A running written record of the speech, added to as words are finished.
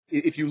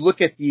if you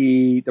look at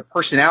the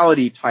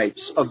personality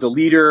types of the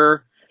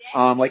leader,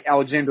 like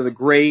Alexander the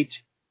Great,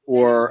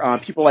 or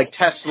people like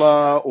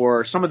Tesla,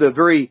 or some of the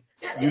very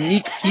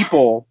unique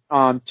people,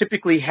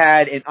 typically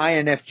had an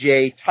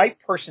INFJ type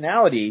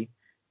personality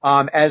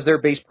as their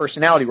base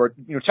personality. Where,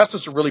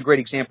 Tesla's a really great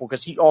example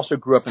because he also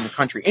grew up in the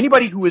country.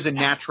 Anybody who is a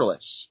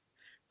naturalist,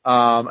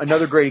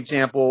 another great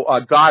example,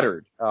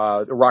 Goddard,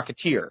 the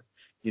Rocketeer.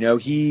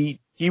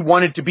 He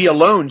wanted to be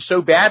alone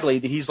so badly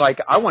that he's like,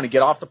 I want to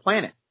get off the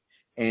planet.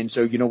 And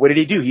so, what did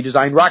he do? He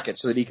designed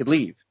rockets so that he could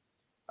leave.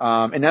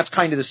 And that's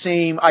kind of the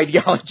same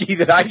ideology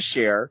that I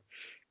share.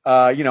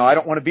 I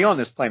don't want to be on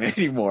this planet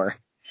anymore.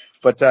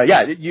 But,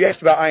 yeah, you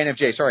asked about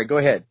INFJ. Sorry, go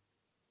ahead.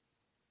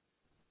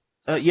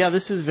 Yeah,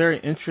 this is very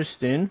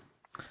interesting.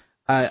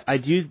 I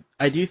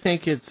do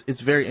think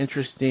it's very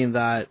interesting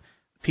that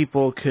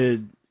people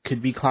could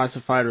be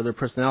classified or their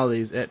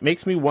personalities. It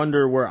makes me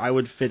wonder where I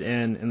would fit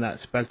in that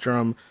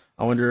spectrum.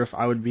 I wonder if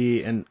I would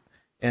be an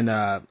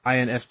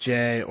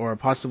INFJ or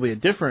possibly a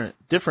different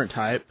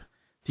type.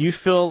 Do you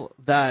feel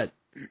that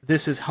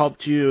this has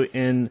helped you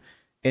in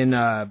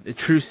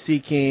truth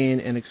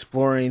seeking and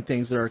exploring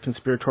things that are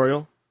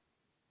conspiratorial?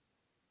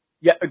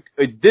 Yeah,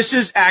 this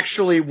is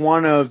actually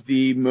one of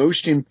the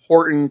most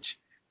important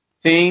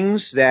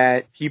things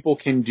that people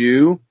can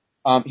do.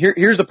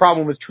 Here's the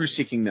problem with truth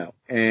seeking, though,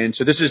 and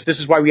so this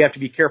is why we have to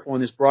be careful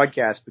in this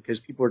broadcast, because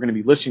people are going to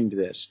be listening to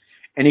this,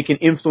 and it can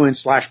influence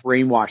 /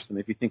 brainwash them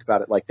if you think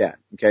about it like that.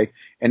 Okay,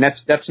 and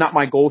that's not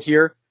my goal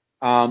here,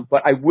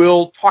 but I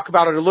will talk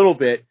about it a little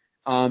bit.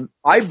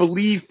 I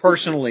believe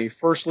personally,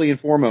 firstly and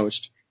foremost,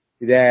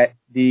 that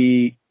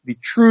the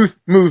truth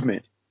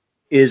movement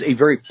is a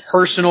very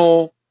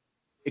personal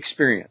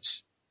experience.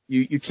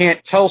 You can't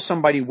tell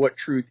somebody what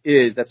truth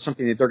is. That's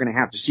something that they're going to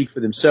have to seek for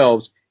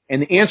themselves.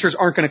 And the answers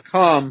aren't going to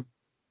come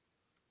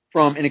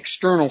from an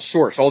external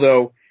source,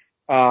 although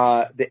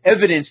the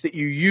evidence that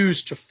you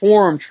use to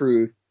form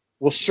truth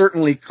will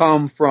certainly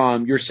come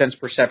from your sense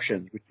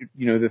perception.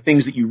 The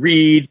things that you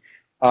read,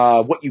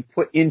 what you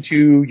put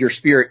into your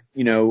spirit,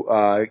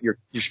 your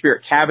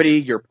spirit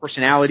cavity, your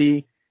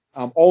personality,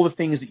 all the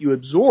things that you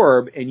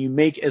absorb and you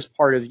make as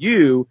part of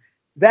you.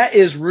 That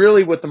is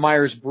really what the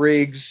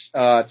Myers-Briggs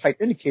type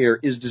indicator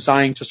is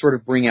designed to sort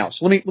of bring out.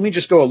 So let me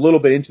just go a little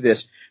bit into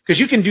this, because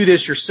you can do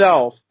this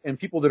yourself, and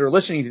people that are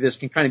listening to this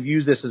can kind of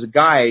use this as a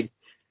guide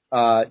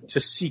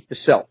to seek the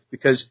self,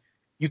 because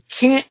you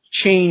can't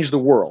change the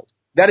world.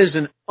 That is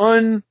an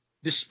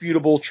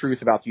undisputable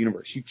truth about the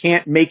universe. You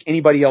can't make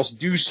anybody else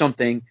do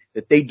something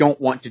that they don't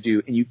want to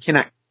do, and you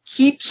cannot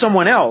keep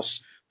someone else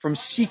from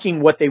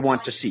seeking what they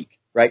want to seek,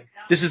 right?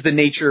 This is the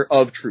nature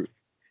of truth.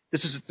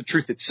 This isn't the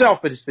truth itself,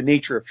 but it's the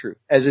nature of truth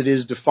as it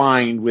is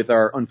defined with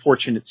our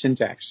unfortunate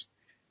syntax.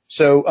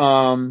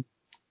 So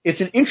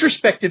it's an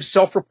introspective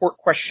self-report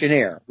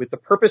questionnaire with the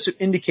purpose of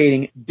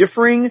indicating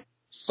differing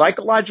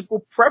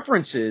psychological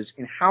preferences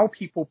in how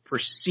people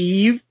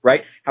perceive,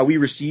 right, how we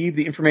receive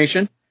the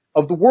information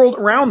of the world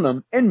around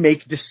them and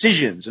make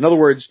decisions. In other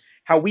words,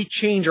 how we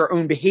change our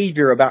own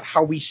behavior about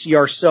how we see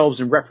ourselves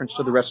in reference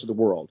to the rest of the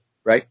world,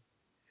 right?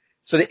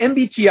 So the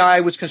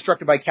MBTI was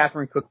constructed by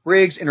Catherine Cook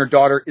Briggs and her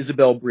daughter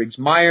Isabel Briggs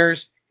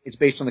Myers. It's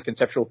based on the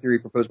conceptual theory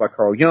proposed by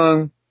Carl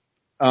Jung.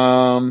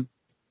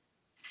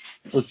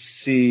 Let's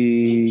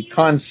see,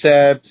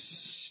 concepts,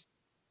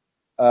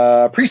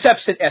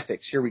 precepts and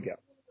ethics. Here we go.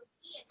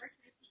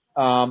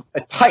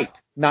 A type,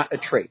 not a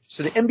trait.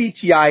 So the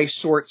MBTI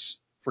sorts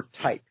for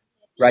type,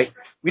 right?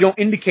 We don't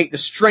indicate the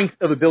strength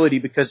of ability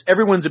because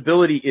everyone's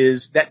ability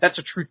is that's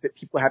a truth that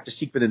people have to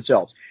seek for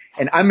themselves.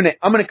 And I'm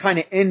gonna kind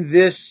of end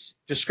this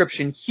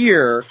description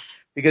here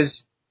because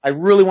I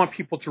really want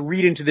people to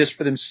read into this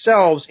for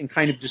themselves and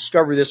kind of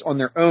discover this on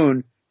their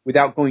own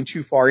without going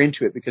too far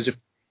into it. Because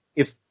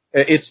if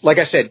it's like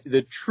I said,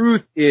 the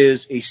truth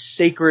is a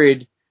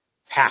sacred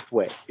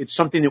pathway. It's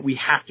something that we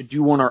have to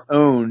do on our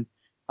own.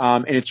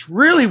 And it's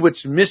really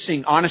what's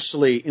missing,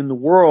 honestly, in the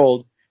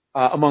world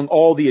among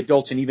all the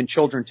adults and even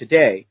children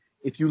today.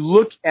 If you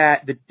look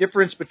at the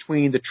difference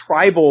between the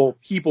tribal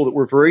people that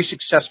were very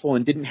successful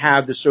and didn't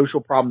have the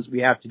social problems we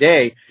have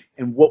today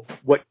and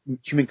what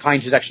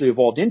humankind has actually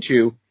evolved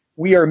into,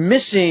 we are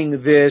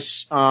missing this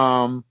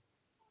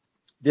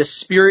this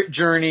spirit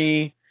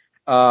journey.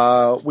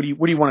 What do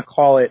you want to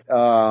call it?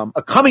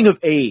 A coming of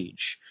age,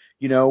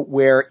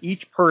 where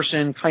each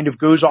person kind of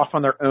goes off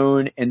on their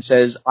own and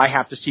says, I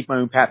have to seek my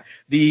own path.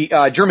 The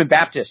German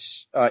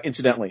Baptists,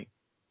 incidentally,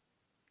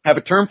 have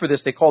a term for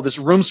this. They call this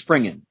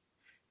Rumspringen.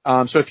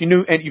 So if you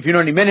know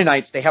any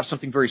Mennonites, they have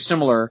something very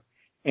similar.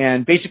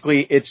 And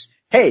basically it's,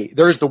 hey,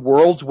 there's the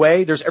world's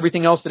way. There's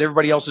everything else that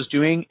everybody else is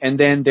doing. And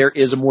then there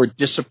is a more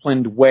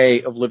disciplined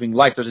way of living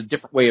life. There's a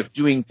different way of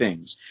doing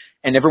things.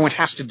 And everyone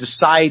has to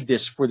decide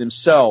this for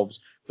themselves.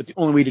 But the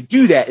only way to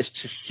do that is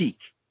to seek.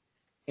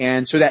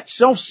 And so that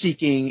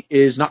self-seeking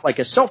is not like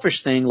a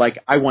selfish thing, like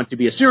I want to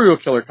be a serial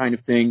killer kind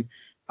of thing,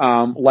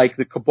 like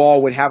the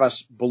cabal would have us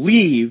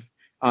believe.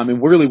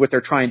 And really what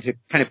they're trying to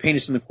kind of paint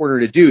us in the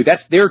corner to do,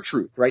 that's their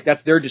truth, right?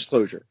 That's their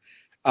disclosure.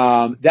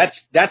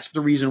 That's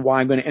the reason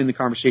why I'm going to end the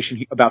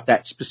conversation about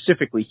that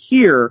specifically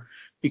here,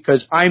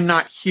 because I'm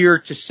not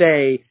here to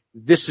say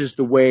this is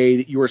the way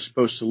that you are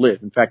supposed to live.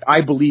 In fact,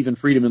 I believe in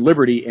freedom and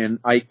liberty, and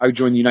I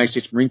joined the United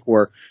States Marine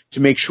Corps to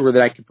make sure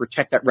that I can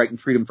protect that right and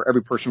freedom for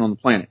every person on the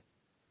planet.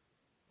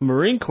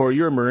 Marine Corps?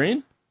 You're a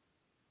Marine?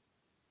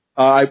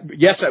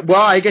 Yes.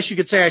 Well, I guess you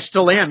could say I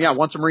still am. Yeah,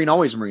 once a Marine,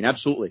 always a Marine.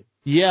 Absolutely.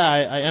 Yeah,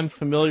 I am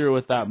familiar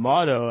with that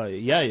motto.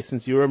 Yeah,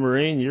 since you were a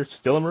Marine, you're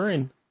still a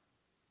Marine.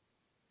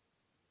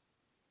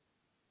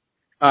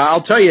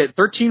 I'll tell you,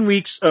 13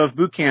 weeks of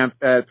boot camp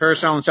at Parris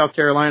Island, South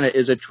Carolina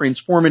is a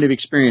transformative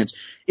experience.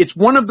 It's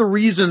one of the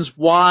reasons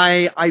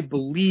why I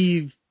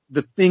believe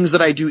the things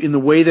that I do in the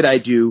way that I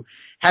do,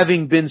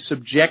 having been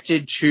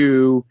subjected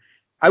to,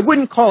 I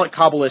wouldn't call it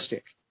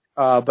Kabbalistic,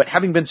 but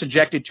having been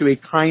subjected to a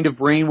kind of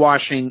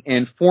brainwashing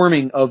and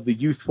forming of the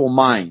youthful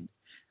mind,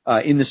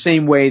 in the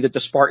same way that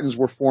the Spartans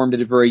were formed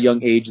at a very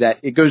young age. That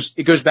it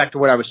goes back to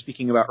what I was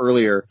speaking about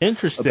earlier.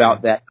 Interesting.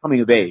 About that coming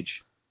of age.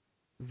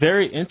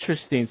 Very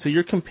interesting. So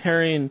you're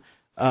comparing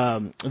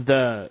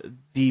the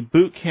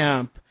boot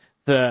camp,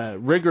 the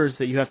rigors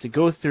that you have to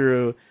go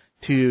through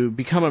to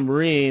become a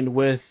Marine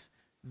with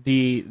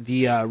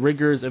the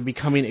rigors of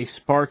becoming a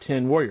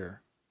Spartan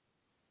warrior.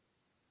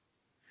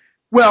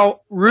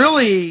 Well,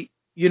 really,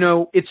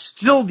 it's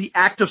still the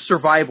act of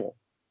survival.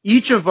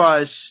 Each of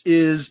us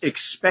is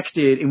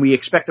expected, and we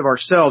expect of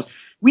ourselves.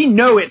 We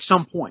know at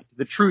some point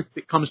the truth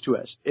that comes to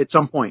us. At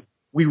some point,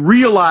 we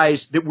realize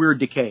that we're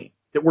decaying,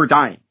 that we're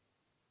dying.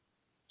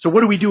 So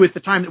what do we do with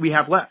the time that we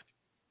have left?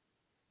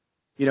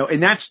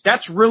 And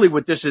that's really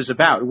what this is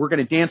about. We're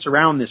going to dance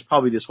around this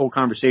whole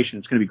conversation.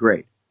 It's going to be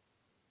great.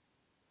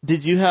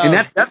 Did you have?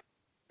 And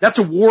that's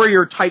a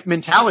warrior type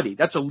mentality.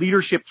 That's a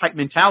leadership type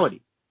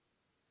mentality.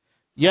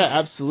 Yeah,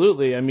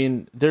 absolutely. I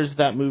mean, there's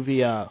that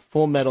movie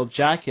Full Metal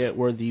Jacket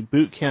where the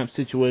boot camp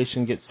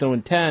situation gets so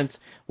intense,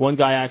 one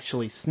guy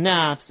actually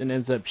snaps and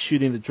ends up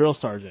shooting the drill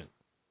sergeant.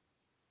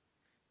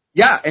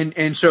 Yeah,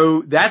 and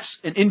so that's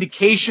an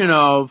indication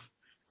of.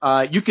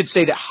 You could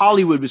say that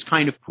Hollywood was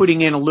kind of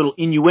putting in a little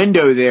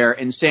innuendo there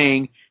and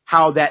saying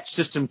how that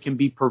system can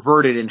be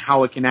perverted and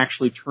how it can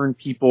actually turn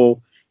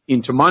people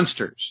into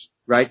monsters,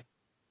 right?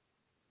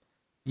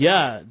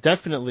 Yeah,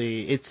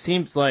 definitely. It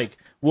seems like,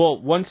 well,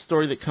 one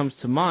story that comes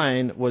to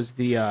mind was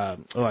the,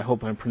 I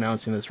hope I'm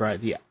pronouncing this right,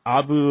 the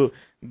Abu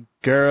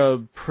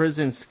Ghraib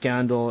prison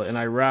scandal in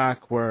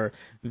Iraq, where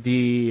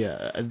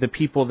the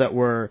people that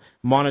were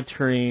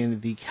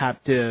monitoring the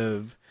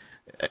captive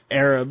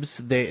Arabs,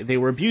 they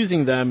were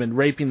abusing them and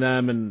raping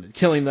them and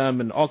killing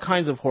them, and all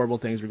kinds of horrible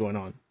things were going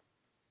on.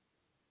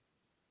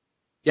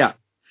 Yeah.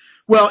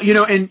 Well,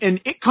 and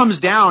it comes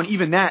down,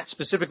 even that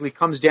specifically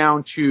comes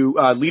down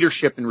to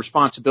leadership and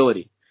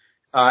responsibility.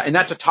 And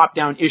that's a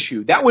top-down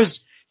issue.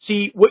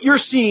 What you're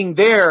seeing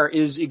there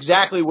is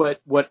exactly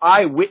what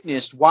I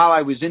witnessed while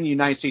I was in the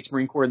United States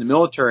Marine Corps in the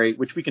military,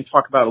 which we can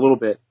talk about a little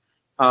bit.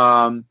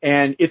 And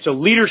it's a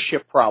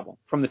leadership problem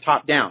from the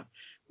top down.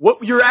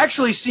 What you're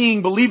actually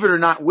seeing, believe it or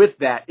not, with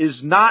that is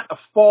not a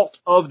fault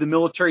of the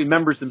military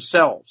members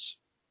themselves.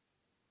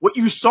 What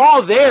you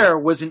saw there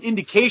was an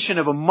indication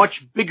of a much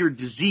bigger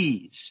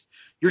disease.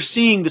 You're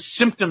seeing the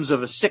symptoms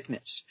of a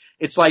sickness.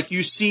 It's like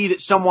you see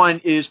that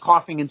someone is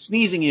coughing and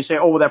sneezing, and you say,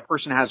 oh, well, that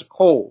person has a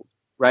cold,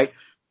 right?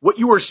 What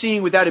you are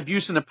seeing with that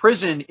abuse in the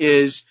prison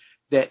is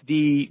that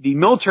the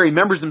military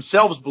members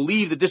themselves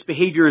believe that this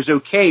behavior is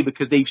okay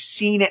because they've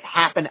seen it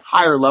happen at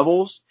higher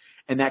levels,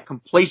 and that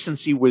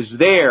complacency was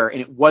there,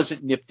 and it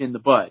wasn't nipped in the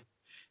bud.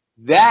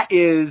 That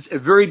is a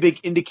very big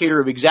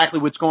indicator of exactly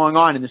what's going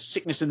on in the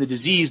sickness and the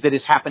disease that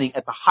is happening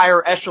at the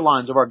higher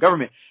echelons of our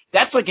government.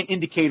 That's like an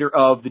indicator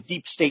of the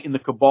deep state and the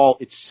cabal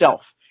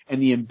itself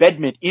and the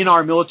embedment in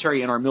our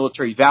military and our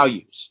military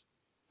values.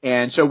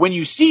 And so when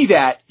you see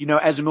that,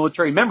 as a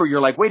military member,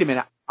 you're like, wait a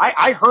minute,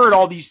 I heard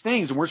all these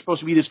things, and we're supposed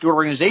to be this good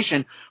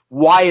organization.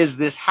 Why is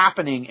this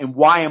happening, and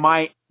why am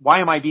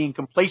I being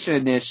complacent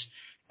in this?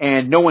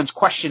 And no one's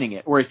questioning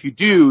it. Or if you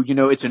do,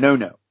 it's a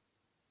no-no.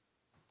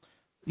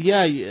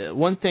 Yeah,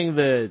 one thing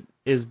that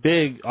is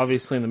big,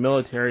 obviously, in the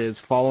military is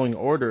following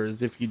orders.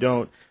 If you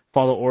don't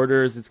follow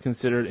orders, it's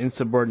considered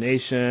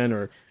insubordination,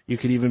 or you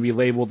could even be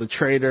labeled a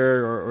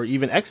traitor or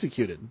even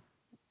executed.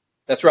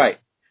 That's right.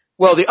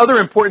 Well, the other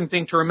important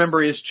thing to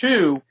remember is,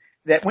 too,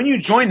 that when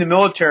you join the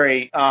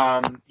military,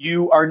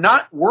 you are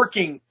not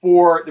working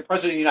for the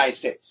President of the United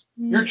States.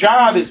 Your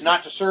job is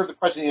not to serve the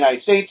President of the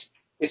United States.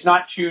 It's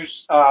not to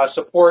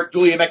support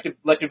duly elected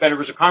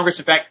members of Congress.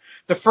 In fact,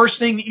 the first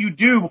thing that you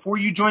do before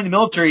you join the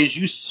military is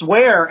you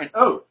swear an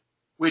oath,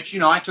 which,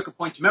 I took a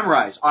point to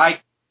memorize.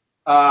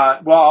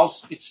 I'll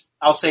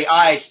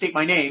state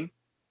my name.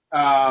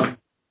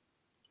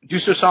 Do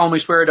so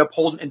solemnly swear to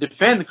uphold and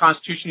defend the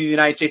Constitution of the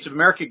United States of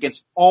America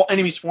against all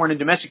enemies, foreign and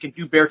domestic, and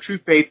do bear true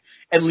faith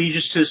and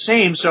allegiance to the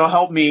same. So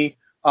help me,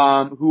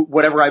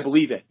 whatever I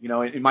believe in.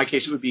 In my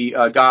case, it would be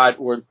God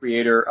or the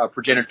Creator,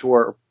 progenitor,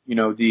 or,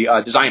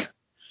 the designer.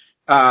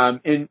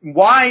 And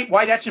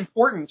why that's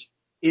important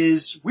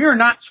is we are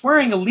not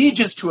swearing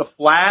allegiance to a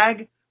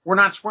flag. We're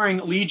not swearing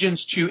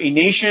allegiance to a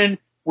nation.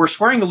 we're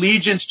swearing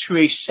allegiance to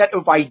a set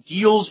of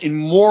ideals and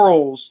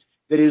morals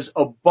that is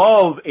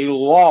above a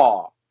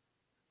law.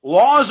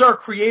 Laws are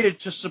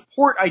created to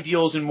support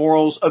ideals and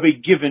morals of a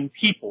given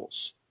people's.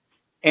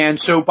 And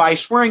so by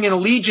swearing an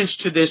allegiance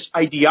to this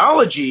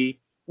ideology,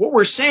 what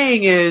we're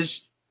saying is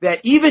that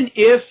even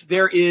if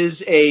there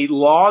is a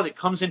law that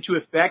comes into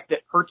effect that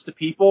hurts the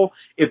people,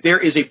 if there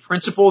is a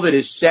principle that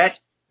is set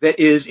that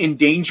is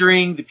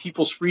endangering the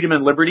people's freedom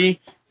and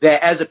liberty,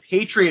 that as a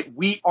patriot,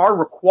 we are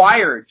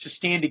required to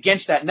stand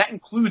against that. And that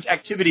includes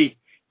activity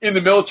in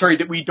the military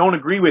that we don't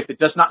agree with, that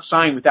does not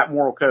sign with that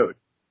moral code.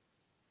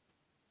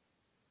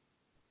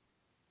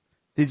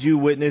 Did you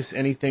witness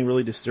anything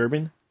really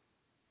disturbing?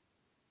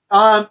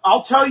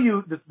 I'll tell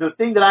you, the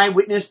thing that I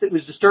witnessed that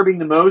was disturbing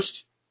the most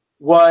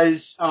was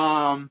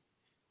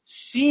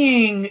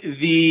seeing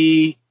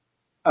the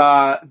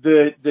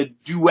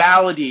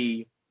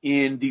duality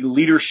in the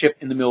leadership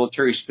in the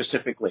military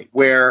specifically,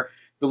 where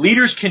the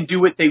leaders can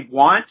do what they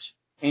want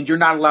and you're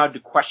not allowed to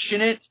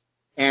question it,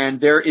 and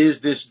there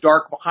is this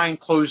dark behind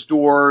closed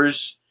doors,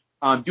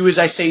 do as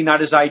I say,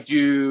 not as I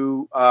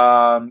do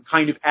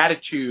kind of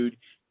attitude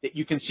that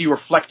you can see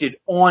reflected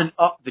on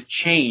up the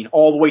chain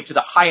all the way to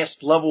the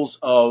highest levels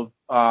of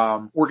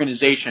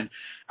organization.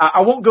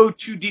 I won't go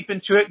too deep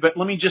into it, but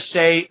let me just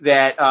say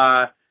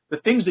that the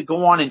things that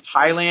go on in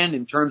Thailand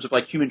in terms of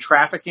like human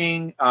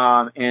trafficking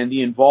and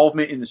the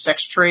involvement in the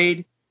sex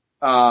trade,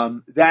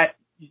 that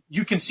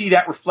you can see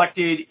that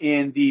reflected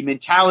in the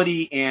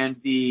mentality and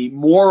the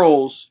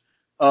morals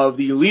of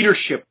the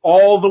leadership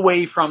all the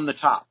way from the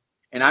top.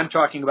 And I'm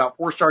talking about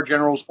 4-star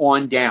generals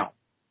on down.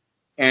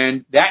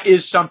 And that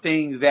is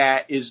something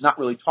that is not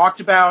really talked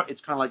about. It's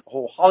kind of like the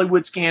whole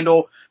Hollywood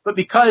scandal. But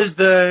because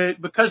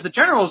the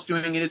general is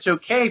doing it, it's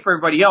okay for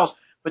everybody else.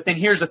 But then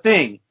here's the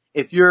thing.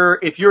 If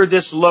you're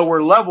this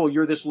lower level,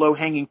 you're this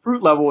low-hanging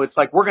fruit level, it's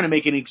like we're going to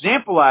make an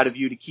example out of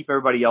you to keep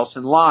everybody else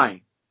in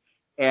line.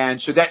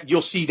 And so that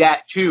you'll see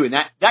that too. And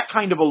that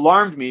kind of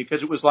alarmed me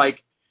because it was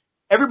like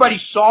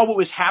everybody saw what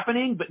was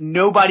happening, but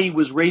nobody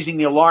was raising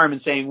the alarm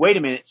and saying, wait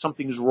a minute,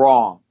 something's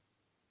wrong.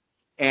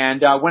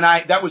 And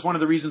that was one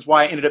of the reasons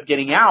why I ended up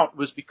getting out,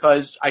 was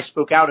because I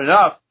spoke out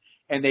enough,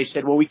 and they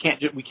said, well, we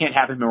can't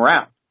have him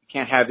around. We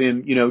can't have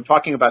him,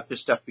 talking about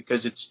this stuff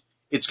because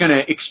it's going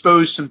to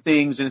expose some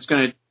things, and it's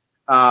going to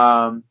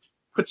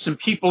put some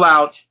people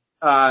out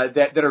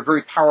that are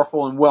very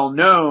powerful and well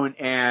known,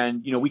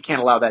 and we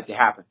can't allow that to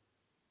happen.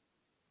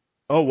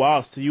 Oh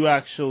wow! So you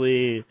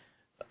actually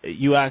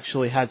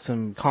had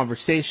some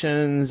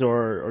conversations,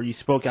 or you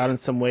spoke out in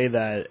some way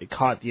that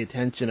caught the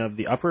attention of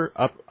the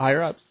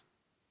higher ups?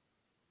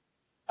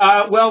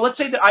 Well, let's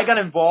say that I got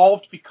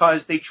involved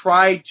because they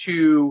tried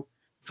to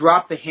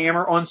drop the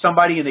hammer on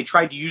somebody, and they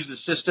tried to use the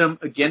system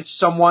against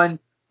someone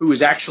who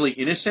was actually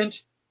innocent.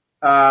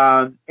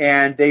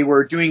 And they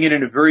were doing it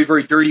in a very,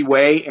 very dirty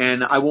way,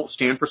 and I won't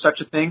stand for such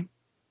a thing.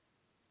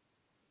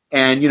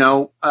 And,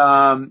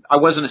 I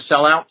wasn't a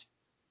sellout.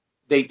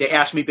 They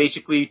asked me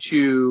basically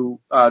to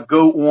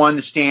go on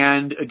the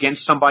stand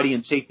against somebody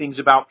and say things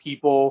about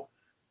people,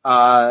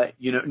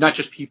 not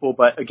just people,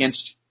 but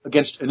against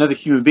another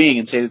human being,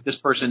 and say that this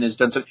person has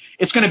done something.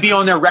 It's going to be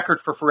on their record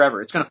for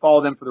forever. It's going to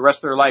follow them for the rest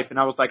of their life. And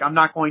I was like, I'm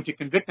not going to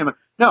convict them.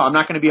 No, I'm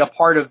not going to be a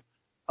part of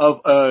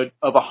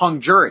a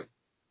hung jury.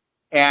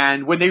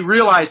 And when they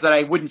realized that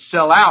I wouldn't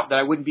sell out, that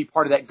I wouldn't be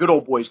part of that good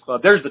old boys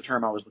club, there's the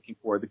term I was looking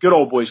for, the good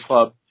old boys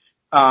club,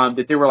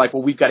 that they were like,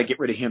 well, we've got to get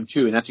rid of him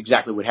too. And that's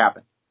exactly what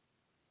happened.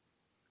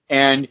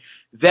 And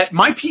that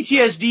my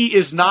PTSD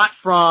is not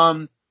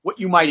from what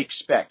you might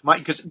expect.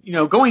 Because,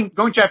 going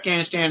to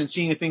Afghanistan and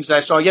seeing the things that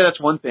I saw, yeah, that's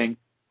one thing.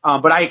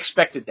 But I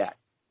expected that.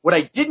 What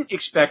I didn't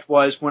expect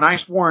was when I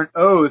swore an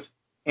oath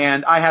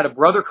and I had a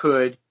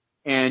brotherhood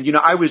and,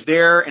 I was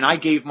there and I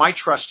gave my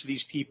trust to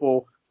these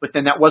people, but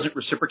then that wasn't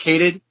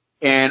reciprocated,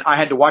 and I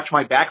had to watch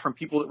my back from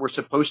people that were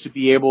supposed to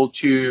be able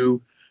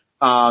to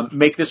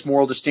make this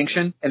moral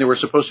distinction, and they were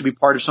supposed to be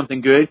part of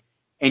something good.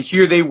 And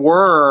here they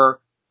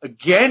were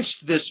against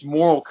this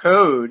moral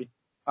code,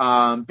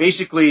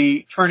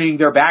 basically turning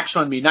their backs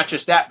on me. Not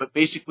just that, but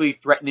basically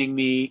threatening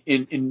me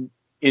in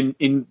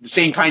the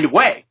same kind of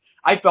way.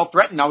 I felt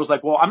threatened. I was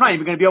like, well, I'm not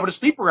even going to be able to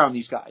sleep around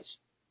these guys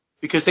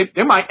because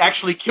they might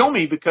actually kill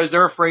me because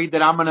they're afraid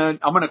that I'm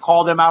gonna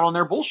call them out on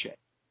their bullshit.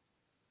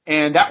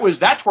 And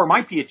that's where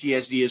my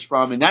PTSD is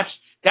from, and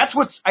that's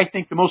what's, I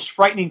think, the most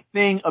frightening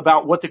thing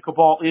about what the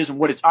cabal is and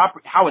what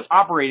how it's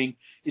operating,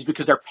 is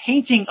because they're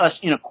painting us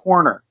in a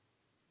corner,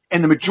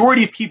 and the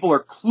majority of people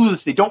are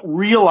clueless. They don't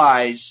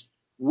realize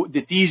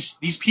that these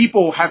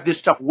people have this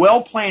stuff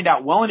well planned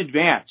out, well in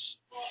advance,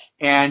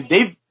 and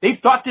they've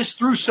thought this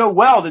through so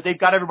well that they've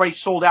got everybody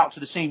sold out to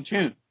the same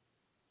tune.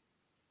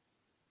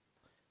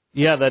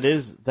 Yeah, that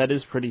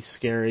is pretty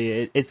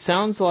scary. It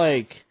sounds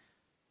like.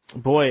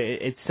 Boy,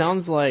 it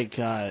sounds like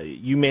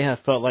you may have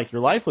felt like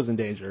your life was in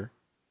danger.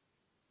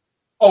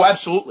 Oh,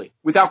 absolutely,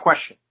 without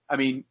question. I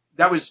mean,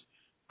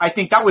 I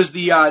think that was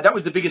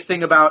the biggest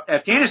thing about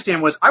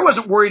Afghanistan, was I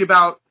wasn't worried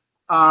about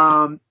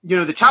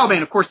the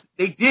Taliban. Of course,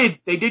 they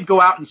did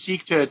go out and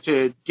seek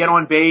to get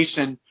on base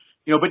and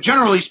But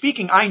generally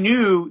speaking, I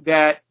knew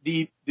that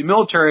the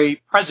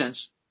military presence,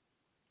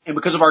 and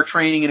because of our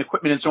training and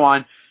equipment and so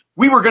on,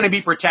 we were going to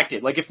be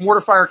protected. Like if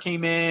mortar fire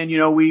came in,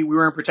 we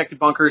were in protected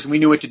bunkers and we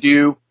knew what to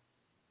do.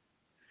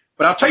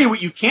 But I'll tell you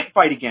what you can't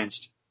fight against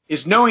is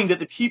knowing that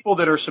the people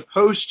that are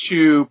supposed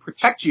to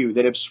protect you,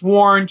 that have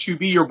sworn to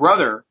be your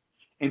brother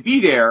and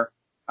be there,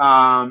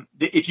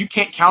 if you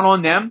can't count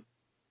on them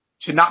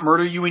to not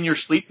murder you in your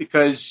sleep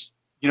because,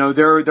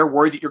 they're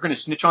worried that you're going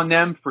to snitch on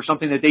them for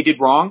something that they did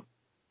wrong,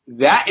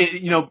 that is,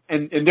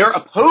 and they're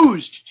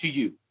opposed to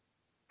you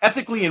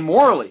ethically and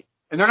morally,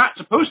 and they're not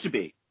supposed to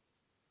be.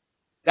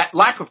 That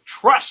lack of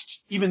trust,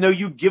 even though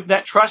you give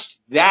that trust,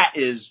 that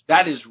is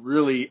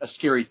really a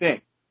scary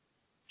thing.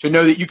 To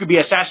know that you could be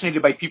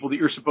assassinated by people that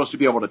you're supposed to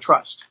be able to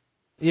trust.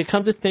 You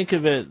come to think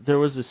of it, there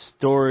was a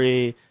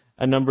story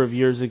a number of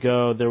years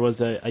ago. There was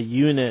a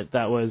unit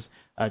that was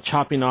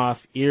chopping off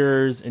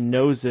ears and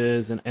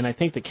noses, and I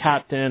think the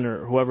captain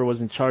or whoever was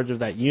in charge of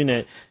that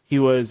unit, he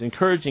was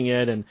encouraging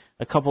it, and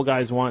a couple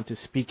guys want to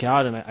speak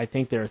out, and I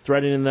think they were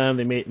threatening them.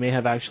 They may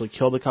have actually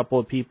killed a couple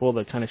of people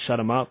to kind of shut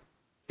them up.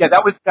 Yeah,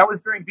 that was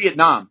during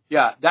Vietnam.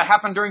 Yeah, that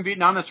happened during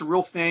Vietnam. That's a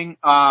real thing.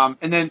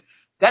 And then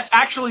that's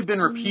actually been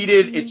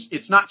repeated.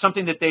 It's not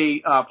something that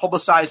they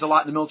publicize a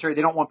lot in the military.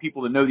 They don't want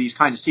people to know these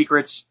kinds of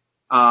secrets.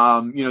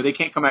 They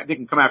can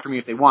come after me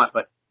if they want,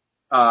 but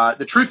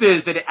the truth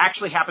is that it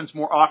actually happens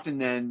more often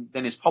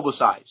than is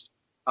publicized.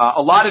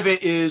 A lot of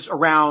it is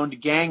around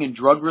gang and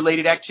drug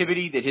related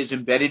activity that has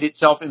embedded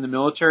itself in the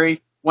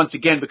military. Once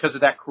again, because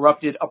of that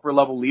corrupted upper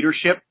level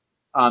leadership,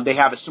 they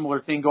have a similar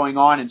thing going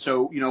on. And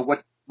so,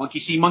 what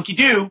monkey see, monkey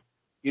do.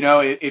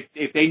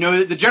 If they know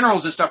that the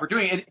generals and stuff are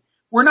doing it,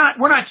 we're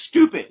not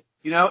stupid.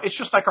 It's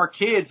just like our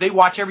kids. They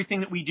watch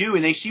everything that we do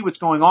and they see what's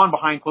going on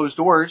behind closed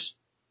doors.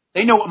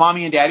 They know what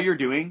mommy and daddy are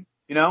doing,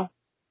 and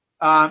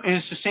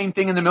it's the same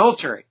thing in the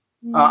military.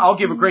 I'll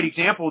give a great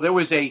example. There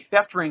was a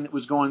theft ring that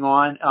was going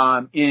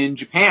on in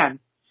Japan,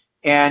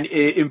 and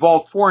it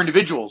involved 4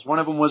 individuals. One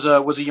of them was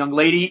a young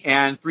lady,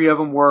 and 3 of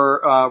them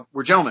were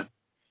gentlemen.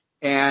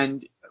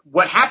 And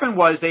what happened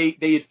was they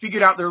had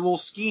figured out their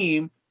little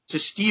scheme to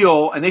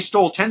steal, and they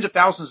stole tens of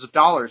thousands of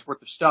dollars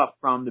worth of stuff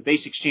from the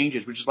base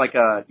exchanges, which is like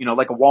a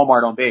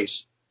Walmart on base.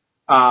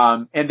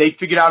 And they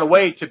figured out a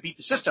way to beat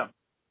the system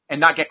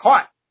and not get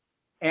caught.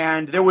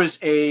 And there was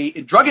a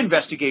drug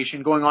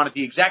investigation going on at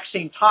the exact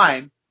same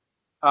time.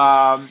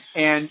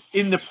 And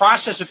in the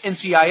process of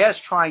NCIS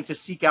trying to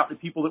seek out the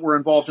people that were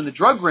involved in the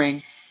drug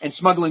ring and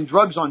smuggling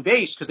drugs on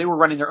base, because they were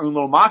running their own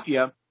little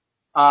mafia,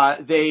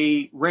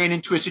 they ran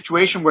into a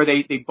situation where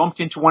they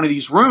bumped into one of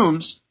these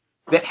rooms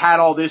that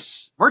had all this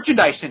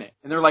merchandise in it.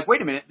 And they're like,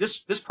 wait a minute,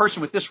 this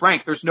person with this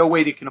rank, there's no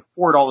way they can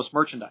afford all this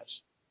merchandise.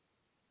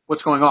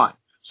 What's going on?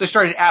 So they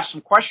started to ask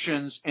some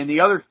questions, and the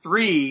other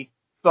 3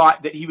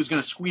 thought that he was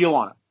going to squeal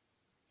on them.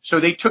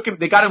 So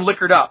they got him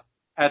liquored up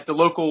at the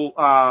local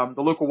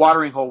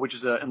watering hole, which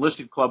is an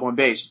enlisted club on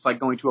base. It's like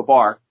going to a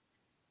bar.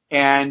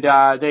 And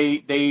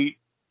they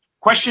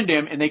questioned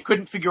him, and they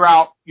couldn't figure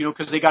out,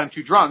 because they got him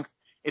too drunk,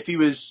 if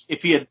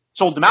he had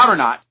sold them out or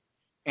not.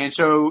 And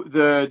so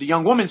the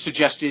young woman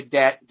suggested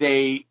that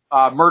they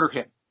murder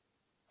him.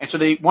 And so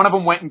one of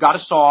them went and got a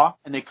saw,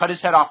 and they cut his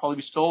head off while he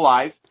was still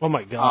alive. Oh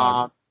my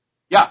God.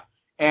 Yeah.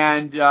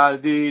 And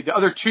the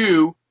other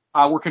 2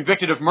 were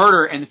convicted of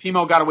murder, and the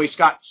female got away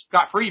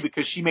scot-free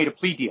because she made a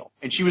plea deal,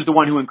 and she was the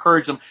one who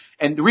encouraged them.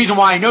 And the reason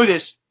why I know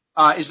this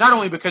is not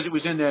only because it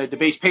was in the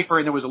base paper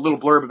and there was a little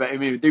blurb about it. I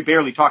mean, they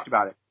barely talked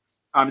about it.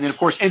 And then, of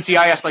course,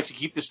 NCIS likes to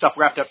keep this stuff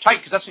wrapped up tight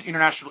because that's an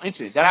international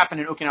incident. That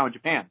happened in Okinawa,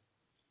 Japan.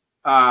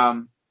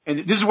 And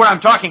this is what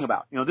I'm talking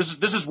about. This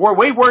is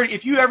way worse.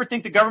 If you ever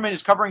think the government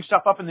is covering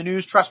stuff up in the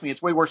news, trust me,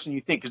 it's way worse than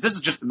you think, because this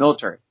is just the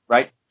military,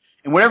 right?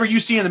 And whatever you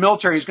see in the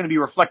military is going to be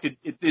reflected.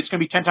 It's going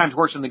to be 10 times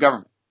worse than the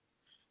government.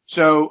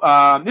 So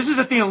this is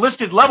at the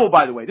enlisted level,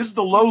 by the way. This is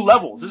the low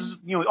levels. This is,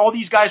 all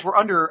these guys were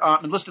under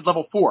enlisted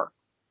level 4,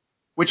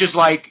 which is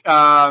like,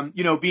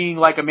 being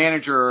like a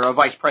manager or a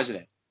vice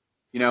president,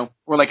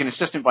 or like an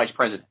assistant vice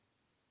president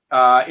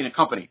in a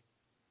company.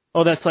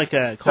 Oh, that's like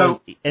an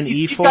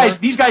E4?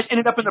 These guys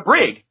ended up in the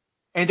brig,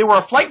 and they were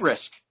a flight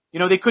risk.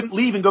 They couldn't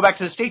leave and go back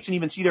to the States and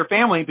even see their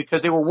family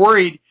because they were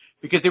worried,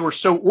 because they were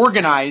so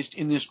organized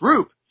in this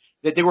group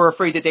that they were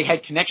afraid that they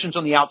had connections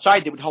on the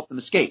outside that would help them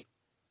escape.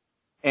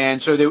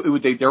 And so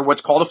they're what's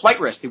called a flight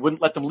risk. They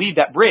wouldn't let them leave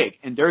that brig,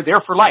 and they're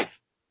there for life.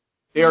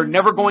 They are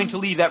never going to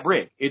leave that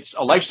brig. It's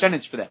a life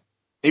sentence for them.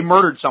 They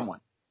murdered someone.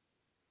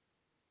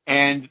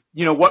 And,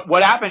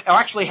 what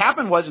actually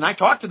happened was, and I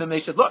talked to them,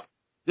 they said, look,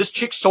 this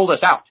chick sold us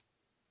out.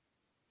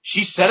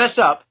 She set us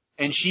up,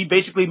 and she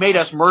basically made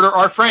us murder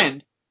our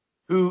friend,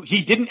 who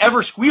he didn't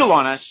ever squeal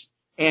on us,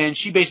 and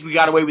she basically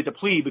got away with the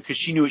plea because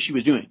she knew what she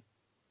was doing.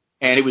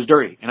 And it was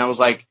dirty. And I was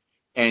like,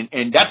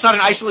 and that's not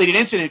an isolated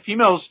incident.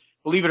 Females,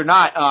 believe it or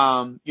not,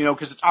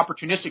 because it's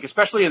opportunistic,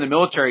 especially in the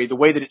military, the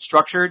way that it's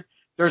structured,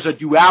 there's a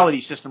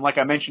duality system, like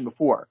I mentioned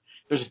before.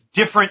 There's a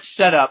different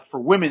setup for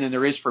women than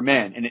there is for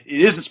men. And it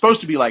isn't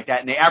supposed to be like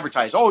that. And they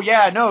advertise, oh,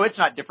 yeah, no, it's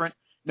not different.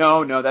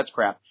 No, that's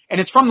crap. And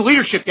it's from the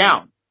leadership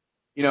down.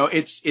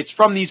 It's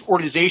from these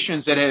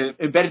organizations that have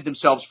embedded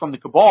themselves from the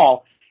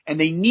cabal, and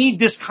they need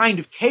this kind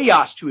of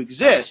chaos to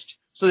exist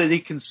so that they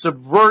can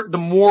subvert the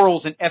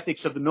morals and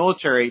ethics of the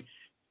military.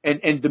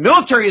 And the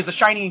military is the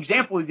shining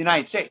example of the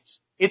United States.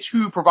 It's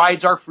who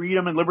provides our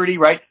freedom and liberty,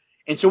 right?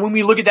 And so when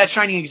we look at that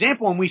shining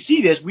example and we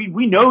see this,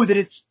 we know that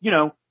it's,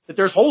 that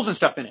there's holes and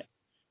stuff in it,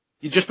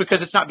 just because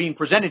it's not being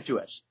presented to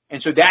us.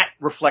 And so that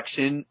reflects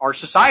in our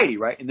society,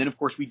 right? And then, of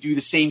course, we do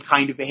the same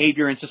kind of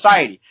behavior in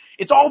society.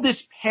 It's all this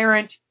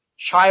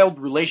parent-child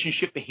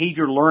relationship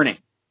behavior learning.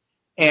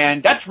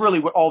 And that's really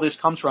what all this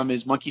comes from,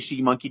 is monkey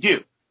see, monkey do.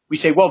 We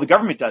say, well, the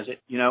government does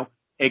it,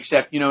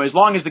 except, as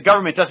long as the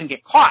government doesn't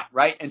get caught,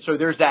 right? And so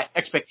there's that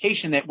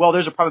expectation that, well,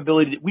 there's a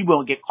probability that we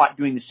won't get caught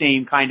doing the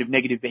same kind of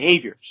negative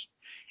behaviors.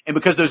 And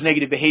because those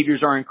negative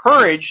behaviors are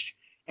encouraged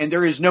and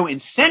there is no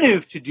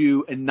incentive to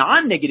do a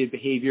non-negative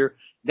behavior,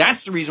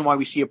 that's the reason why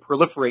we see it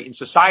proliferate in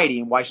society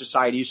and why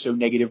society is so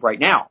negative right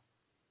now.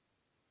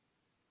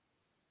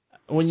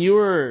 When you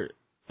were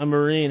a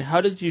Marine,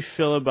 how did you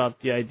feel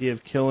about the idea of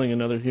killing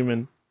another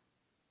human?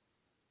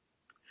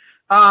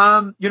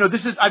 I've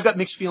got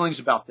mixed feelings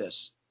about this.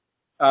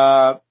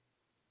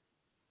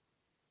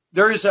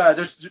 There's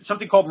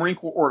something called Marine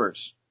Corps orders.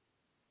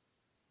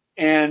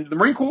 And the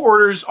Marine Corps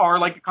orders are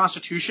like the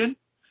Constitution.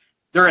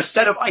 They're a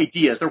set of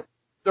ideas.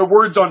 They're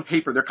words on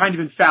paper. They're kind of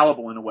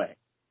infallible in a way.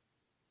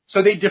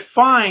 So they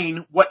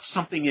define what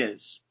something is,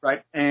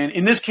 right? And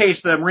in this case,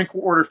 the Marine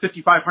Corps Order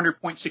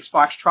 5500.6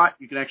 Foxtrot,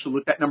 you can actually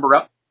look that number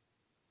up.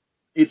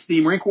 It's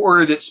the Marine Corps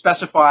order that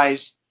specifies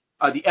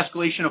the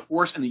escalation of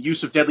force and the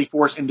use of deadly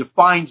force and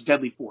defines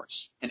deadly force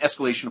and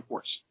escalation of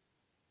force.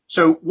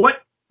 So what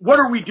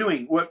are we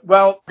doing?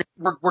 Well,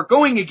 we're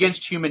going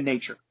against human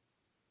nature.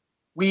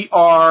 We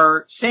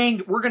are saying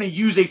that we're going to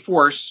use a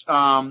force,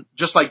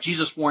 just like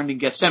Jesus warned in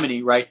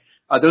Gethsemane, right?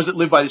 Those that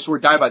live by the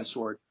sword die by the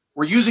sword.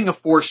 We're using a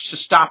force to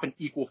stop an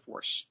equal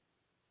force.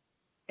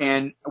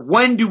 And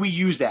when do we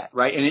use that,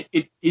 right? And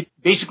it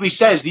basically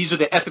says these are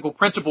the ethical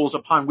principles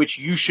upon which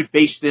you should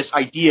base this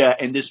idea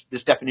and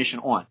this definition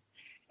on.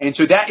 And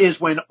so that is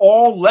when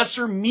all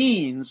lesser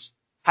means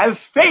have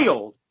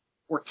failed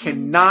or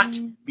cannot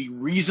be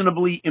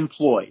reasonably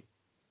employed.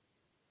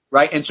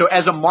 Right? And so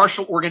as a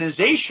martial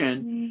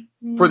organization,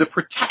 for the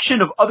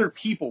protection of other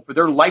people, for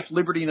their life,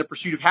 liberty, and the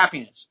pursuit of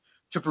happiness,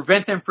 to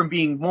prevent them from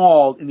being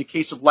mauled in the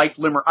case of life,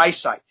 limb, or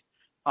eyesight,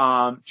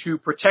 to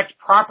protect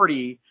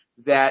property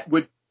that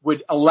would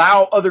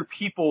allow other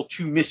people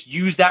to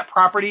misuse that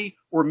property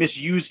or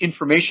misuse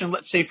information,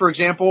 let's say, for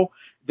example,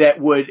 that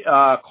would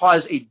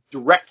cause a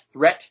direct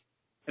threat,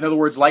 in other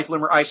words, life,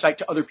 limb, or eyesight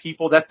to other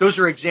people. Those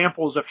are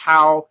examples of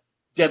how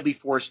deadly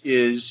force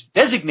is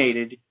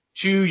designated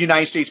to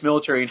United States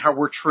military and how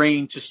we're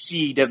trained to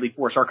see deadly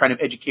force, our kind of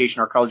education,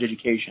 our college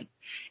education.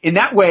 In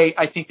that way,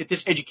 I think that this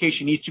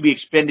education needs to be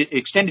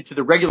extended to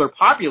the regular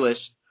populace,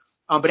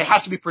 but it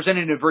has to be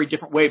presented in a very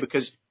different way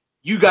because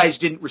you guys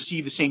didn't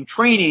receive the same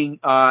training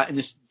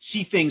and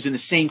see things in the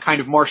same kind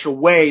of martial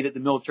way that the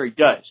military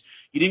does.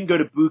 You didn't go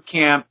to boot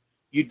camp.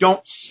 You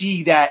don't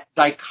see that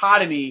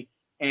dichotomy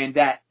and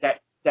that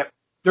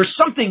there's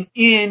something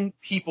in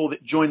people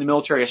that join the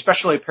military,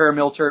 especially a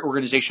paramilitary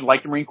organization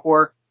like the Marine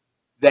Corps,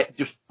 that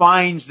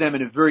defines them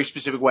in a very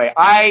specific way.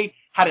 I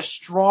had a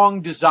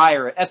strong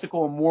desire, an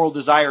ethical and moral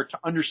desire to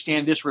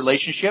understand this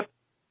relationship,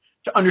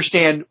 to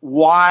understand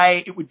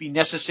why it would be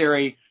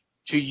necessary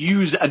to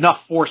use enough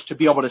force to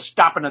be able to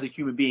stop another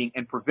human being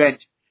and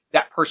prevent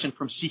that person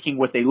from seeking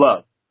what they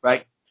love,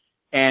 right?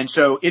 And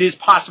so it is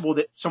possible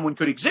that someone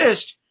could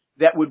exist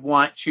that would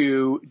want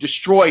to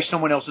destroy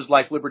someone else's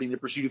life, liberty, and the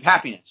pursuit of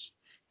happiness.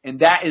 And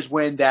that is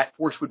when that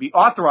force would be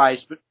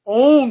authorized, but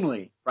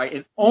only, right,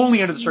 and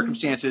only under the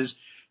circumstances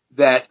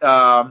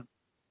that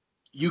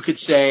you could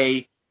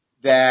say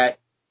that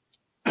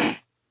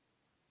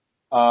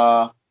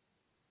all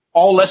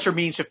lesser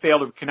means have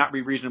failed or cannot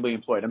be reasonably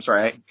employed. I'm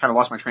sorry, I kind of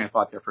lost my train of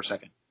thought there for a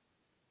second.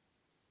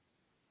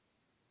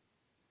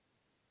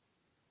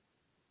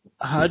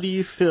 How do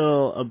you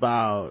feel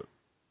about...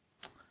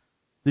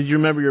 Did you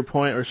remember your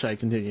point, or should I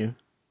continue?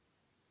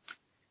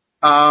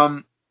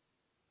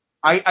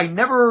 I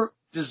never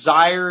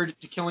desired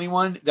to kill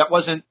anyone. That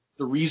wasn't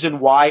the reason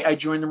why I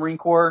joined the Marine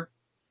Corps.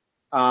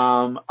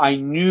 I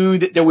knew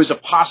that there was a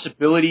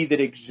possibility that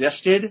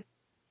existed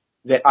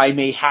that I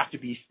may have to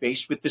be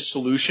faced with this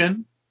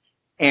solution.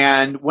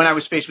 And when I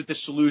was faced with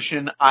this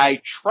solution,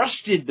 I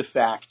trusted the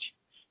fact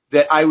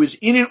that I was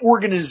in an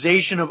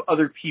organization of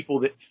other people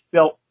that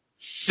felt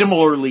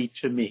similarly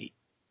to me.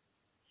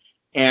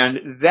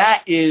 And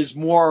that is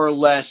more or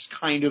less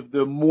kind of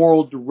the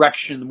moral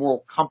direction, the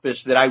moral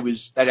compass that I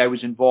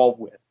was involved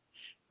with.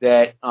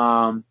 That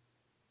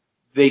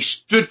they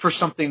stood for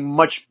something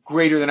much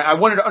greater than I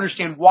wanted to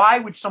understand. Why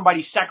would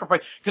somebody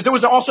sacrifice? Because there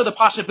was also the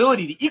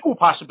possibility, the equal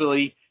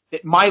possibility,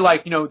 that my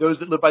life, those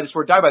that live by the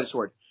sword die by the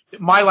sword, that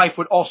my life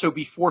would also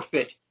be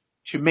forfeit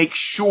to make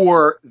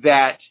sure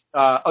that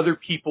other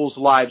people's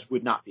lives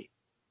would not be.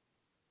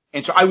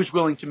 And so I was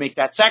willing to make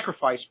that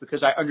sacrifice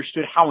because I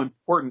understood how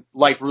important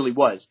life really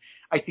was.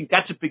 I think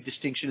that's a big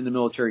distinction in the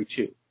military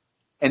too.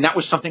 And that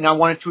was something I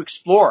wanted to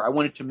explore. I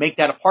wanted to make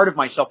that a part of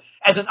myself.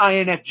 As an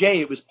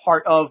INFJ, it was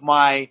part of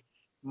my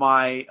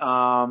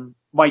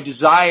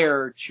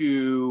desire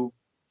to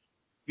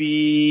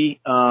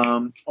be,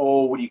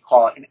 what do you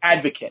call it? An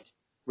advocate,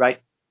 right?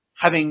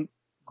 Having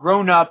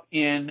grown up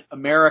in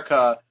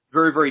America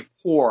very, very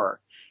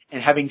poor,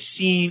 and having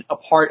seen a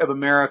part of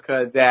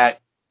America that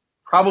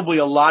probably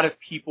a lot of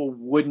people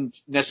wouldn't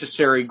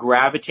necessarily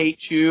gravitate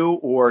to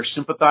or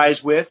sympathize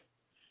with.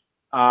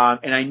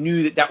 And I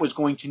knew that was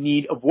going to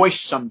need a voice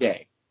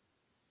someday.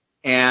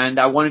 And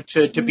I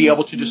wanted to be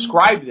able to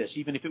describe this,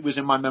 even if it was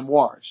in my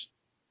memoirs,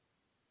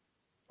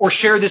 or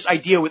share this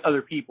idea with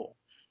other people.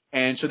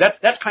 And so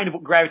that's kind of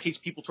what gravitates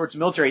people towards the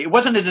military. It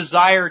wasn't a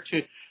desire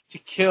to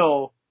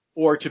kill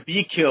or to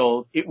be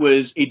killed. It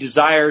was a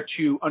desire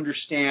to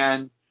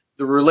understand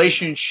the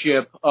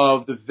relationship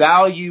of the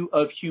value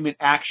of human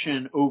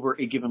action over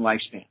a given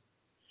lifespan.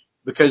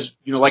 Because,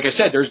 like I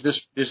said, there's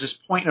this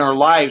point in our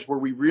lives where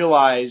we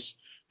realize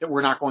that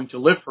we're not going to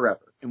live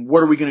forever. And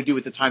what are we going to do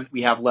with the time that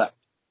we have left?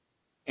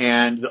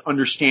 And the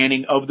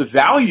understanding of the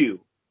value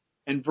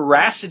and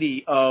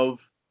veracity of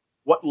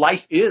what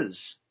life is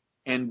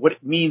and what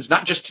it means,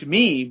 not just to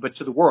me, but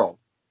to the world.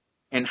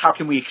 And how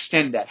can we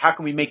extend that? How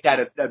can we make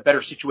that a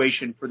better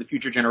situation for the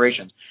future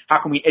generations?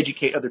 How can we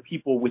educate other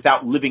people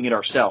without living it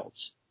ourselves?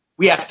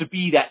 We have to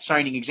be that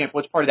shining example.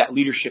 It's part of that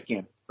leadership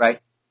gambit,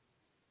 right?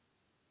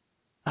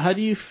 How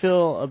do you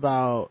feel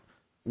about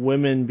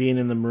women being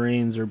in the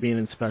Marines or being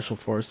in Special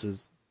Forces?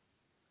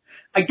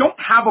 I don't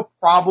have a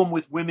problem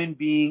with women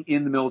being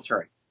in the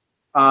military.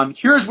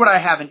 Here's what I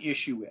have an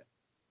issue with.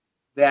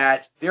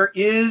 That there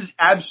is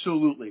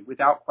absolutely,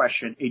 without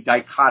question, a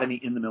dichotomy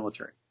in the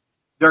military.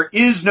 There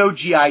is no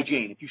G.I.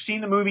 Jane. If you've seen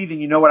the movie, then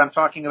you know what I'm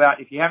talking about.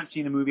 If you haven't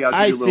seen the movie, I'll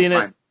give you a little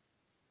time.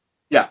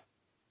 Yeah.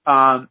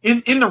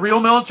 In the real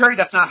military,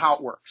 that's not how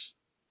it works.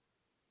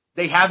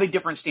 They have a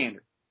different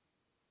standard.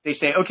 They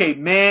say, okay,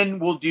 men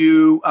will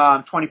do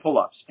 20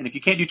 pull-ups. And if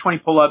you can't do 20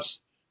 pull-ups,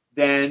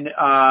 then,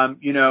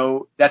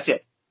 that's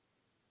it.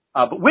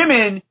 But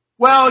women,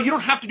 well, you don't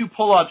have to do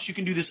pull-ups. You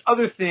can do this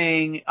other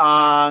thing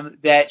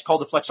that's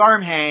called the flex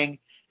arm hang.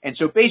 And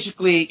so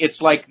basically it's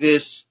like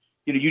this,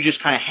 you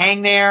just kind of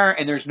hang there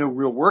and there's no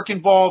real work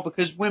involved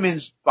because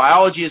women's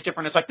biology is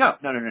different. It's like, no.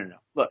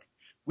 Look,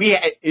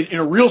 in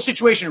a real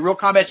situation, a real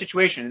combat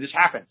situation, and this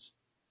happens.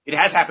 It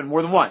has happened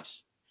more than once.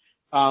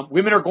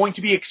 Women are going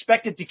to be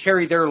expected to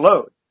carry their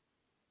load.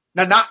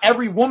 Now, not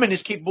every woman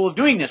is capable of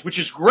doing this, which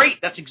is great.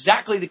 That's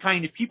exactly the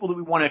kind of people that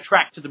we want to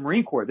attract to the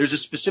Marine Corps. There's a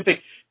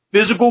specific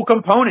physical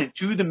component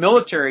to the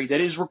military that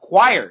is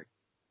required.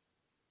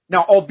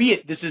 Now,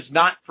 albeit this is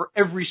not for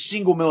every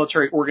single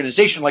military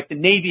organization, like the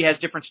Navy has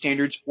different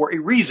standards for a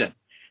reason.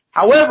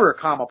 However,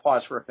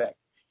 pause for effect.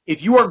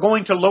 If you are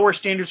going to lower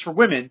standards for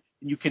women,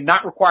 then you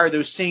cannot require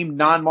those same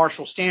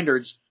non-martial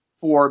standards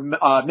for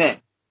men.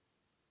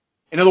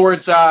 In other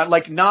words,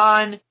 like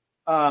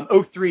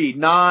non-infantry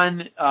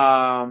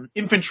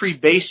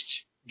based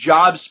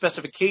job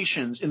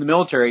specifications in the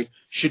military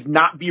should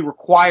not be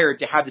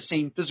required to have the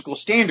same physical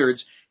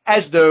standards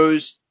as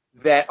those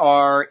that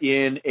are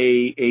in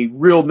a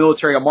real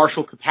military, a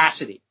martial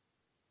capacity,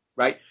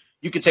 right?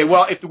 You could say,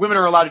 well, if the women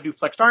are allowed to do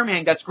flexed arm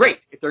hang, that's great.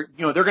 If they're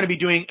going to be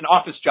doing an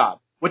office job,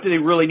 what do they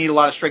really need a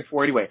lot of strength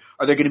for anyway?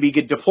 Are they going to be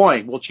good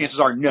deploying? Well,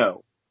 chances are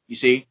no. You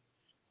see,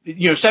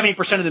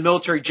 70% of the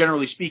military,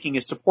 generally speaking,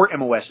 is support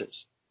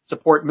MOSs,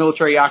 support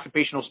military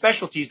occupational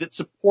specialties that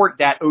support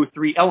that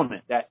O3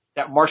 element, that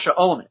martial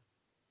element.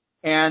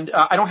 And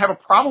I don't have a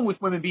problem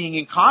with women being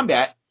in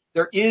combat.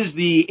 There is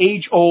the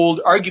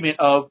age-old argument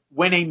of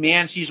when a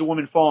man sees a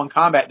woman fall in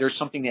combat, there's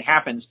something that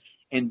happens,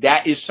 and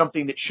that is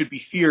something that should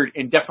be feared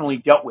and definitely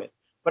dealt with.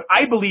 But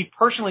I believe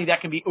personally that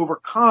can be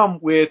overcome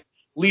with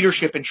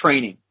leadership and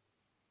training.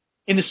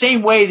 In the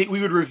same way that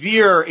we would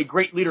revere a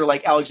great leader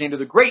like Alexander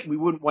the Great, and we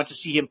wouldn't want to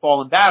see him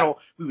fall in battle,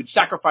 we would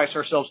sacrifice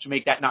ourselves to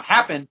make that not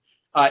happen,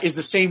 is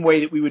the same way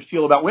that we would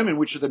feel about women,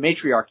 which are the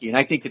matriarchy. And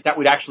I think that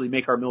would actually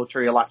make our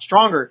military a lot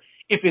stronger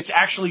if it's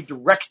actually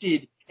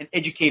directed and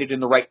educated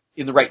in the right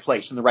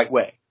place, in the right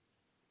way.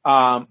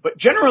 But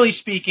generally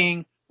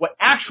speaking, what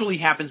actually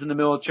happens in the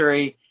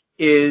military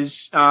is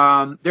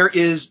there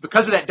is,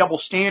 because of that double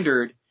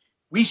standard,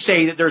 we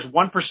say that there's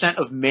 1%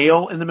 of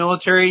male in the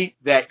military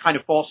that kind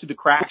of falls through the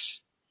cracks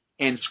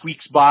and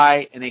squeaks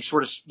by, and they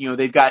sort of,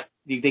 they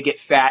get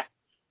fat.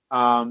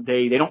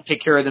 They don't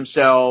take care of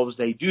themselves.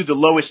 They do the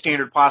lowest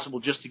standard possible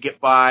just to get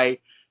by.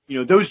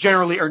 Those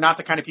generally are not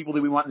the kind of people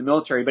that we want in the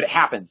military, but it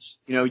happens.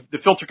 The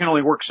filter can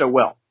only work so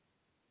well.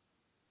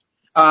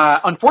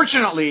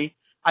 Unfortunately,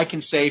 I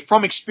can say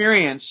from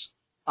experience,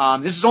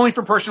 this is only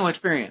from personal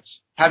experience,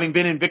 having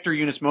been in Victor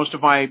units most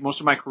of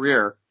my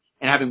career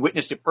and having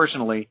witnessed it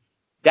personally,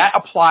 that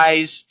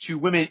applies to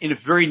women in a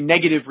very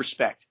negative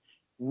respect.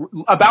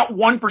 About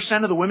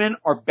 1% of the women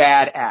are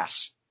badass.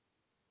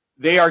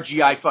 They are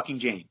GI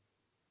fucking Jane.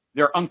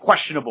 They're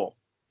unquestionable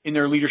in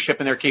their leadership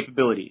and their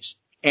capabilities.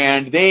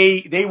 And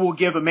they will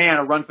give a man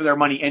a run for their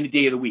money any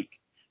day of the week.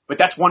 But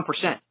that's 1%.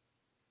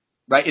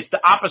 Right? It's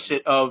the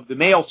opposite of the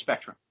male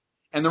spectrum.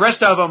 And the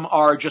rest of them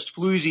are just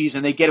floozies,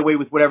 and they get away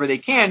with whatever they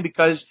can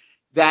because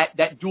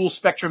that dual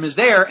spectrum is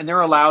there, and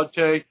they're allowed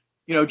to,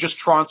 just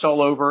trounce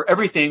all over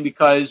everything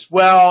because,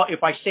 well,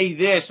 if I say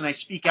this and I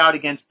speak out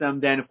against them,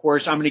 then of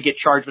course I'm going to get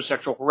charged with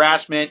sexual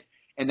harassment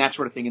and that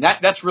sort of thing. And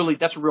that's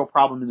a real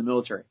problem in the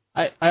military.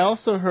 I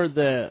also heard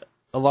that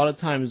a lot of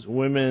times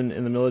women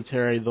in the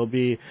military, they'll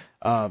be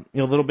a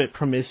little bit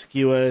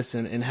promiscuous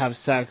and have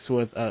sex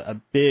with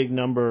a big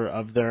number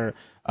of their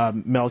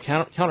male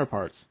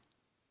counterparts.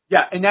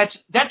 Yeah, and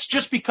that's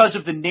just because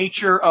of the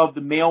nature of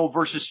the male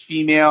versus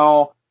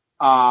female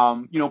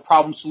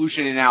problem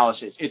solution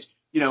analysis. It's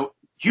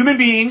human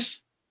beings.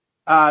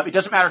 It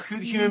doesn't matter who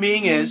the human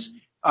being is.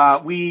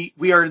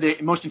 We are the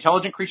most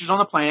intelligent creatures on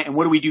the planet, and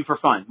what do we do for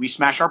fun? We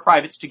smash our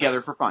privates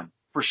together for fun,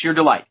 for sheer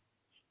delight.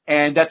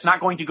 And that's not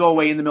going to go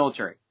away in the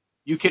military.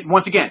 You can,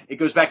 once again, it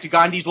goes back to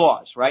Gandhi's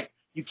laws, right?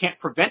 You can't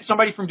prevent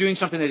somebody from doing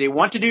something that they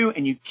want to do,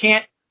 and you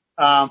can't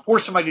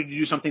force somebody to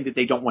do something that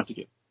they don't want to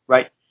do,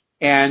 right?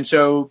 And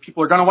so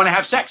people are going to want to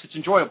have sex. It's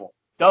enjoyable.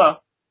 Duh.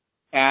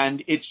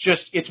 And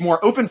it's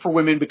more open for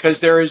women because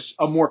there is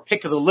a more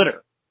pick of the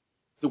litter.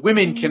 The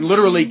women can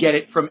literally get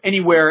it from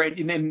anywhere,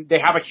 and they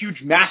have a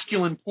huge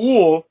masculine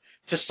pool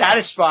to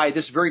satisfy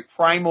this very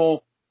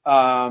primal,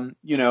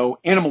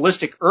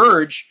 animalistic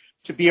urge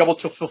to be able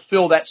to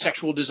fulfill that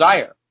sexual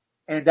desire.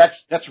 And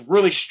that's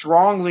really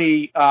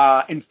strongly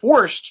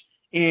enforced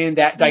in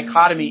that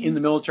dichotomy in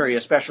the military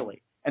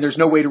especially. And there's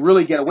no way to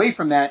really get away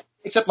from that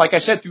except, like I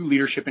said, through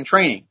leadership and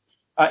training.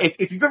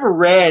 If you've ever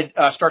read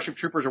Starship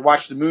Troopers or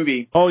watched the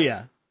movie, oh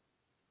yeah,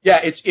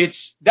 that's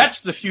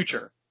the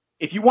future.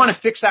 If you want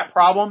to fix that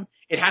problem,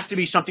 it has to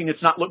be something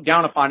that's not looked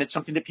down upon. It's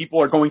something that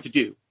people are going to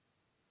do.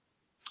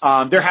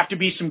 There have to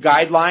be some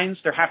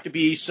guidelines. There have to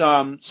be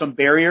some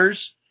barriers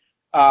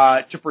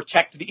to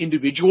protect the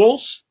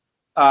individuals,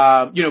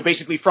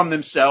 basically from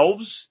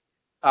themselves.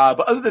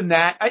 But other than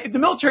that, the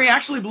military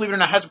actually, believe it or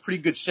not, has a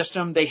pretty good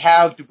system. They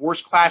have divorce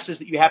classes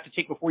that you have to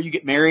take before you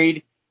get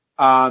married.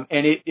 And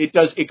it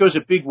goes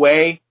a big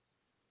way.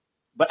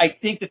 But I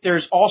think that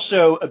there's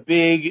also a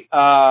big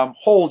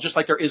hole, just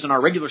like there is in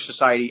our regular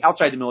society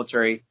outside the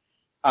military.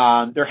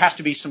 There has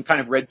to be some kind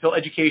of red pill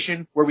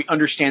education where we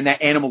understand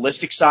that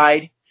animalistic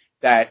side,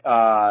 that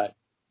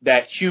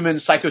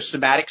human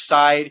psychosomatic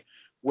side,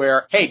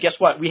 where, hey, guess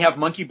what? We have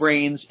monkey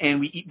brains and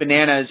we eat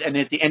bananas, and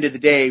at the end of the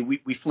day,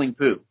 we fling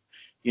poo.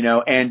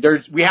 And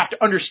we have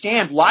to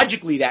understand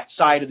logically that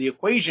side of the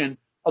equation,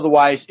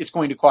 otherwise it's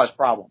going to cause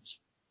problems.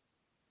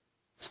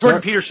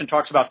 Jordan Peterson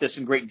talks about this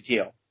in great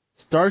detail.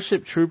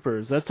 Starship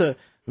Troopers, that's a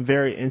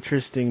very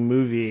interesting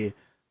movie.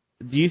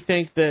 Do you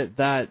think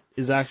that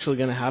is actually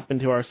going to happen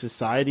to our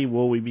society?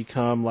 Will we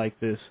become like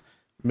this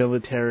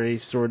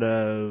military sort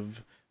of,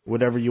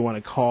 whatever you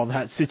want to call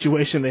that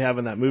situation they have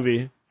in that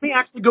movie? Let me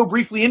actually go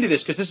briefly into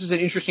this because this is an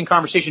interesting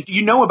conversation. Do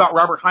you know about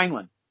Robert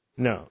Heinlein?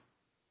 No.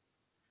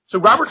 So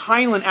Robert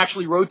Heinlein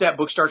actually wrote that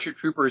book, Starship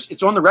Troopers.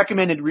 It's on the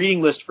recommended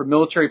reading list for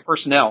military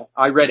personnel.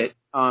 I read it,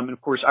 and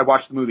of course I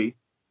watched the movie.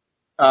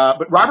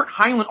 But Robert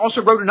Heinlein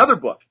also wrote another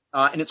book,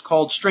 and it's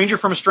called Stranger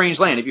from a Strange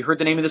Land. Have you heard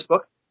the name of this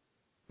book?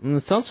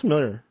 It sounds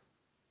familiar.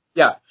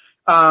 Yeah.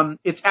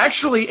 It's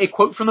actually a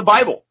quote from the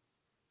Bible.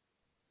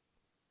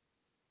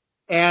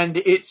 And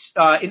it's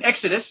in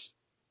Exodus,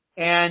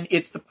 and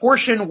it's the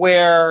portion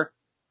where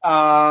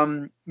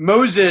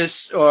Moses,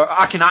 or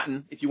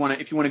Akhenaten, if you want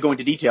to go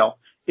into detail,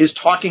 is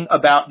talking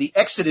about the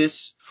Exodus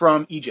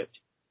from Egypt.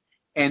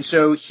 And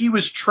so he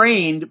was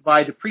trained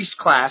by the priest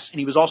class, and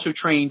he was also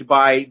trained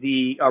by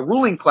the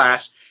ruling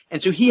class.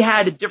 And so he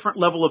had a different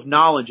level of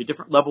knowledge, a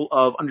different level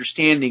of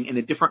understanding, and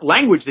a different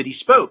language that he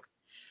spoke.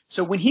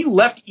 So when he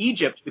left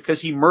Egypt because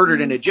he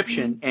murdered an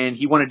Egyptian and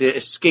he wanted to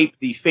escape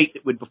the fate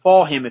that would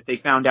befall him if they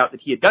found out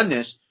that he had done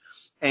this,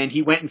 and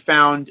he went and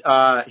found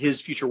his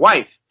future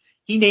wife,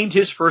 he named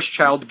his first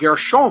child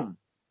Gershom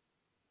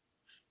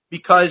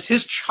because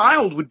his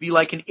child would be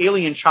like an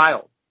alien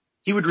child.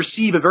 He would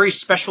receive a very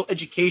special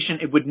education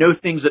and would know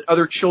things that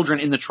other children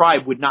in the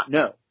tribe would not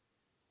know.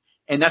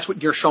 And that's what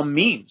Gershom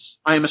means.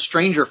 I am a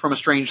stranger from a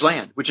strange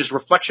land, which is a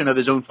reflection of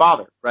his own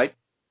father, right?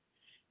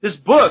 This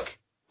book,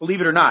 believe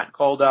it or not,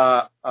 called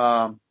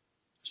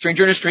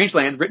Stranger in a Strange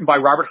Land, written by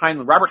Robert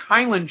Heinlein. Robert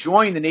Heinlein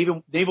joined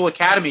the Naval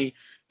Academy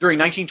during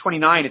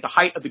 1929 at the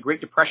height of the Great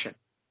Depression.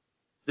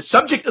 The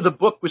subject of the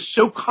book was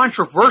so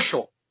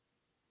controversial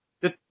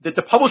that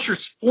the publishers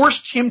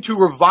forced him to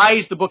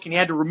revise the book, and he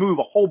had to remove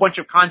a whole bunch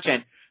of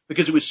content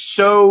because it was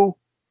so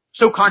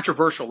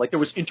controversial. Like, there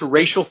was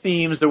interracial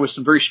themes, there was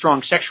some very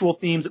strong sexual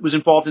themes that was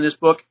involved in this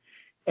book.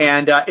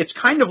 And it's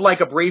kind of like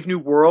A Brave New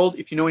World,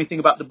 if you know anything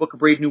about the book A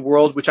Brave New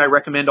World, which I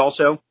recommend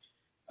also.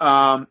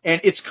 And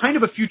it's kind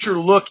of a future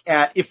look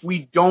at if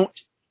we don't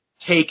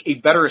take a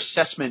better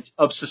assessment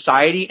of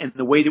society and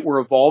the way that we're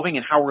evolving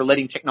and how we're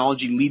letting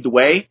technology lead the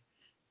way.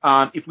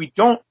 If we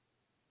don't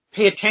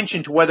pay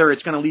attention to whether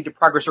it's going to lead to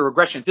progress or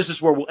regression, this is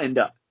where we'll end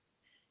up.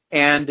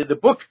 And the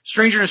book,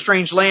 Stranger in a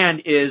Strange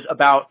Land, is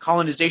about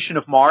colonization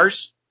of Mars.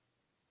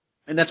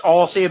 And that's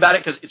all I'll say about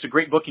it because it's a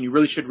great book and you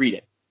really should read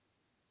it.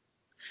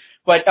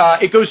 But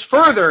it goes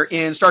further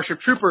in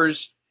Starship Troopers,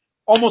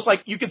 almost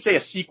like you could say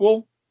a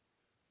sequel,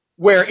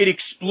 where it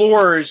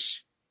explores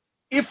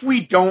if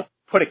we don't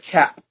put a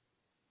cap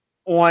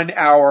on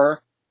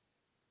our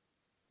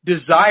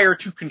desire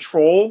to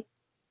control,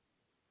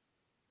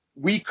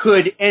 we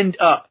could end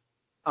up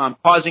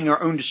causing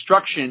our own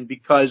destruction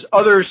because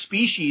other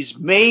species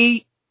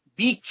may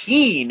be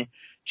keen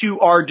to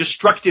our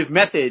destructive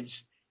methods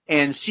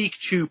and seek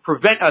to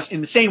prevent us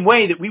in the same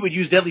way that we would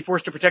use deadly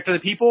force to protect other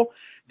people.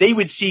 They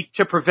would seek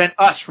to prevent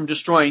us from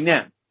destroying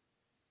them.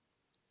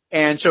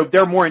 And so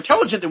they're more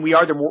intelligent than we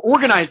are. They're more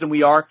organized than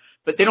we are,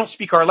 but they don't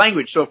speak our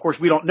language. So, of course,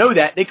 we don't know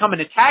that. They come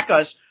and attack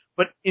us,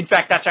 but, in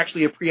fact, that's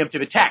actually a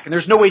preemptive attack. And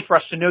there's no way for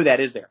us to know that,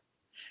 is there?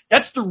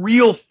 That's the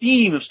real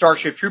theme of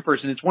Starship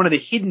Troopers, and it's one of the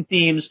hidden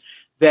themes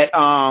that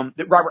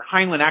that Robert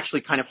Heinlein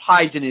actually kind of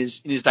hides in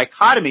his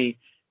dichotomy.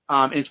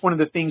 And it's one of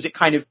the things that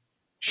kind of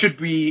should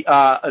be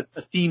a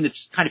theme that's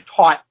kind of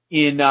taught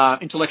in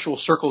intellectual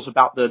circles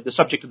about the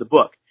subject of the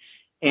book.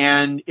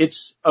 And it's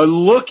a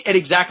look at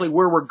exactly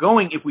where we're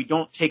going if we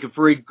don't take a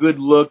very good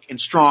look and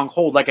strong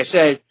hold, like I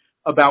said,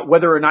 about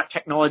whether or not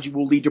technology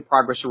will lead to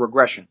progress or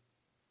regression.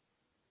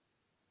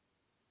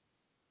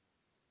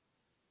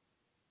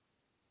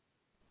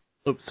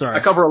 Oops, sorry.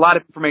 I cover a lot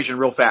of information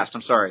real fast.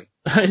 I'm sorry.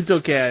 It's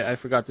okay. I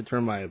forgot to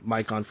turn my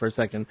mic on for a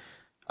second.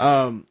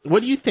 What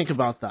do you think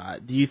about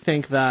that? Do you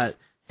think that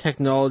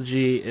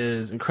technology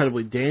is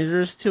incredibly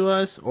dangerous to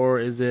us,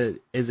 or is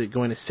it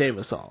going to save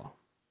us all?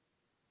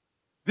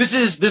 This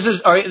is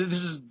all right, this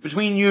is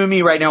between you and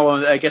me right now,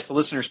 and I guess the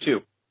listeners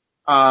too.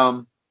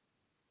 That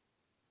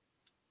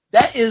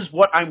is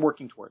what I'm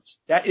working towards.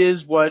 That is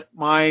what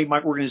my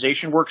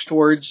organization works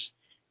towards,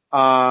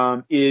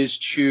 is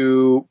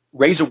to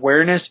raise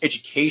awareness,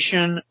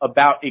 education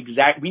about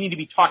we need to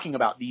be talking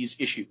about these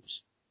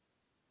issues.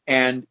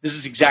 And this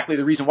is exactly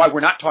the reason why we're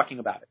not talking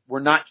about it. We're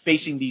not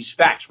facing these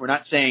facts. We're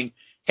not saying,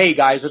 hey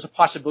guys, there's a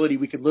possibility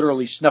we could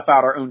literally snuff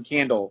out our own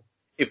candle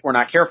if we're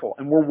not careful.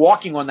 And we're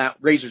walking on that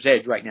razor's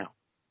edge right now.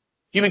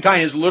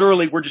 Humankind is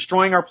literally, we're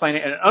destroying our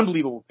planet at an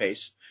unbelievable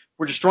pace.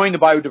 We're destroying the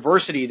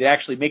biodiversity that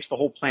actually makes the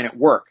whole planet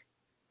work.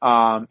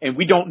 And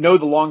we don't know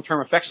the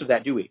long-term effects of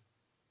that, do we?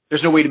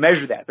 There's no way to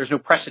measure that. There's no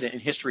precedent in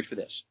history for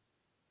this.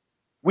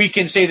 We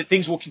can say that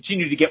things will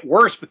continue to get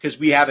worse because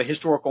we have a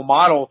historical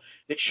model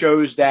that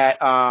shows that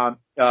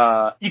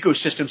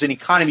ecosystems and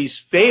economies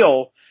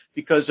fail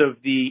because of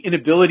the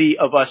inability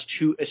of us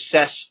to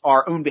assess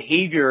our own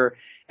behavior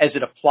as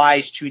it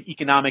applies to an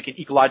economic and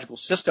ecological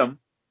system.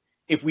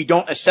 If we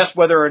don't assess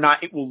whether or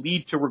not it will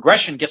lead to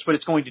regression, guess what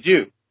it's going to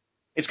do?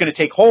 It's going to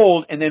take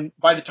hold, and then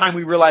by the time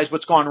we realize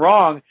what's gone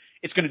wrong,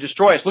 it's going to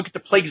destroy us. Look at the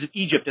plagues of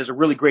Egypt as a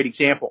really great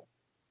example.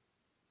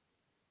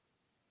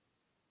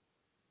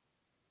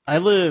 I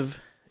live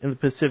in the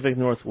Pacific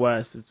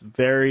Northwest. It's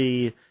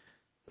very,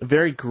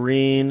 very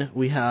green.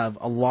 We have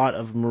a lot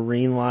of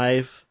marine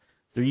life.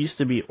 There used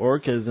to be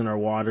orcas in our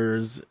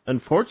waters.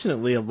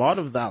 Unfortunately, a lot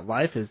of that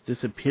life has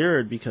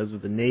disappeared because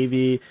of the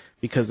Navy,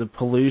 because of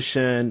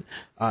pollution.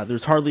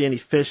 There's hardly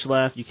any fish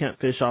left. You can't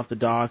fish off the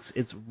docks.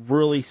 It's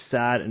really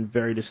sad and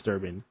very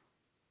disturbing.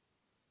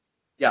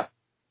 Yeah.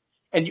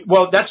 And,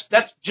 well, that's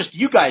just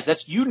you guys.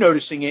 That's you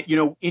noticing it,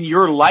 in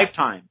your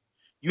lifetime.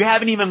 You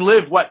haven't even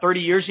lived, 30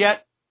 years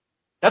yet?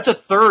 That's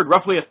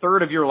roughly a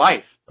third of your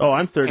life. Oh,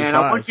 I'm 35. And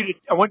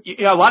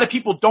a lot of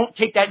people don't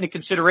take that into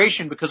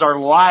consideration because our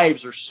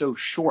lives are so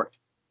short.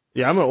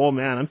 Yeah, I'm an old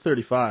man. I'm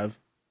 35.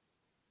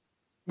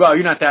 Well,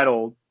 you're not that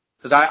old,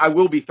 because I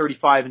will be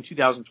 35 in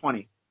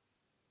 2020.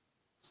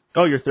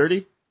 Oh, you're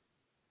 30?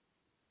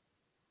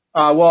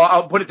 Well,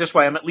 I'll put it this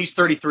way. I'm at least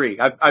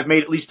 33. I've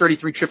made at least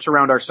 33 trips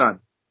around our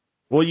sun.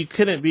 Well, you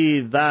couldn't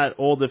be that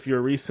old if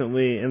you're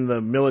recently in the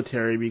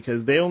military,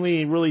 because they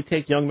only really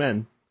take young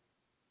men.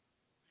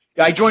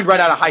 Yeah, I joined right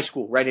out of high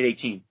school, right at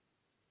 18.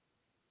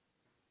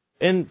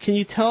 And can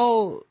you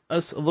tell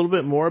us a little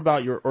bit more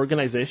about your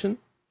organization?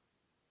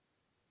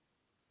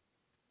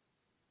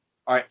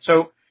 All right.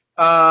 So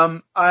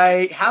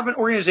I have an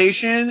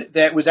organization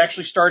that was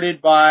actually started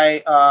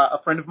by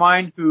a friend of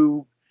mine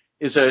who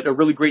is a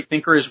really great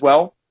thinker as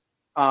well.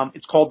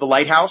 It's called The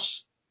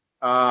Lighthouse.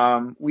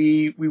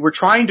 We were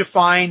trying to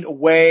find a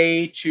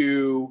way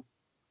to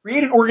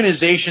create an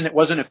organization that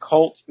wasn't a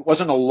cult. It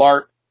wasn't a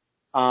LARP.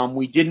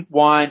 We didn't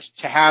want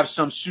to have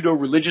some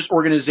pseudo-religious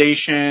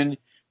organization.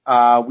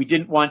 We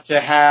didn't want to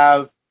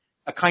have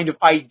a kind of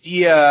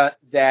idea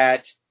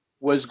that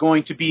was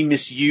going to be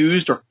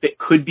misused or that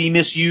could be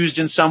misused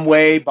in some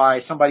way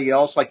by somebody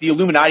else. Like the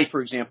Illuminati,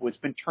 for example, it's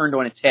been turned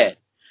on its head.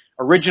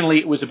 Originally,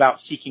 it was about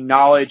seeking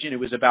knowledge, and it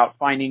was about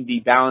finding the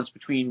balance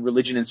between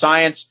religion and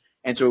science.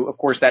 And so, of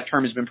course, that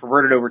term has been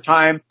perverted over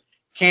time.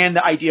 Can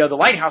the idea of the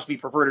lighthouse be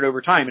perverted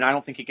over time? And I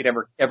don't think it could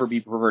ever be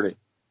perverted.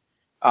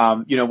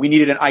 We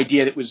needed an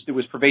idea that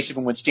was pervasive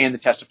and would stand the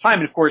test of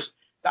time. And of course,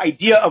 the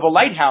idea of a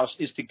lighthouse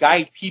is to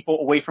guide people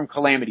away from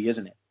calamity,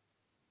 isn't it?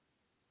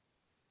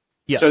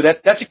 Yeah. So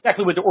that's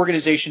exactly what the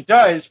organization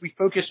does. We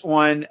focus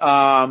on,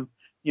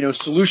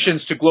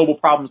 solutions to global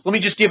problems. Let me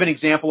just give an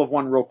example of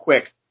one real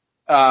quick.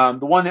 The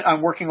one that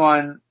I'm working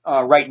on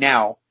right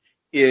now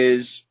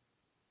is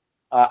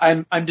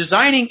I'm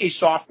designing a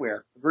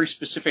software, a very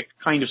specific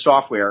kind of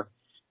software,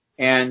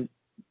 and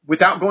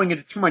without going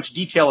into too much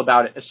detail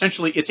about it,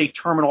 essentially it's a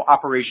terminal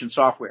operation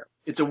software.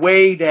 It's a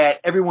way that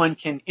everyone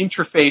can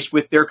interface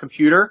with their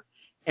computer,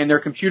 and their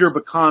computer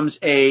becomes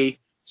a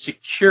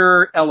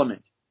secure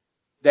element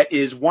that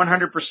is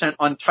 100%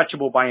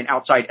 untouchable by an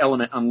outside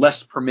element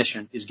unless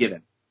permission is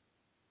given.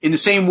 In the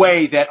same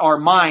way that our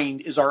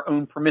mind is our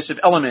own permissive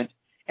element,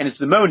 and it's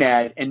the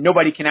monad, and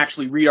nobody can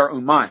actually read our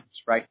own minds,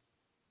 right?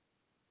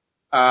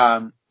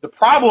 The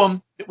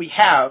problem that we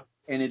have,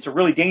 and it's a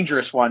really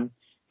dangerous one,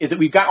 is that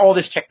we've got all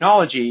this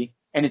technology,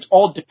 and it's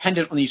all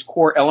dependent on these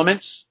core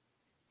elements.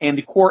 And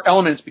the core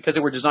elements, because they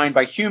were designed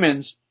by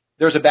humans,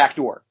 there's a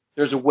backdoor.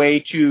 There's a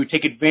way to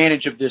take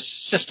advantage of this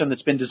system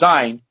that's been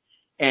designed,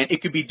 and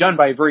it could be done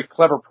by a very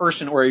clever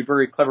person or a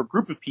very clever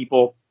group of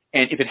people.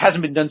 And if it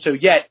hasn't been done so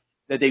yet,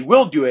 that they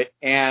will do it,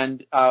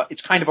 and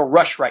it's kind of a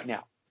rush right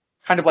now.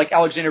 Kind of like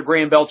Alexander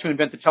Graham Bell to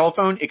invent the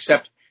telephone,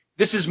 except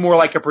this is more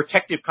like a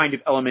protective kind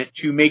of element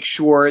to make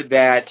sure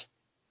that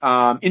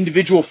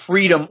individual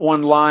freedom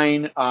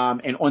online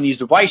and on these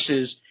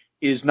devices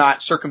is not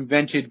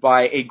circumvented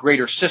by a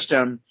greater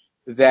system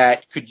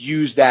that could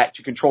use that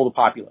to control the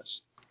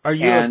populace. Are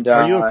you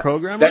a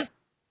programmer?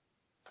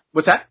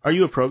 What's that? Are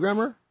you a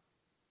programmer?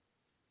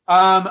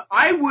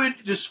 I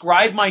would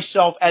describe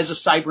myself as a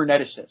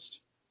cyberneticist.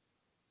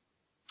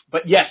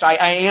 But yes,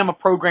 I am a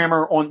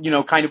programmer on,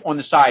 kind of on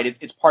the side.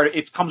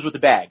 It comes with the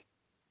bag.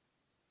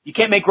 You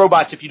can't make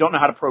robots if you don't know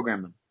how to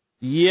program them.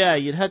 Yeah,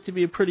 you'd have to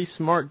be a pretty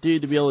smart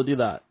dude to be able to do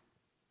that.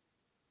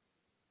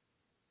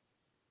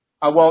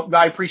 Well,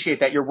 I appreciate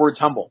that. Your word's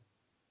humble.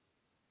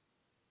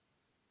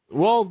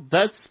 Well,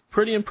 that's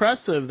pretty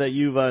impressive that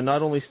you've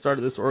not only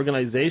started this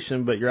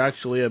organization, but you're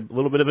actually a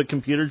little bit of a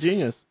computer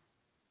genius.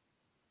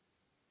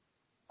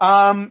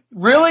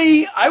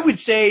 Really, I would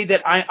say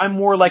that I'm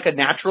more like a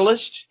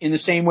naturalist in the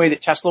same way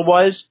that Tesla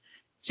was.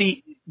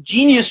 See,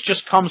 genius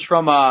just comes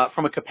from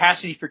a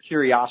capacity for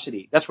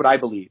curiosity. That's what I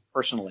believe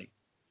personally.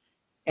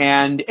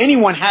 And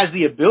anyone has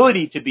the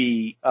ability to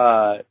be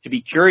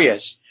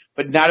curious,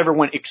 but not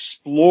everyone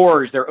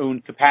explores their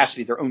own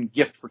capacity, their own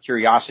gift for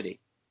curiosity.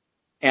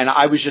 And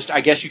I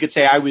guess you could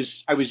say I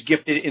was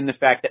gifted in the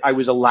fact that I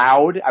was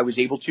allowed, I was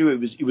able to,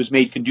 it was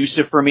made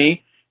conducive for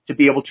me to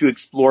be able to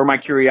explore my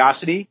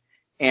curiosity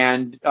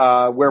and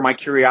where my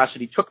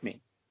curiosity took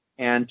me.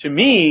 And to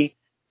me,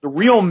 the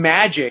real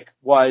magic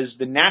was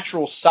the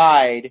natural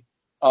side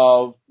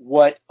of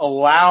what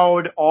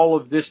allowed all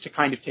of this to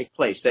kind of take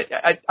place.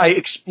 That I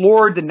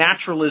explored the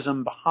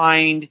naturalism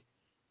behind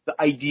the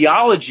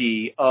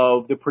ideology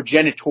of the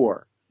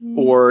progenitor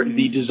or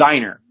the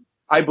designer.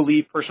 I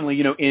believe personally,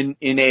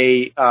 in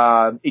a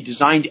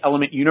designed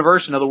element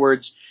universe. In other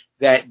words,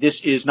 that this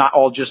is not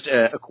all just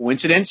a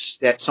coincidence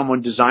that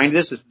someone designed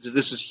this.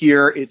 This is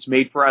here. It's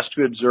made for us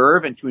to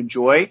observe and to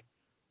enjoy,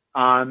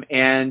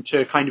 and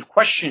to kind of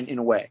question in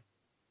a way.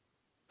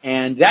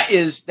 And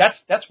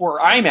that's where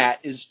I'm at.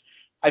 Is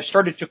I've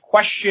started to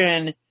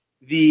question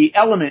the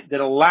element that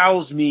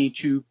allows me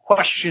to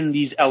question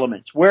these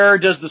elements. Where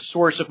does the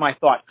source of my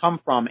thought come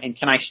from, and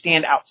can I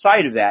stand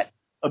outside of that,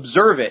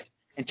 observe it,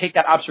 and take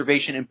that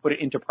observation and put it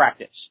into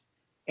practice?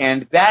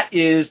 And that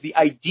is the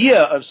idea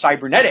of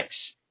cybernetics,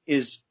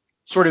 is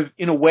sort of,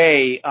 in a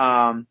way,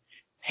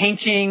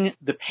 painting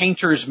the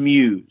painter's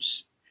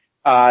muse.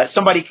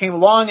 Somebody came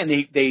along and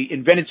they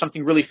invented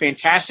something really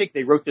fantastic.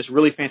 They wrote this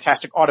really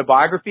fantastic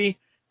autobiography.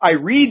 I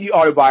read the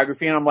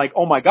autobiography and I'm like,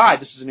 oh my God,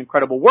 this is an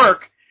incredible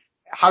work.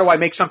 How do I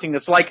make something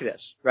that's like this,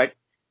 right?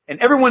 And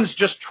everyone's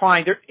just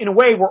trying, in a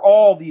way, we're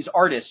all these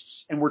artists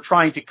and we're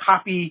trying to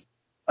copy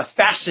a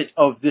facet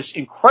of this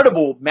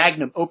incredible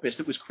magnum opus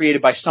that was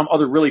created by some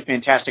other really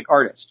fantastic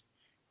artist.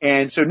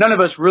 And so none of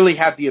us really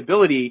have the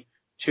ability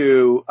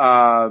to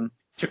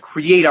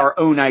create our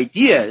own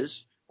ideas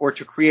or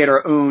to create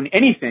our own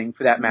anything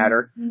for that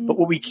matter. But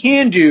what we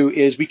can do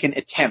is we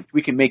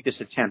can make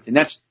this attempt. And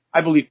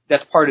I believe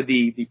that's part of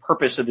the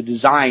purpose of the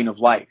design of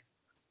life.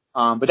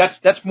 But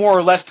that's more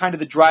or less kind of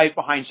the drive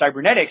behind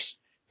cybernetics,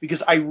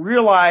 because I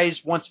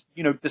realized once,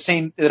 the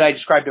same that I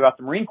described about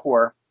the Marine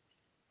Corps,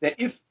 that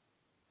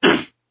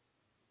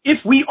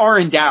if we are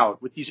endowed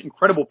with these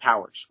incredible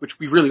powers, which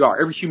we really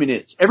are, every human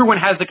is, everyone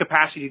has the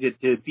capacity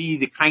to be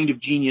the kind of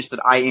genius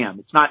that I am.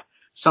 It's not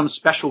some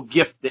special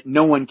gift that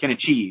no one can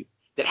achieve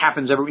that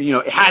happens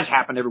it has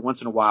happened every once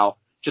in a while,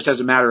 just as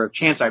a matter of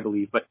chance, I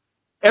believe. But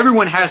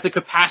everyone has the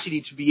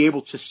capacity to be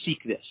able to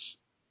seek this.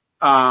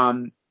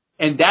 And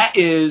that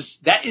is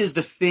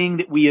the thing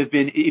that we have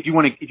been, if you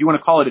want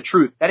to call it a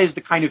truth, that is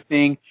the kind of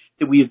thing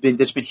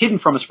that's been hidden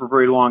from us for a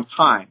very long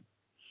time.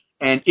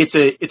 And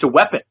it's a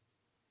weapon.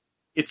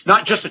 It's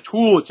not just a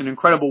tool, it's an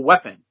incredible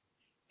weapon.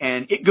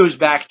 And it goes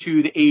back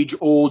to the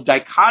age-old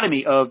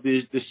dichotomy of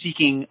the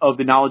seeking of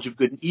the knowledge of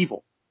good and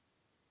evil.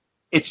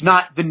 It's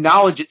not the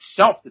knowledge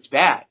itself that's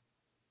bad.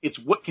 It's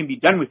what can be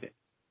done with it.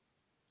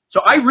 So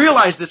I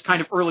realized this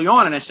kind of early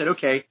on, and I said,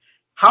 okay,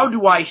 how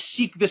do I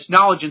seek this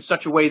knowledge in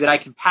such a way that I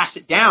can pass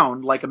it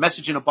down like a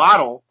message in a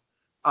bottle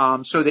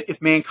so that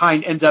if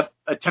mankind ends up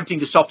attempting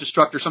to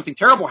self-destruct or something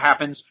terrible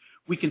happens,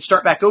 we can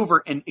start back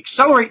over and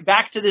accelerate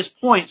back to this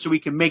point so we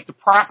can make the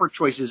proper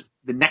choices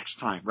the next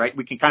time, right?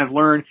 We can kind of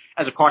learn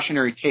as a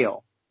cautionary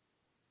tale.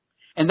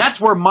 And that's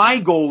where my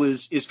goal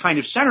is kind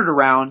of centered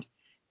around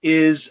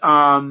is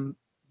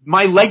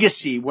my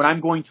legacy. What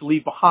I'm going to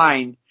leave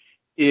behind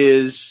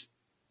is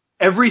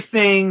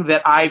everything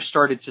that I've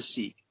started to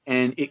seek.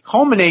 And it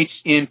culminates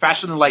in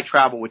faster than light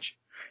travel, which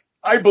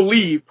I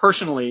believe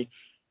personally,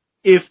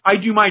 if I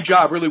do my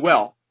job really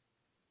well,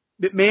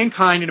 that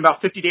mankind in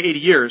about 50 to 80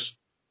 years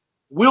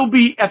will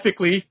be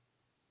ethically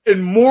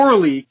and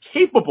morally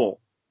capable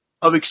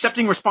of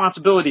accepting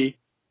responsibility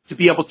to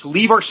be able to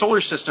leave our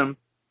solar system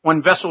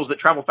on vessels that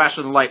travel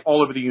faster than light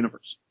all over the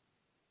universe.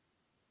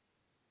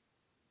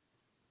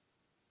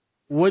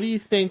 What do you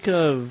think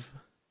of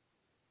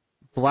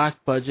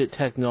black budget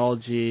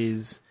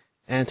technologies,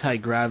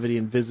 anti-gravity,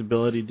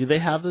 invisibility? Do they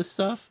have this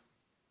stuff?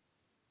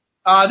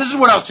 This is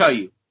what I'll tell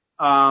you.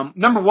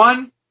 Number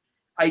one,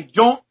 I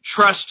don't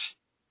trust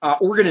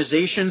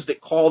organizations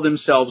that call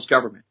themselves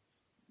government.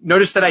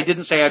 Notice that I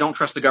didn't say I don't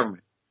trust the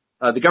government.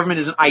 The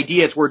government is an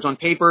idea. It's words on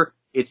paper.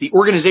 It's the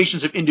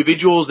organizations of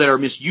individuals that are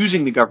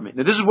misusing the government.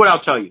 Now, this is what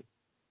I'll tell you.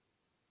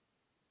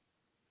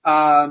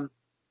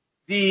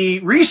 The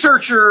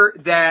researcher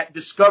that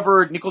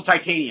discovered nickel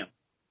titanium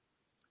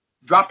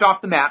dropped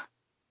off the map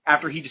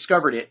after he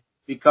discovered it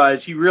because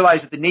he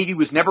realized that the Navy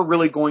was never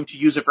really going to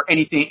use it for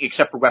anything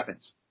except for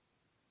weapons.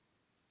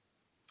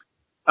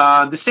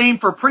 The same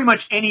for pretty much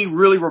any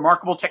really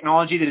remarkable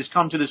technology that has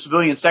come to the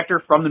civilian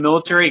sector from the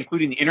military,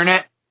 including the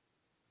internet.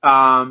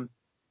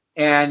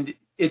 And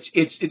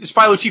it's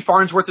Philo T.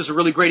 Farnsworth is a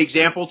really great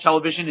example.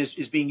 Television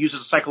is being used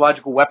as a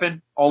psychological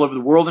weapon all over the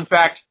world, in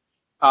fact.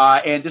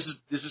 And this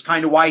is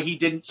kind of why he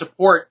didn't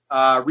support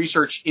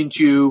research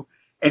into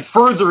and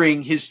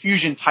furthering his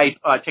fusion type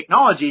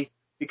technology,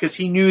 because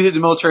he knew that the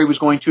military was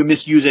going to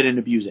misuse it and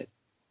abuse it.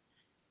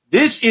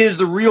 This is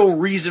the real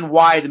reason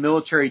why the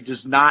military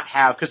does not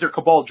have, because they're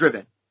cabal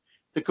driven.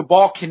 The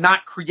cabal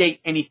cannot create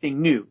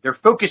anything new. Their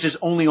focus is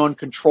only on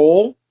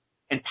control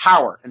and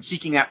power and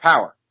seeking that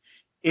power.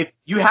 If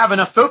you have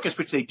enough focus,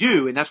 which they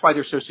do, and that's why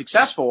they're so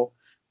successful,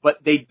 but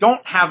they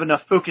don't have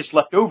enough focus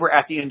left over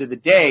at the end of the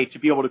day to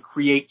be able to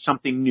create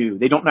something new.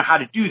 They don't know how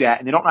to do that,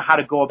 and they don't know how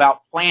to go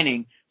about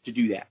planning to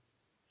do that.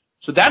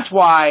 So that's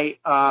why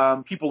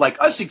people like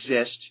us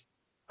exist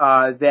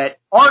that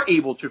are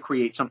able to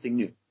create something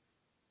new.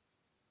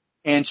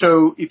 And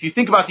so if you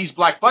think about these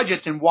black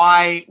budgets and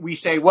why we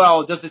say,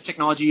 well, does this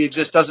technology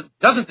exist?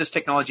 Doesn't this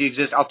technology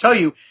exist? I'll tell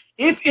you,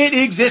 if it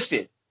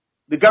existed,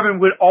 the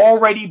government would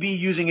already be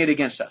using it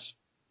against us.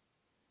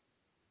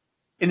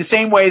 In the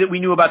same way that we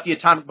knew about the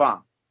atomic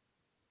bomb.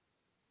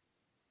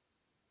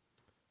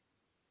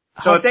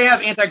 So if they have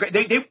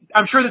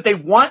I'm sure that they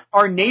want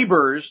our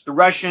neighbors, the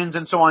Russians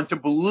and so on, to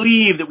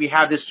believe that we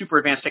have this super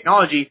advanced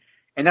technology,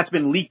 and that's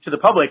been leaked to the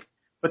public.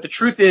 But the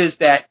truth is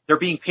that they're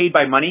being paid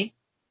by money,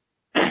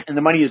 and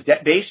the money is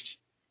debt-based.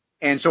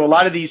 And so a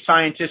lot of these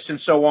scientists and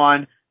so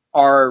on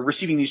are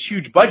receiving these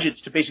huge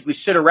budgets to basically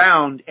sit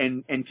around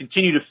and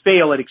continue to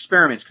fail at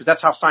experiments, because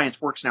that's how science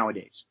works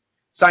nowadays.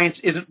 Science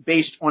isn't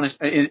based on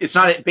it's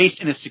not based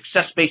in a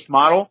success-based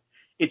model.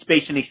 It's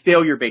based in a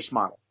failure-based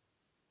model.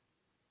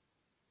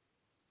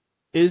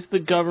 Is the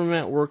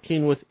government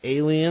working with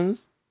aliens?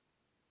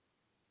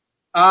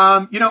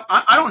 I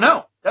don't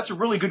know. That's a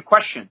really good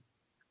question.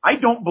 I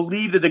don't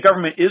believe that the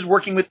government is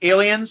working with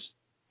aliens,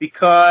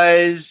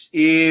 because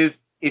if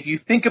you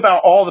think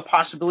about all the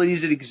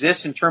possibilities that exist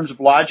in terms of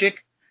logic,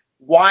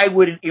 why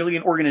would an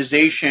alien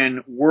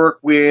organization work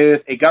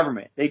with a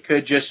government? They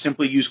could just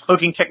simply use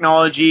cloaking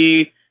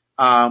technology,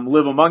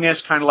 live among us,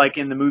 kind of like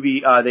in the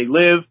movie They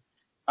Live,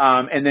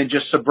 and then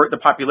just subvert the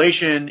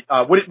population.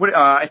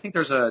 I think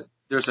there's a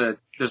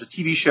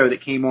TV show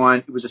that came on.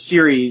 It was a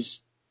series.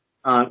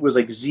 It was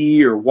like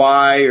Z or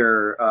Y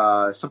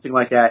or something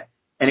like that.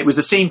 And it was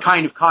the same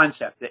kind of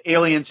concept. The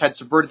aliens had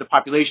subverted the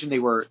population. They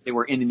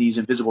were in these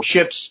invisible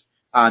ships.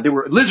 They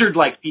were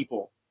lizard-like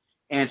people.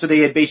 And so they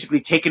had basically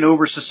taken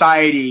over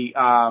society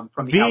from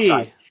the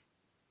outside.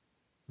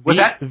 What's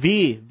that?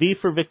 V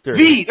for Victor.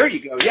 V, there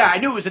you go. Yeah, I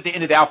knew it was at the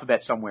end of the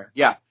alphabet somewhere.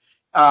 Yeah.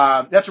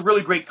 That's a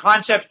really great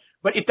concept.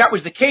 But if that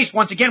was the case,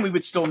 once again, we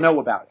would still know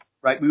about it,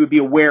 right? We would be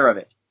aware of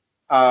it.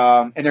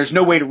 And there's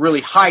no way to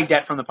really hide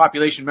that from the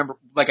population. Remember,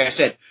 like I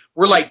said,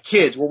 we're like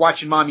kids. We're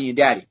watching mommy and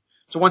daddy.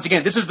 So once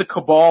again, this is the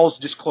cabal's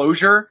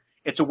disclosure.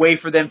 It's a way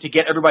for them to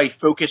get everybody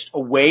focused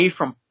away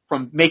from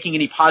making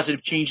any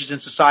positive changes in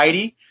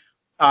society,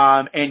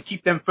 and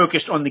keep them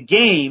focused on the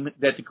game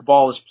that the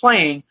cabal is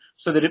playing,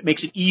 so that it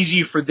makes it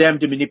easy for them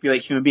to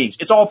manipulate human beings.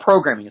 It's all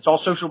programming. It's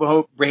all social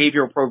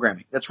behavioral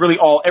programming. That's really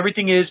all.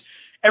 Everything is.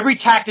 Every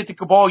tactic the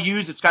cabal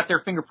used, it's got their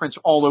fingerprints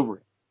all over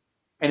it.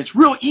 And it's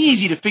real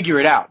easy to figure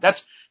it out. That's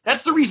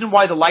the reason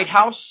why the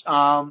Lighthouse,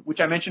 which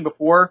I mentioned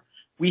before,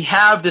 we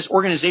have this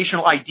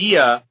organizational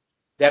idea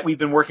that we've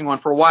been working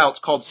on for a while. It's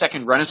called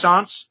Second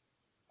Renaissance.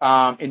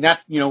 And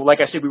that,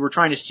 like I said, we were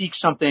trying to seek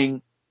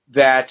something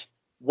that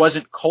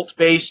wasn't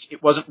cult-based.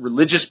 It wasn't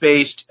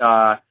religious-based.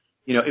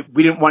 We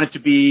didn't want it to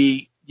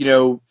be,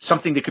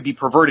 something that could be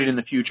perverted in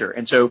the future.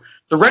 And so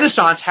the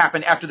Renaissance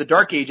happened after the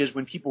Dark Ages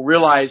when people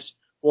realized,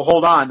 well,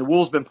 hold on, the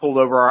wool's been pulled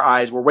over our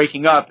eyes. We're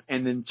waking up,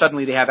 and then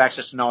suddenly they have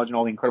access to knowledge and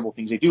all the incredible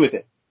things they do with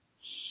it.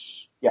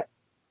 Yeah.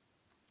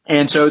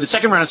 And so the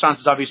second Renaissance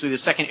is obviously the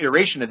second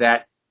iteration of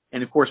that.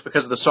 And, of course,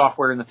 because of the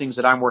software and the things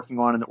that I'm working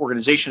on and the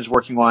organization is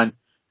working on,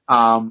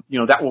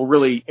 that will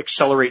really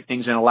accelerate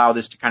things and allow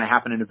this to kind of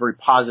happen in a very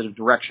positive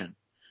direction.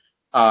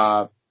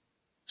 Sorry,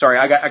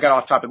 I got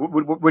off topic.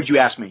 What did you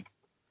ask me?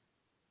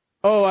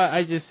 Oh,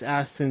 I just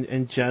asked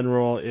in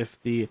general if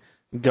the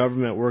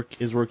government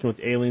is working with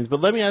aliens. But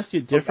let me ask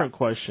you a different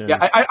question. Yeah,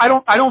 I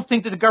don't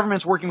think that the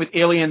government's working with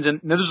aliens, and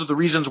those are the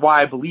reasons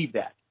why I believe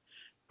that.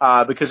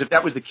 Because if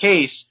that was the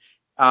case,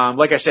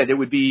 like I said, it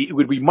would be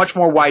much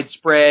more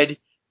widespread.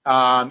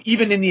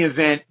 Even in the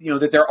event,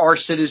 that there are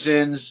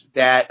citizens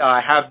that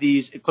have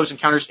these close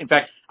encounters. In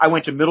fact, I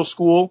went to middle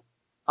school.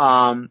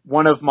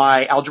 One of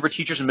my algebra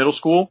teachers in middle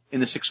school in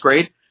the 6th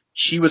grade,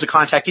 she was a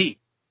contactee.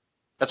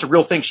 That's a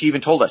real thing. She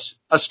even told us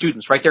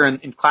students, right there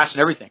in class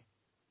and everything.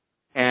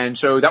 And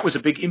so that was a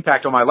big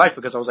impact on my life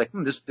because I was like,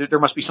 there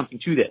must be something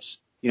to this,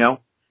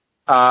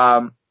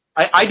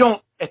 I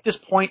don't, at this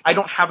point, I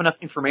don't have enough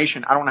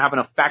information. I don't have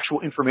enough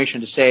factual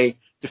information to say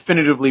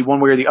definitively one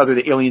way or the other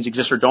that aliens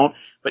exist or don't.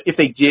 But if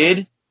they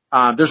did,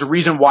 there's a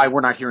reason why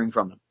we're not hearing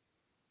from them.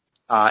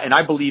 And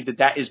I believe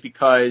that is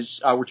because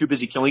we're too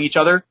busy killing each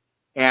other.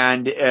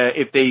 And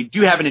if they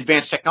do have an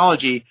advanced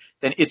technology,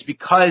 then it's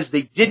because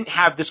they didn't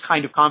have this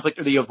kind of conflict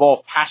or they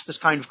evolved past this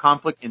kind of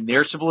conflict in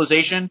their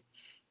civilization.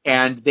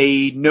 And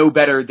they know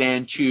better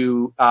than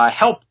to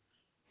help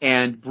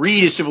and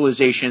breed a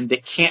civilization that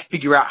can't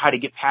figure out how to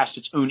get past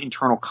its own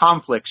internal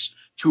conflicts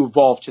to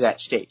evolve to that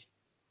state.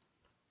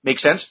 Make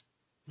sense?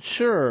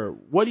 Sure.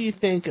 What do you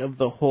think of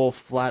the whole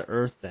flat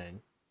Earth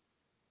thing?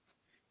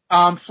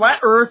 Flat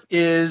Earth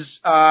is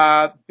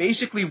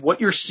basically what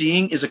you're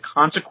seeing is a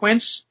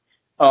consequence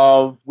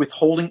of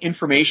withholding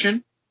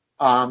information.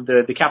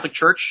 The Catholic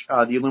Church,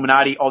 the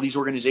Illuminati, all these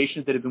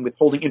organizations that have been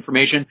withholding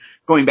information,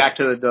 going back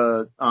to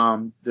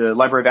the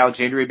Library of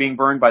Alexandria being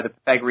burned by the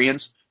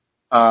Pythagoreans.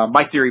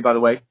 My theory, by the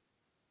way,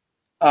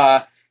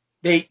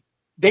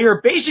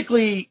 they're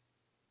basically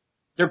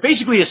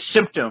a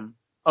symptom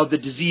of the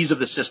disease of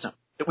the system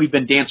that we've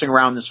been dancing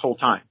around this whole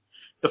time.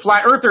 The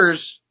flat earthers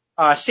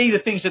say the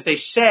things that they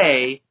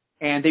say,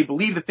 and they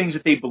believe the things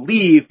that they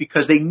believe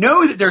because they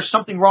know that there's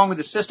something wrong with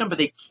the system, but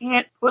they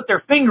can't put their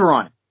finger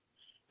on it.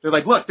 They're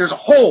like, look, there's a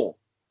hole.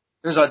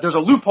 There's a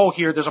loophole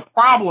here. There's a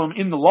problem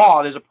in the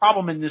law. There's a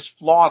problem in this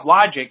flawed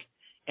logic.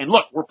 And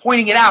look, we're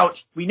pointing it out.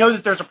 We know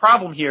that there's a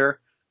problem here.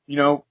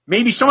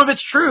 Maybe some of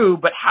it's true,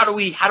 but how do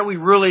we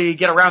really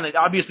get around it?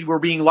 Obviously, we're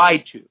being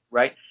lied to,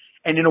 right?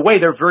 And in a way,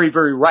 they're very,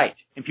 very right,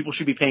 and people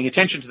should be paying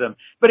attention to them.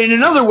 But in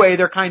another way,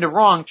 they're kind of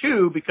wrong,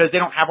 too, because they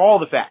don't have all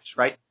the facts,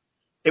 right?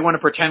 They want to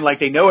pretend like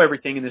they know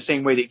everything in the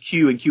same way that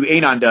Q and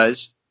QAnon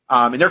does,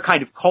 and they're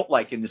kind of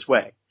cult-like in this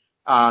way.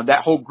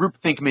 That whole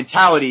groupthink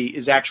mentality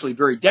is actually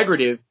very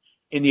degradative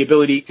in the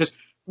ability, because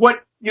what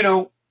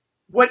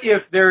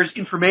if there's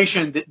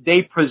information that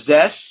they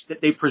possess,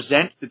 that they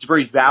present, that's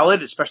very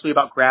valid, especially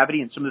about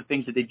gravity and some of the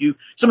things that they do,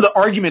 some of the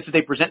arguments that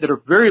they present that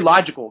are very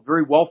logical,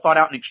 very well thought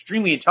out, and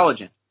extremely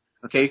intelligent,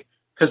 okay?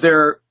 Because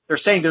they're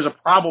saying there's a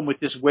problem with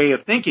this way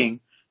of thinking.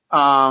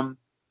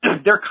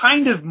 They're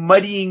kind of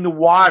muddying the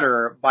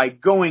water by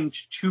going to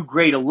too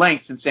great a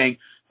length and saying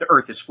the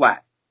Earth is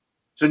flat.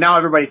 So now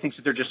everybody thinks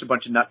that they're just a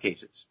bunch of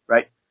nutcases,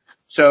 right?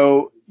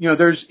 So,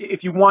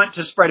 if you want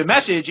to spread a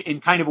message in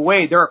kind of a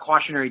way, they're a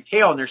cautionary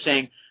tale and they're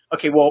saying,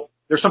 okay, well,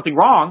 there's something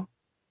wrong.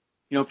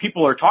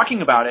 People are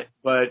talking about it,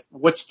 but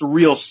what's the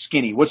real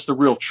skinny? What's the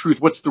real truth?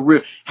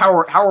 How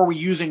are we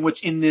using what's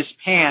in this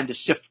pan to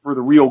sift for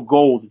the real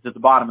gold that's at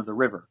the bottom of the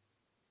river?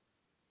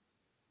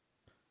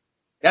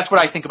 That's what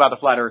I think about the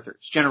flat earthers,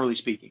 generally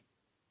speaking.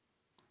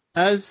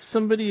 As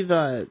somebody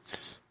that's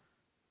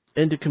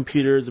into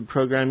computers and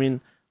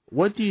programming,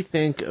 what do you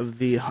think of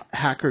the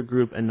hacker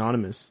group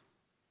Anonymous?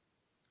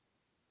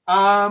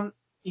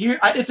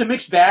 It's a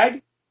mixed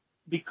bag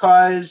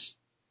because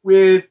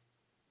with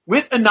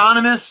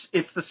Anonymous,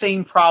 it's the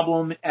same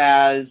problem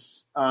as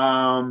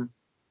the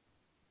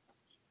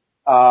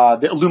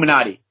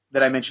Illuminati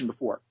that I mentioned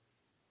before.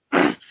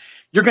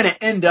 You're going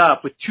to end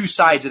up with two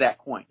sides of that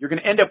coin. You're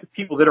going to end up with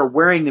people that are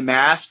wearing the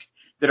mask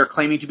that are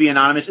claiming to be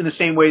anonymous in the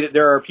same way that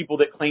there are people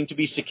that claim to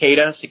be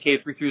Cicada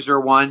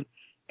 3301,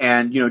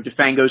 and,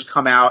 DeFango's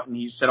come out and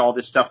he's said all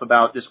this stuff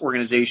about this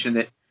organization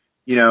that,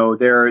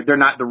 they're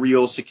not the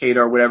real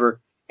Cicada or whatever.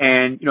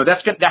 And,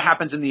 that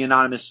happens in the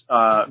anonymous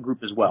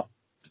group as well.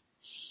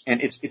 And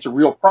it's a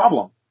real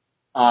problem.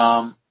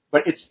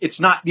 But it's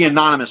not the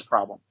anonymous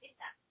problem.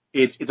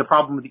 It's a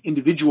problem with the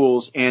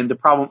individuals and the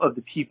problem of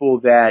the people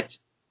that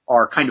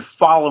are kind of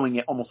following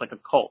it almost like a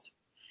cult.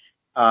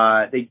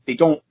 They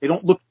don't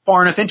look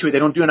far enough into it. They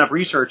don't do enough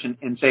research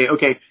and say,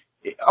 okay,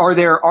 are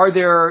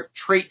there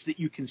traits that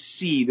you can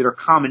see that are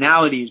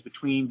commonalities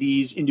between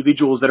these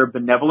individuals that are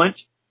benevolent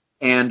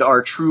and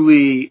are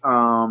truly,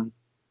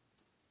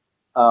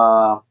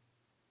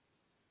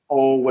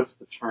 what's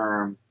the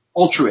term?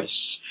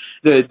 Altruists.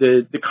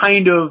 The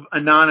kind of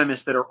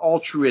anonymous that are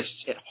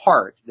altruists at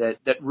heart, that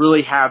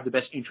really have the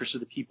best interests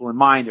of the people in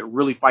mind, that are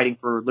really fighting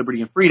for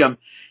liberty and freedom.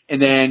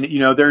 And then,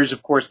 there's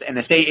of course the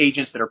NSA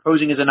agents that are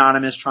posing as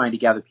anonymous, trying to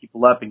gather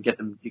people up and get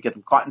them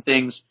caught in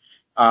things.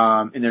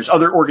 And there's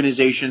other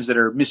organizations that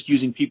are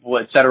misusing people,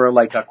 et cetera,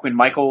 like Quinn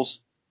Michaels,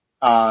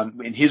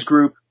 in his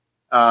group.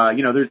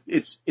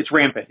 It's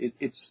rampant.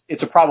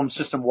 It's a problem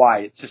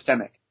system-wide. It's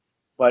systemic.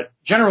 But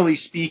generally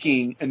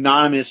speaking,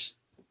 anonymous,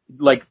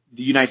 like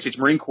the United States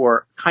Marine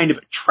Corps, kind of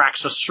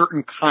attracts a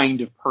certain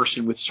kind of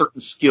person with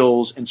certain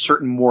skills and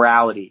certain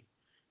morality.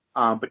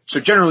 But so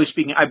generally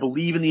speaking, I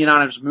believe in the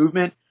anonymous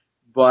movement,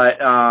 but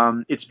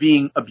it's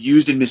being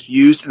abused and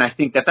misused. And I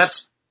think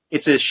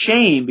it's a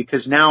shame,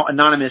 because now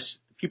anonymous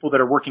people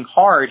that are working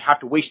hard have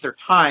to waste their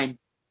time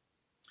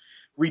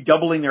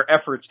redoubling their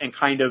efforts and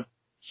kind of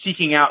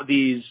seeking out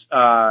these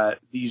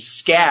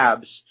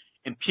scabs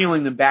and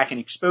peeling them back and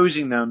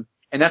exposing them.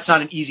 And that's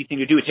not an easy thing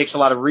to do. It takes a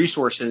lot of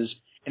resources,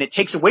 and it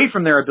takes away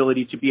from their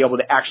ability to be able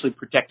to actually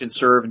protect and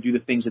serve and do the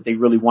things that they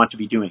really want to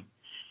be doing.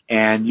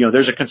 And,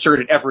 there's a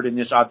concerted effort in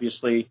this,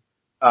 obviously,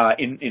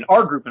 in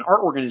our group, in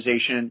our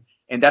organization.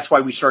 And that's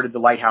why we started the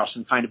Lighthouse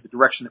and kind of the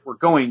direction that we're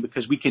going,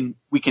 because we can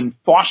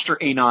foster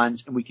anons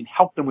and we can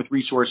help them with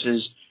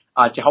resources,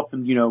 to help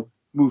them,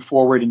 move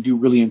forward and do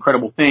really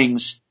incredible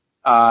things,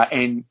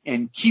 and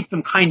keep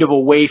them kind of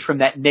away from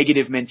that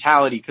negative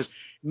mentality. Because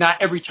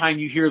not every time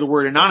you hear the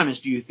word anonymous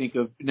do you think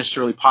of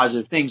necessarily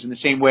positive things, in the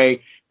same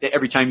way that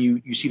every time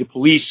you see the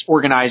police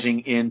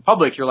organizing in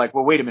public, you're like,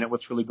 well, wait a minute,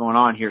 what's really going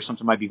on here?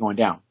 Something might be going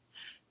down.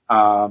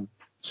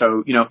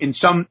 So, in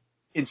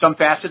some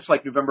facets,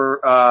 like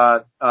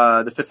November,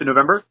 the 5th of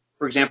November,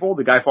 for example,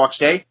 the Guy Fawkes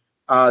Day,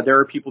 there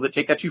are people that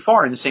take that too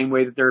far, in the same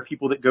way that there are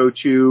people that go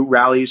to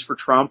rallies for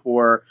Trump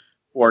or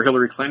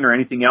Hillary Clinton or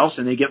anything else,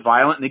 and they get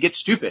violent and they get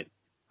stupid.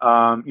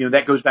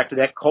 That goes back to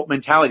that cult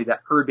mentality,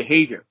 that herd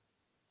behavior.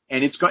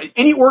 And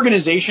any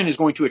organization is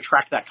going to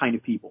attract that kind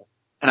of people.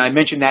 And I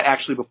mentioned that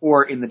actually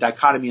before in the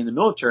dichotomy in the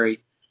military,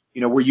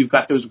 where you've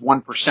got those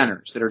one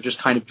percenters that are just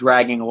kind of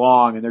dragging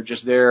along and they're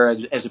just there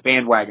as a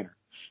bandwagoner.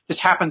 This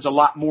happens a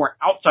lot more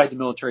outside the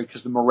military,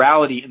 because the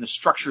morality and the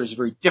structure is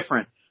very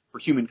different for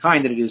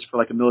humankind than it is for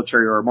like a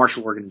military or a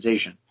martial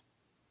organization.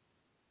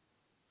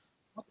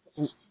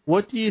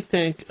 What do you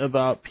think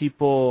about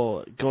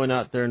people going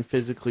out there and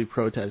physically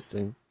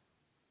protesting?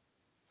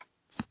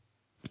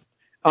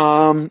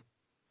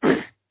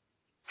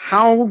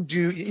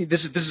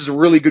 This is a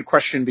really good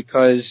question,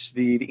 because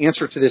the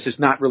answer to this is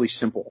not really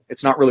simple.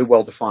 It's not really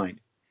well defined.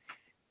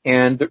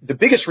 And the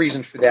biggest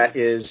reason for that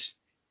is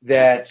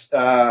that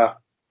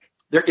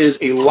there is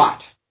a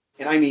lot,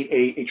 and I mean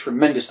a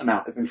tremendous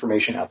amount of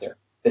information out there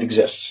that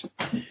exists.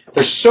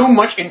 There's so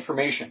much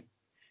information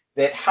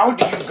that how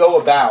do you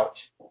go about,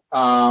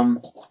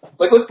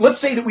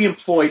 let's say that we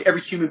employed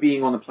every human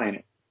being on the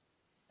planet,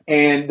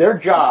 and their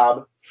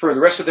job for the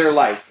rest of their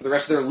life, for the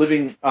rest of their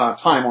living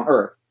time on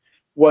Earth,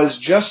 was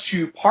just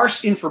to parse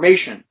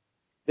information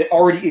that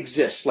already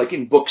exists, like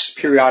in books,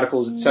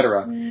 periodicals,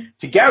 etc.,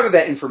 to gather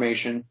that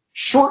information,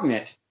 shorten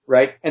it,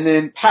 right, and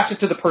then pass it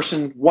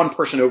to one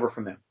person over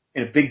from them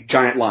in a big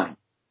giant line.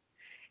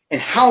 And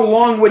how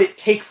long would it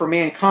take for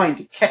mankind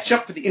to catch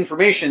up to the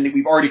information that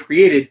we've already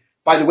created?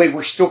 By the way,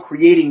 we're still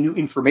creating new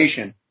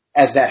information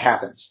as that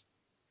happens.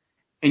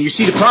 And you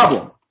see the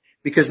problem,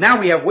 because now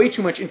we have way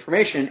too much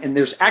information, and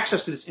there's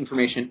access to this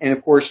information, and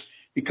of course,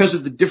 because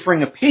of the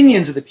differing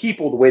opinions of the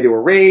people, the way they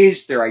were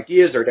raised, their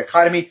ideas, their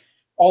dichotomy,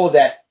 all of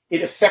that,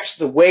 it affects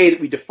the way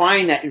that we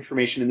define that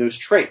information and those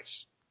traits.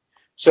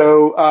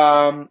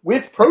 So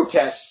with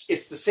protests,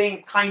 it's the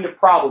same kind of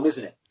problem,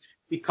 isn't it?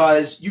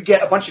 Because you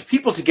get a bunch of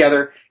people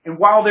together, and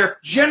while they're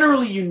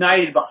generally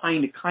united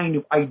behind a kind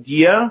of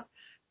idea,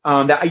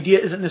 that idea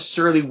isn't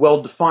necessarily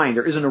well defined.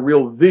 There isn't a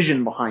real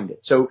vision behind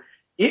it. So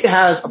it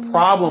has a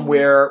problem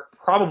where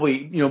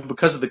probably,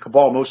 because of the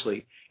cabal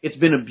mostly, it's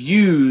been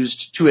abused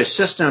to a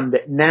system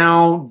that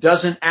now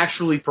doesn't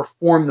actually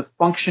perform the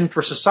function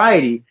for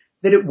society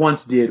that it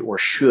once did or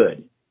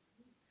should.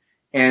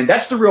 And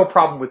that's the real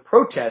problem with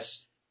protests.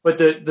 But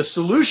the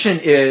solution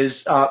is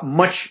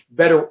much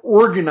better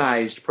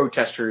organized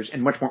protesters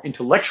and much more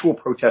intellectual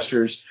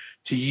protesters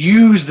to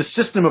use the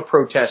system of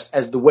protest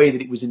as the way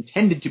that it was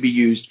intended to be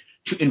used,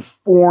 to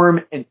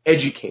inform and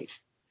educate.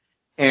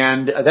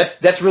 And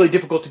that's really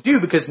difficult to do,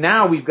 because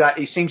now we've got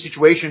a same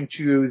situation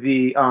to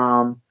the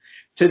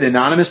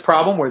anonymous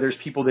problem, where there's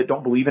people that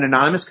don't believe in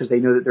anonymous because they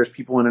know that there's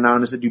people in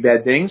anonymous that do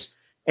bad things.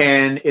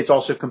 And it's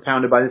also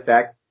compounded by the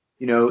fact,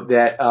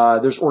 that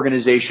there's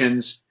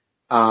organizations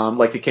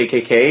like the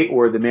KKK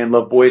or the Man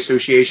Love Boy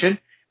Association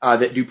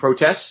that do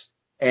protests.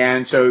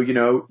 And so,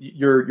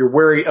 you're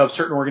wary of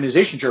certain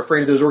organizations. You're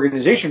afraid of those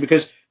organizations,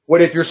 because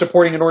what if you're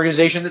supporting an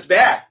organization that's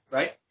bad,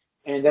 right?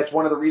 And that's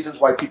one of the reasons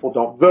why people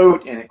don't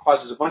vote, and it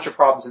causes a bunch of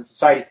problems in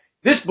society.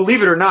 This,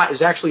 believe it or not,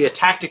 is actually a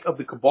tactic of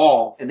the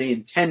cabal, and they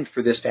intend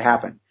for this to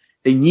happen.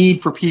 They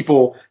need for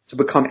people to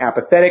become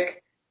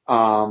apathetic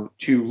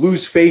to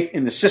lose faith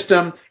in the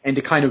system and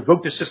to kind of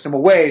vote the system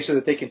away so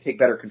that they can take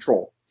better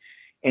control.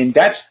 And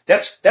that's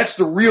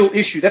the real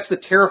issue. That's the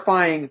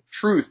terrifying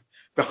truth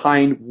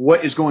behind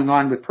what is going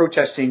on with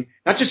protesting,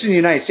 not just in the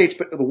United States,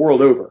 but the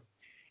world over.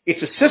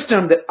 It's a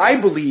system that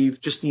I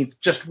believe just needs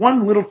just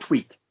one little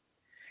tweak.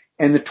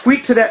 And the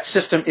tweak to that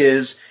system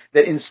is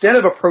that instead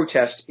of a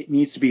protest, it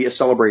needs to be a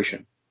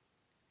celebration.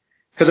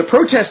 Because a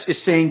protest is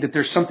saying that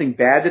there's something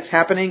bad that's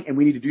happening and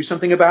we need to do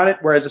something about it,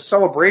 whereas a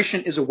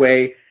celebration is a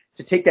way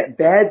to take that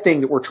bad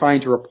thing that we're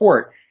trying to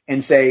report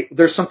and say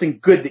there's something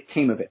good that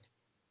came of it.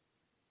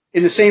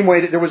 In the same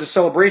way that there was a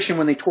celebration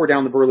when they tore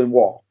down the Berlin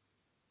Wall.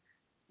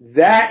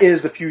 That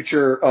is the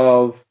future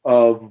of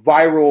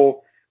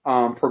viral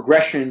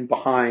progression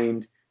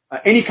behind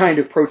any kind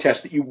of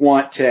protest that you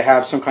want to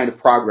have some kind of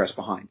progress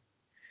behind.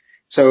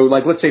 So,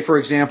 like, let's say, for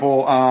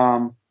example,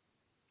 I'm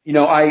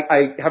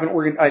trying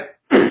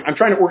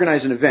to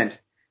organize an event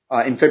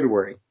in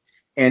February,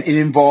 and it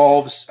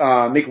involves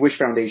Make-A-Wish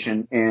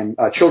Foundation and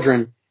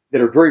children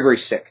that are very,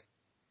 very sick.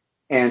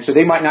 And so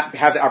they might not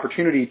have the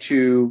opportunity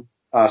to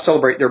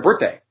celebrate their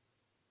birthday,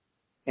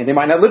 and they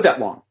might not live that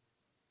long.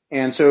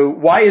 And so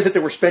why is it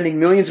that we're spending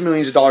millions and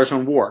millions of dollars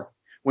on war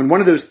when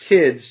one of those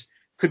kids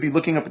could be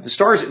looking up at the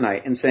stars at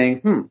night and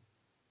saying,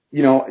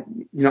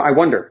 I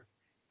wonder.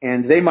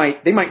 And they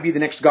might be the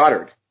next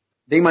Goddard.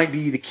 They might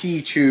be the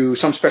key to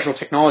some special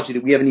technology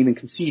that we haven't even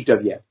conceived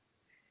of yet.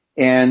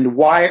 And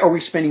why are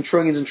we spending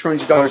trillions and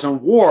trillions of dollars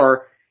on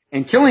war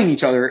and killing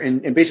each other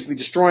and basically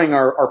destroying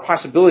our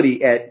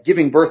possibility at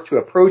giving birth to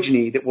a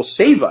progeny that will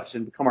save us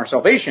and become our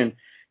salvation?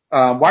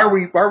 Why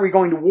are we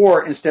going to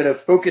war instead of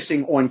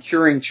focusing on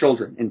curing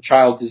children and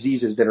child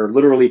diseases that are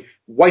literally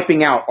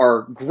wiping out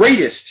our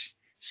greatest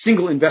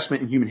single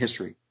investment in human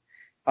history,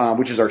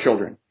 which is our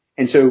children?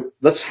 And so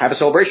let's have a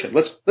celebration.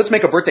 Let's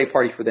make a birthday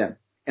party for them,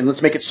 and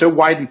let's make it so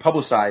widely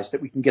publicized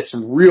that we can get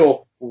some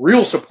real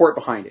support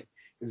behind it.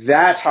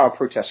 That's how a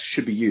protest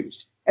should be used,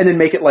 and then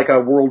make it like a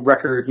world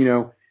record,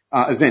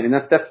 event. And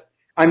that's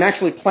I'm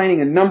actually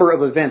planning a number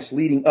of events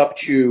leading up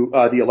to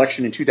the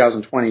election in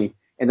 2020,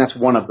 and that's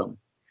one of them.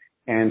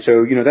 And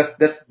so,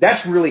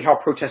 that's really how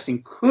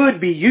protesting could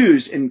be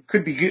used and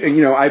could be,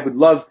 I would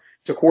love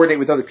to coordinate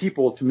with other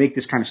people to make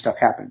this kind of stuff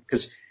happen,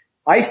 because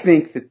I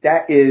think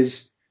that is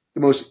the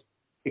most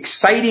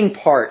exciting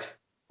part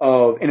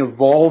of an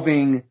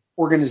evolving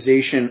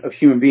organization of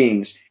human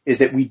beings, is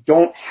that we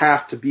don't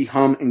have to be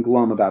hum and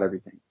glum about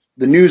everything.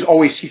 The news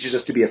always teaches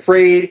us to be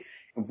afraid,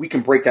 and we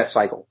can break that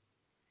cycle.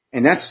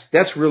 And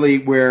that's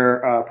really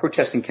where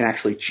protesting can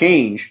actually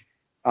change,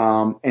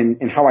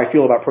 and how I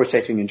feel about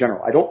protesting in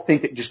general. I don't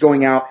think that just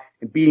going out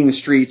and beating the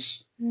streets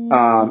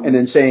and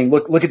then saying,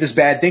 look at this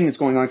bad thing that's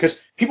going on, because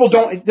people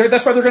don't.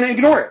 That's why they're going to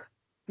ignore it.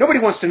 Nobody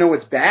wants to know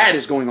what's bad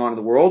is going on in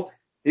the world.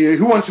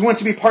 Who wants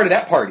to be part of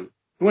that party?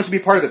 Who wants to be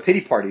part of the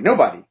pity party?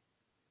 Nobody.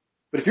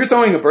 But if you're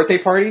throwing a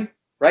birthday party,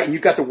 right, and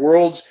you've got the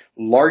world's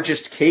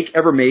largest cake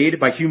ever made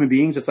by human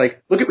beings, it's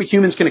like, look at what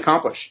humans can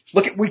accomplish.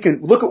 Look at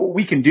what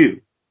we can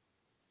do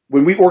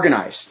when we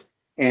organize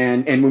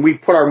and when we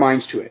put our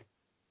minds to it.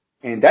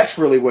 And that's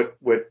really what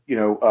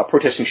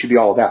protesting should be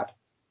all about.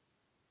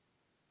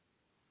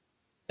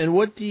 And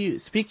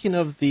speaking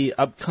of the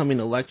upcoming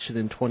election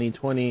in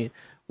 2020,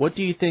 what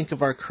do you think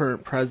of our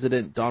current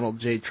president, Donald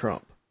J.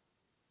 Trump?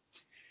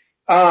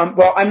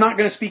 Well, I'm not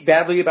going to speak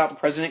badly about the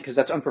president because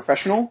that's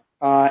unprofessional,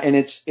 and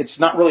it's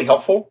not really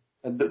helpful.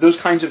 Those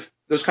kinds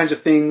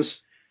of things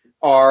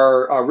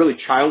are really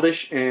childish,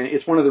 and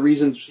it's one of the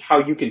reasons how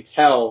you can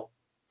tell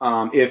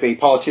if a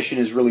politician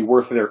is really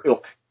worth their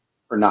ilk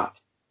or not.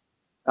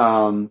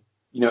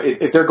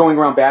 If they're going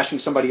around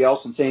bashing somebody else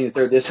and saying that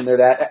they're this and they're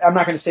that, I'm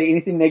not going to say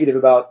anything negative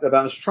about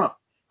Mr. Trump.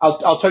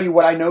 I'll tell you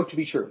what I know to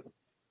be true.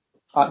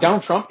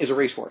 Donald Trump is a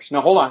racehorse.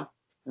 Now, hold on.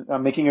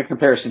 I'm making a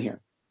comparison here.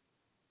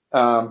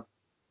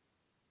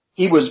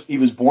 He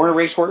was born a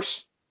racehorse.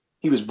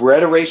 He was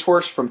bred a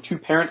racehorse from two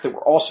parents that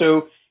were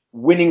also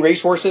winning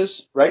racehorses,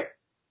 right?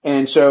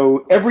 And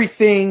so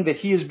everything that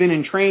he has been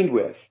entrained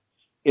with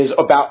is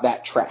about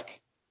that track.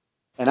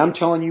 And I'm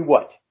telling you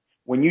what,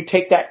 when you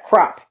take that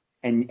crop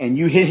and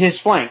you hit his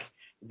flank,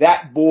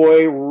 that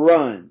boy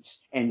runs.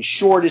 And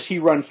sure does he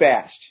run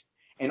fast.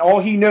 And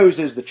all he knows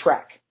is the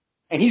track.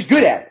 And he's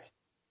good at it.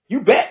 You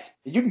bet.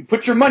 You can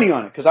put your money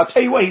on it, because I'll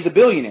tell you what, he's a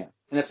billionaire.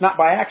 And it's not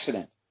by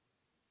accident.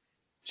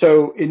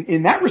 So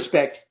in that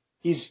respect,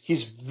 he's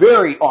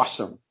very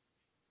awesome.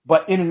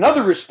 But in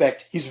another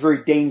respect, he's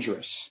very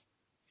dangerous.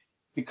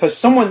 Because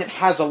someone that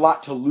has a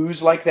lot to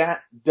lose like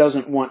that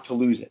doesn't want to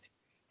lose it.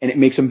 And it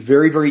makes him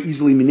very, very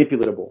easily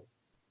manipulatable.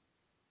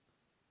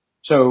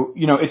 So,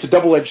 it's a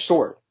double-edged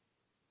sword.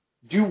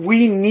 Do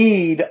we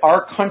need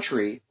our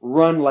country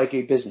run like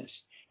a business?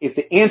 If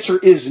the answer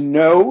is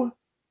no,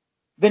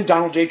 then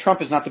Donald J.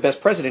 Trump is not the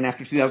best president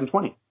after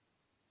 2020.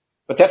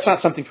 But that's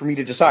not something for me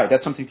to decide.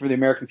 That's something for the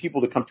American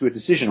people to come to a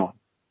decision on.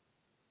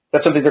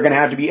 That's something they're going to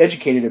have to be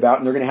educated about,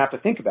 and they're going to have to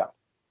think about.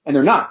 And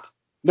they're not.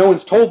 No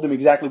one's told them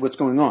exactly what's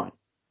going on.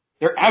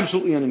 They're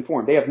absolutely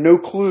uninformed. They have no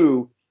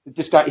clue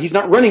This guy, he's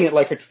not running it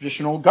like a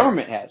traditional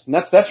government has. And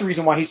that's the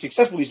reason why he's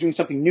successful. He's doing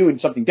something new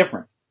and something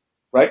different,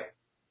 right?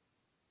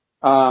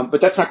 But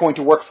that's not going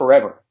to work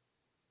forever.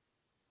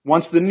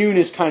 Once the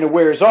newness kind of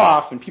wears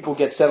off and people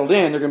get settled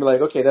in, they're going to be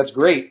like, okay, that's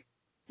great.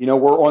 You know,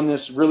 we're on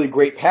this really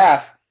great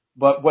path,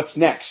 but what's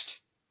next?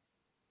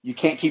 You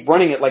can't keep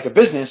running it like a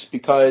business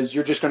because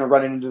you're just going to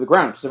run it into the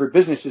ground, because every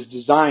business is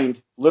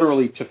designed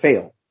literally to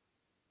fail.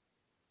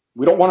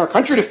 We don't want our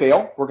country to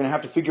fail. We're going to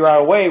have to figure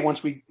out a way once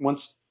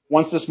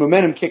this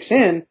momentum kicks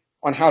in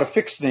on how to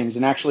fix things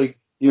and actually,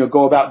 you know,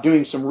 go about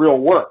doing some real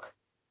work,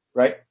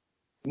 right?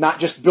 Not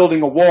just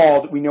building a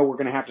wall that we know we're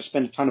going to have to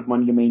spend a ton of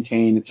money to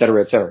maintain, et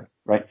cetera,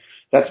 right?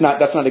 That's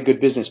not a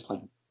good business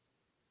plan.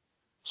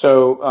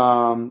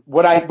 So,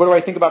 what do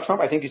I think about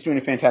Trump? I think he's doing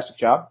a fantastic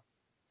job.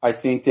 I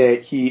think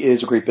that he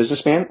is a great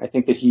businessman. I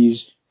think that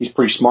he's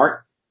pretty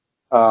smart.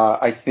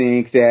 I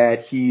think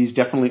that he's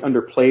definitely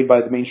underplayed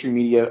by the mainstream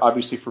media,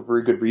 obviously for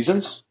very good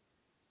reasons.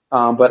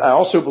 But I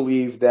also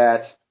believe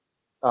that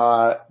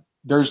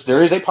there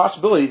is a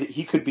possibility that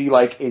he could be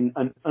like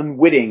an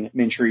unwitting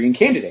Manchurian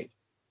candidate,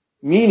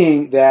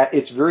 meaning that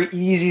it's very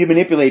easy to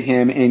manipulate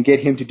him and get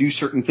him to do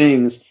certain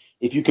things.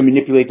 If you can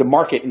manipulate the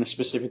market in a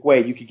specific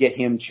way, you could get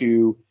him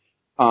to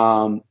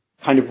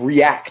kind of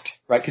react,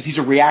 right? Because he's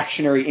a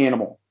reactionary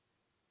animal,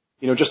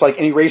 you know, just like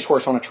any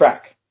racehorse on a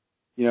track.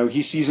 You know,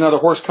 he sees another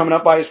horse coming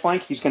up by his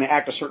flank, he's going to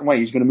act a certain way.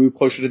 He's going to move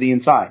closer to the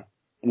inside.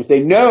 And if they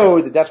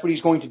know that that's what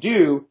he's going to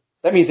do,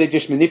 that means they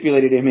just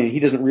manipulated him and he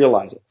doesn't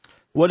realize it.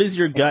 What does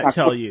your gut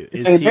tell you?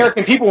 And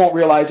American people won't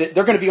realize it.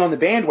 They're going to be on the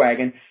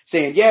bandwagon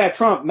saying, yeah,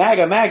 Trump,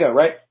 MAGA,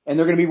 right? And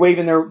they're going to be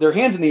waving their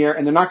hands in the air,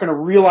 and they're not going to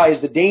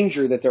realize the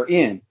danger that they're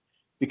in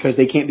because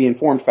they can't be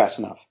informed fast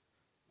enough.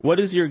 What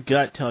does your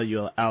gut tell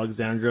you,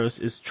 Alexandros?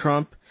 Is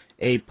Trump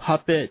a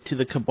puppet to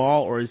the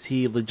cabal, or is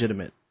he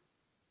legitimate?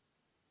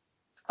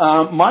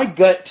 My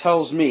gut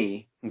tells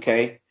me,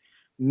 okay,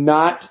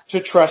 not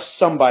to trust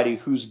somebody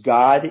whose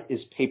God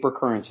is paper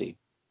currency.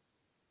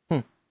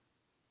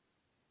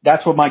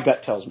 That's what my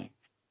gut tells me.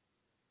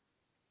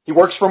 He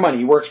works for money.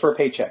 He works for a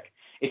paycheck.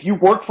 If you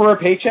work for a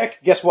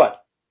paycheck, guess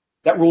what?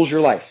 That rules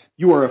your life.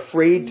 You are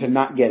afraid to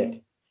not get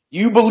it.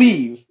 You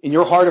believe in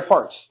your heart of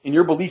hearts, in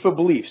your belief of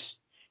beliefs,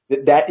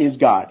 that is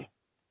God.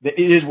 That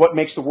it is what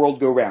makes the world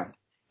go round.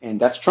 And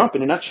that's Trump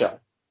in a nutshell.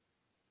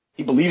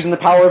 He believes in the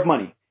power of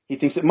money. He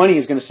thinks that money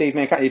is going to save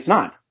mankind. It's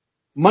not.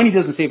 Money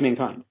doesn't save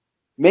mankind.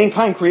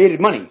 Mankind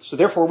created money, so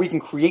therefore we can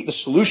create the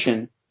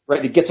solution,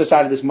 right, that gets us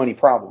out of this money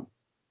problem.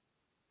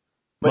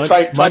 But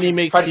money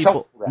makes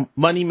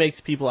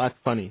people act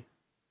funny.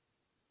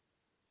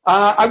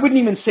 I wouldn't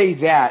even say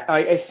that.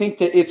 I think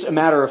that it's a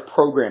matter of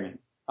programming.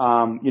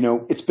 You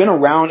know, it's been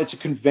around. It's a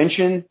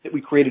convention that we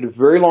created a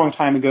very long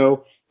time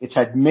ago. It's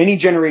had many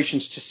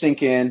generations to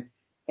sink in,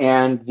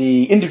 and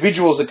the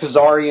individuals, the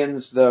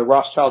Khazarians, the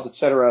Rothschilds, et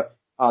cetera,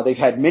 they've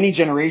had many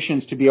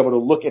generations to be able to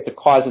look at the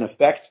cause and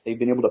effect. They've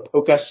been able to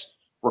poke us,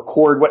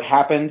 record what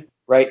happened,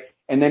 right?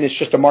 And then it's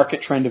just a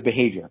market trend of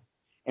behavior.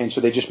 And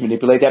so they just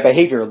manipulate that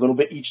behavior a little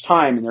bit each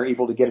time, and they're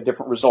able to get a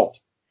different result.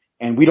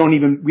 And we don't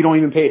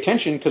even pay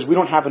attention because we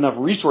don't have enough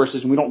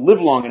resources, and we don't live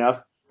long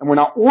enough, and we're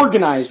not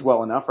organized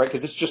well enough, right?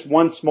 Because it's just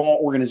one small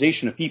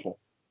organization of people,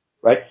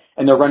 right?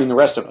 And they're running the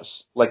rest of us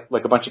like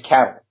a bunch of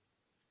cattle.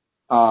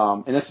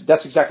 And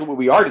that's exactly what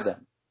we are to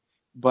them.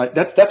 But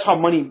that's how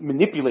money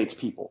manipulates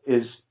people,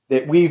 is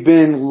that we've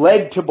been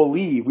led to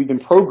believe, we've been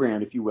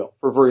programmed, if you will,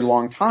 for a very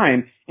long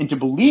time into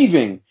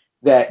believing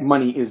that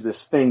money is this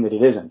thing that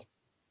it isn't.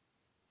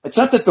 It's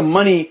not that the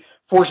money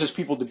forces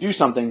people to do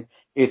something.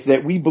 It's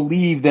that we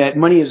believe that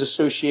money is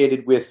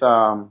associated with,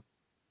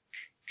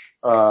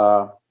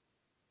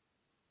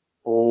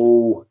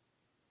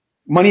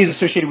 money is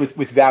associated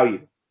with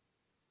value.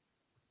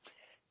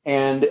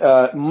 And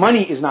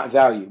money is not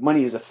value.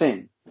 Money is a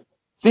thing.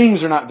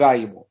 Things are not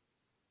valuable.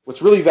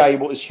 What's really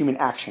valuable is human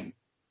action.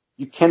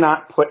 You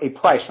cannot put a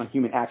price on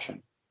human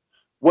action.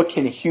 What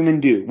can a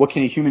human do? What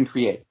can a human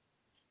create?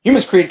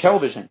 Humans created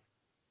television.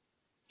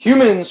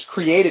 Humans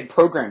created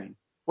programming.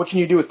 What can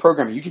you do with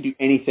programming? You can do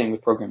anything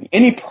with programming.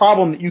 Any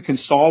problem that you can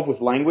solve with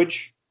language,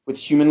 with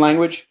human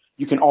language,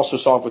 you can also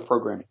solve with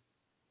programming.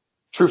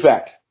 True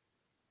fact.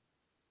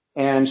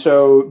 And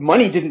so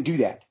money didn't do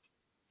that.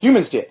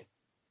 Humans did.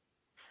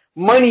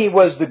 Money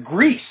was the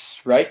grease,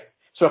 right?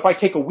 So if I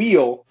take a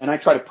wheel and I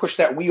try to push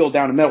that wheel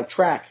down a metal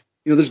track,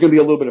 you know, there's going to be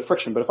a little bit of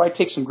friction. But if I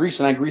take some grease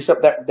and I grease up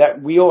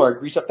that wheel or I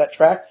grease up that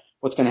track,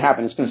 what's going to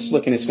happen? It's going to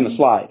slick and it's going to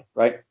slide,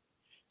 right?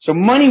 So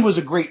money was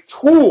a great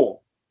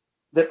tool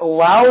that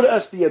allowed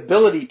us the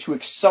ability to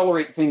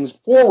accelerate things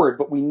forward,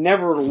 but we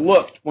never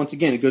looked. Once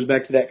again, it goes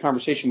back to that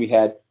conversation we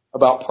had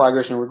about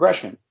progress and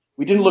regression.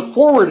 We didn't look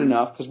forward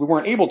enough because we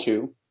weren't able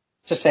to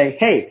say,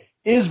 hey,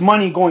 is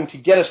money going to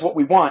get us what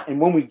we want? And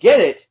when we get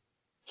it,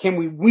 can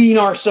we wean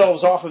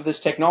ourselves off of this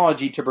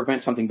technology to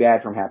prevent something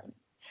bad from happening?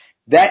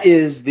 That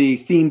is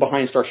the theme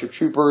behind Starship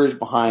Troopers,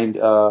 behind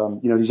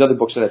these other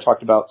books that I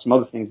talked about, some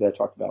other things that I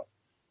talked about,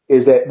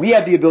 is that we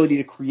have the ability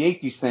to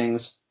create these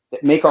things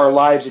that make our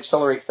lives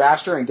accelerate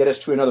faster and get us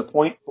to another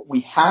point, but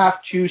we have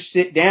to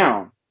sit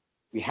down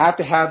We have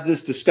to have this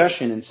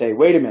discussion and say,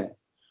 wait a minute,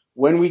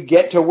 when we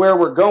get to where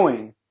we're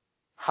going,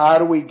 how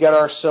do we get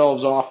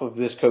ourselves off of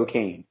this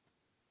cocaine?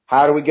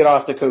 How do we get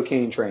off the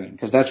cocaine train?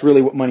 Because that's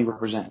really what money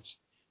represents.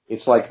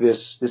 It's like this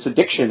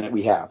addiction that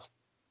we have.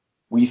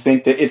 We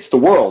think that it's the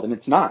world, and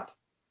it's not.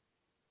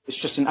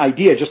 It's just an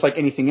idea, just like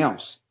anything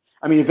else.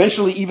 I mean,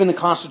 eventually, even the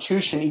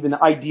Constitution, even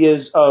the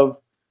ideas of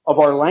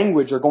our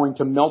language are going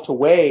to melt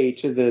away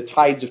to the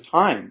tides of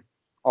time.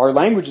 Our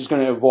language is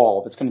going to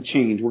evolve. It's going to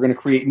change. We're going to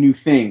create new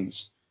things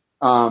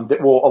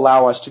that will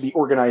allow us to be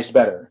organized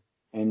better.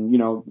 And,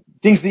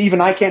 things that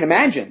even I can't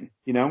imagine.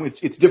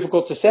 It's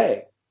difficult to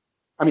say.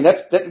 I mean,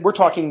 we're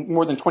talking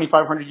more than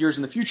 2,500 years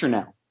in the future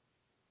now.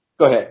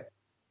 Go ahead.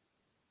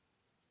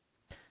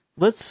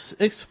 Let's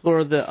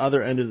explore the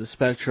other end of the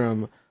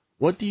spectrum.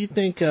 What do you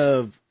think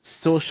of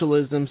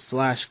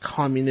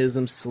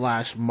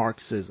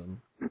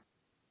socialism/communism/Marxism?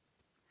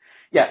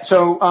 Yeah,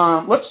 so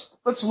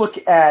let's look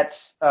at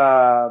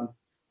Karl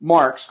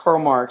Marx,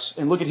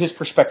 and look at his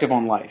perspective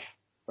on life,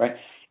 right?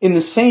 In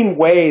the same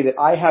way that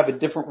I have a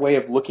different way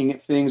of looking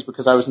at things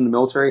because I was in the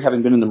military,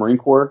 having been in the Marine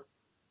Corps,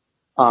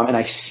 and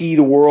I see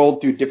the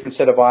world through a different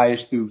set of eyes,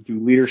 through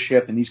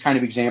leadership and these kind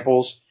of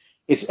examples.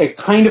 It's a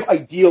kind of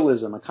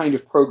idealism, a kind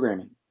of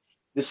programming.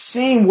 The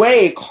same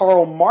way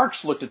Karl Marx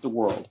looked at the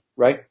world,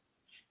 right?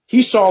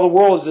 He saw the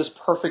world as this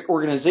perfect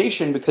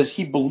organization because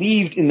he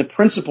believed in the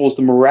principles,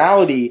 the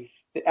morality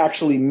that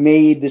actually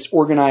made this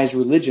organized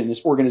religion, this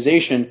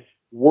organization,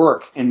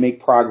 work and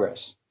make progress.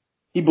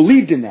 He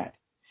believed in that.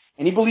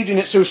 And he believed in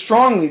it so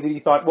strongly that he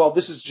thought, well,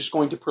 this is just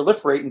going to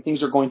proliferate and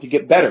things are going to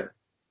get better.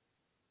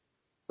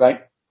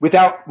 Right?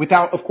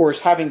 Without, of course,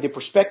 having the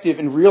perspective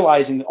and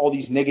realizing that all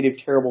these negative,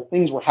 terrible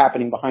things were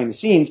happening behind the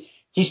scenes,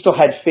 he still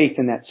had faith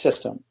in that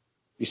system.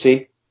 You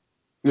see?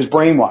 He was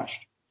brainwashed.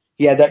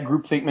 He had that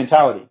groupthink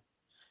mentality.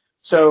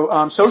 So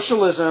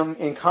socialism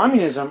and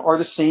communism are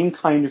the same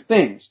kind of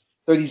things.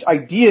 They're these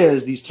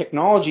ideas, these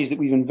technologies that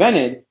we've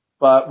invented,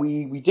 but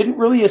we didn't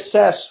really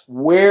assess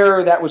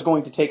where that was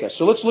going to take us.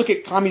 So let's look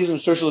at communism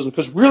and socialism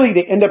because really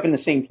they end up in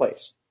the same place.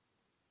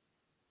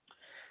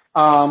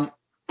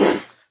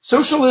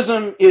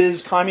 Socialism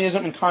is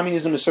communism and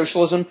communism is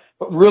socialism,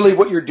 but really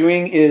what you're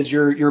doing is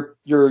you're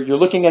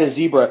looking at a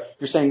zebra.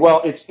 You're saying,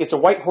 well, it's a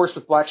white horse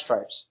with black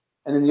stripes,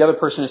 and then the other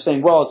person is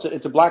saying, well,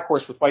 it's a black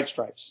horse with white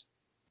stripes.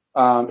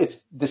 It's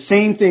the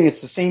same thing. It's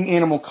the same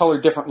animal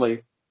colored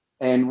differently,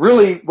 and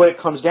really what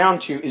it comes down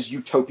to is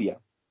utopia.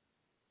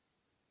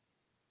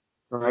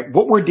 All right,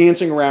 what we're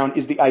dancing around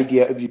is the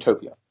idea of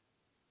utopia.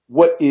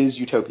 What is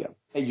utopia?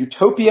 A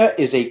utopia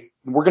is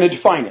we're going to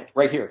define it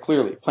right here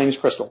clearly, plain as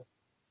crystal.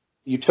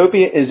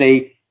 Utopia is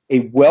a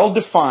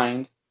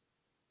well-defined,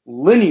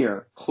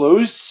 linear,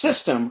 closed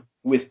system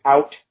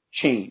without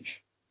change.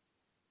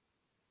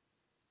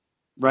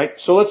 Right?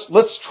 So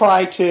let's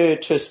try to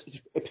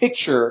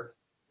picture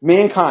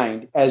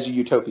mankind as a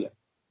utopia.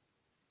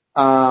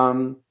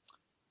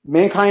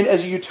 Mankind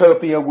as a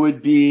utopia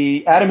would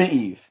be Adam and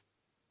Eve,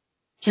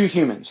 two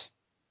humans.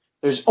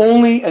 There's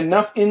only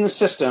enough in the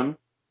system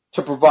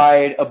to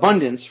provide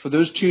abundance for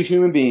those two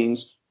human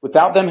beings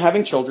without them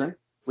having children,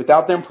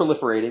 without them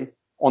proliferating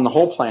on the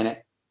whole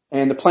planet,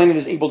 and the planet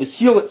is able to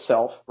heal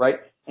itself, right,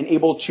 and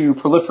able to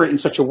proliferate in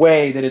such a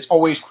way that it's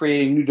always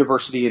creating new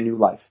diversity and new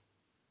life.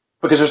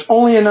 Because there's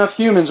only enough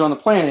humans on the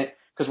planet,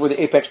 because we're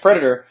the apex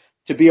predator,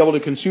 to be able to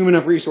consume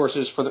enough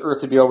resources for the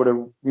Earth to be able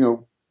to,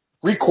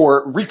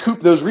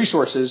 recoup those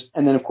resources,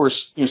 and then, of course,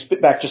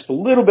 spit back just a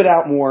little bit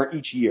out more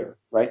each year,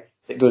 right,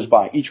 that goes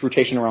by, each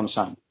rotation around the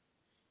sun.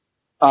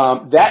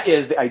 That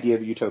is the idea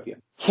of a utopia.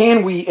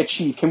 Can we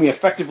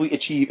effectively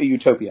achieve a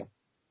utopia?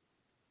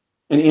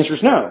 And the answer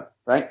is no,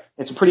 right?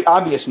 It's a pretty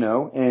obvious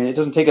no, and it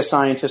doesn't take a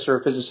scientist or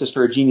a physicist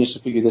or a genius to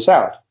figure this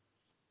out.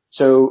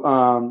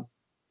 So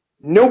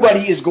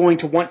nobody is going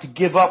to want to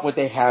give up what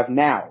they have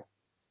now.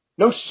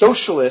 No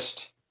socialist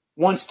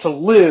wants to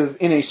live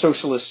in a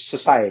socialist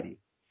society.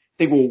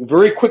 They will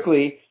very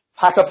quickly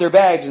pack up their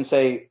bags and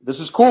say, this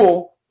is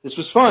cool, this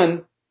was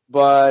fun,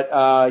 but,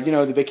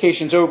 the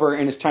vacation's over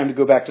and it's time to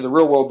go back to the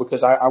real world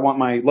because I want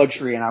my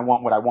luxury and I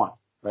want what I want,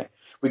 right?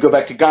 We go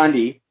back to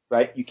Gandhi,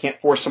 right? You can't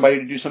force somebody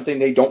to do something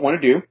they don't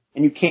want to do,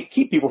 and you can't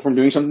keep people from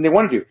doing something they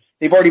want to do.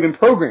 They've already been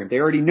programmed. They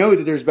already know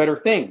that there's better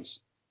things.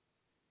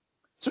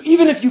 So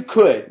even if you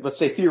could, let's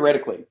say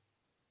theoretically,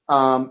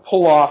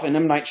 pull off an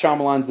M. Night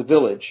Shyamalan's The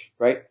Village,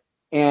 right?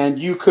 And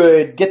you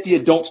could get the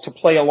adults to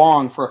play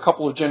along for a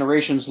couple of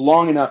generations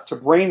long enough to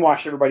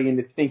brainwash everybody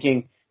into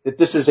thinking that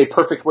this is a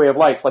perfect way of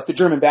life, like the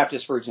German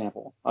Baptists, for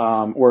example,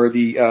 or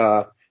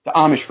the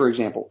Amish, for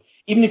example.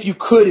 Even if you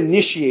could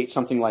initiate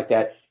something like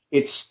that,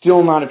 it's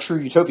still not a true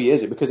utopia,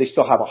 is it? Because they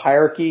still have a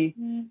hierarchy,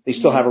 they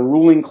still have a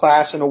ruling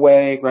class in a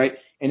way, right?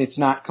 And it's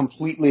not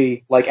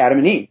completely like Adam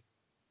and Eve.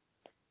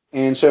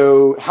 And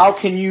so how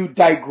can you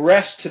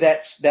digress to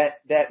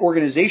that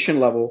organization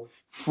level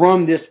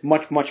from this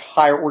much, much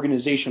higher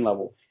organization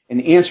level? And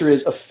the answer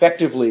is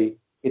effectively,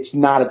 it's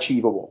not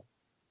achievable.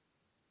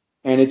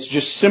 And it's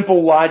just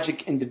simple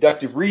logic and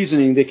deductive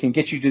reasoning that can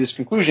get you to this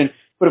conclusion,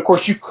 But of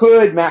course, you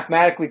could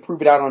mathematically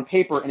prove it out on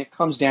paper, and it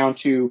comes down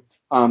to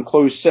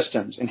closed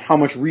systems and how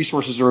much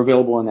resources are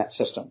available in that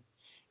system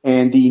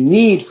and the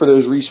need for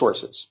those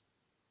resources.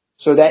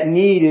 So that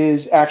need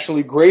is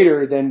actually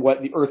greater than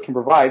what the Earth can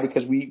provide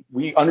because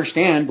we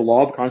understand the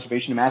law of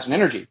conservation of mass and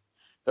energy.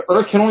 The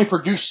Earth can only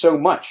produce so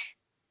much.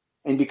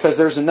 And because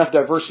there's enough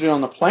diversity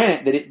on the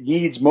planet that it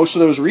needs most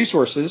of those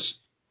resources,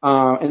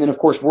 and then of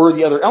course we're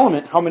the other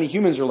element, how many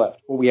humans are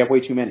left? Well, we have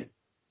way too many.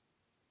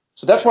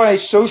 So that's why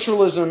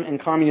socialism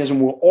and communism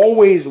will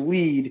always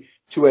lead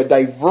to a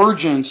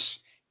divergence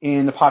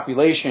in the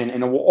population,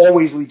 and it will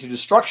always lead to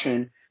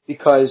destruction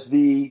because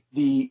the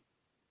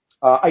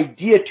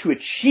idea to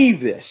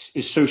achieve this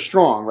is so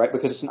strong, right?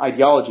 Because it's an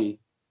ideology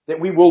that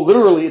we will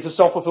literally, it's a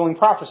self-fulfilling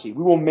prophecy.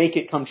 We will make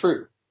it come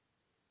true.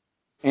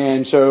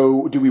 And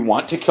so do we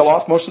want to kill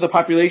off most of the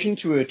population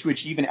to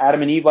achieve an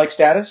Adam and Eve-like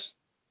status?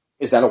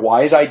 Is that a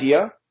wise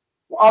idea?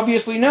 Well,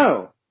 obviously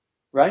no,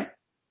 right?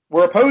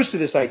 We're opposed to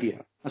this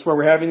idea. That's why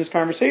we're having this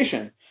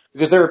conversation.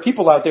 Because there are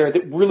people out there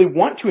that really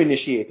want to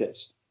initiate this.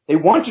 They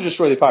want to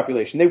destroy the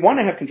population. They want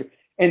to have control.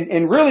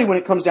 And really when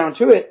it comes down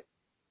to it,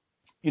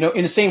 in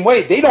the same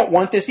way, they don't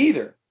want this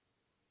either.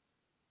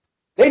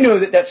 They know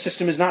that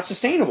system is not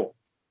sustainable.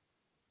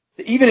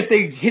 Even if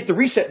they hit the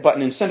reset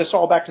button and send us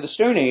all back to the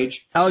Stone Age,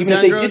 even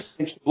if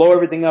they did blow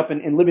everything up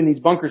and live in these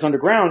bunkers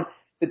underground,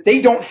 that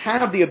they don't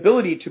have the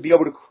ability to be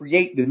able to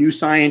create the new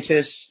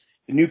scientists,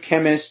 the new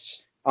chemists,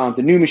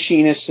 the new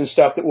machinists and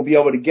stuff that will be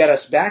able to get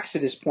us back to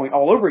this point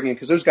all over again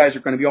because those guys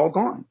are going to be all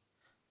gone.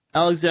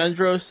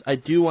 Alexandros, I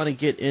do want to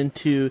get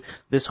into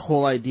this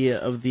whole idea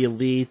of the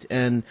elite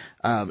and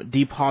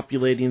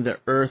depopulating the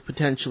Earth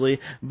potentially,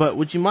 but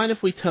would you mind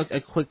if we took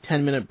a quick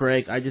 10-minute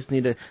break? I just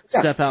need to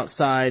step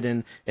outside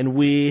and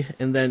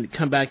then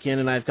come back in,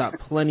 and I've got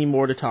plenty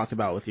more to talk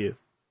about with you.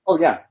 Oh,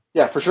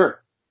 yeah, for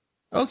sure.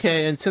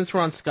 Okay, and since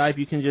we're on Skype,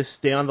 you can just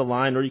stay on the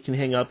line, or you can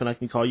hang up and I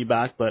can call you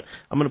back, but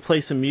I'm going to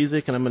play some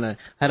music, and I'm going to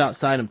head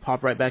outside and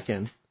pop right back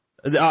in.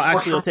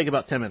 It'll take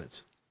about 10 minutes.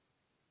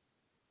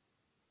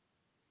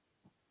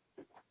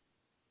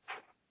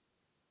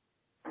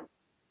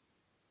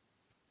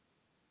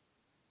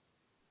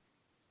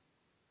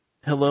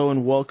 Hello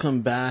and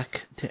welcome back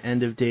to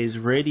End of Days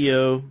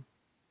Radio.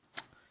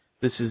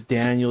 This is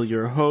Daniel,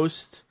 your host.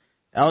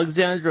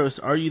 Alexandros,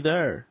 are you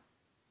there?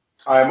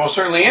 I most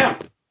certainly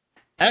am.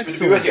 Excellent. Good to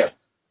be with you.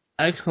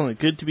 Excellent.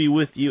 Good to be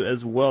with you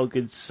as well,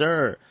 good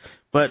sir.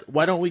 But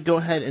why don't we go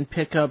ahead and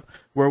pick up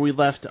where we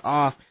left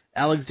off?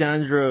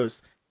 Alexandros,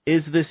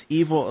 is this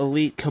evil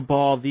elite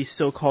cabal, these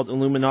so-called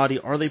Illuminati,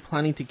 are they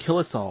planning to kill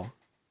us all?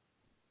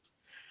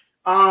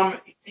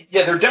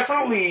 Yeah, they're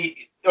definitely...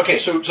 Okay,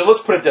 so let's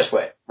put it this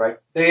way, right?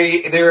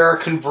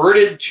 They're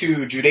converted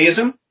to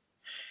Judaism,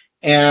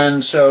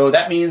 and so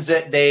that means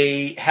that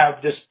they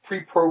have this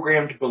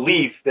pre-programmed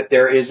belief that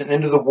there is an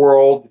end of the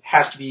world. It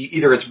has to be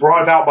either it's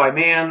brought about by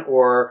man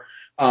or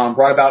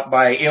brought about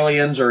by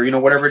aliens or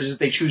whatever it is that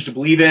they choose to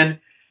believe in,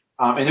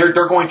 and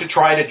they're going to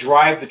try to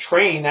drive the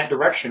train that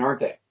direction, aren't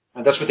they?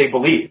 And that's what they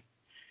believe.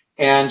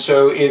 And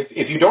so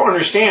if you don't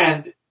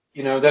understand.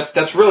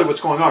 That's really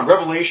what's going on.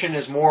 Revelation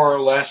is more or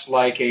less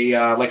like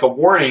a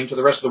warning to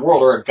the rest of the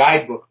world, or a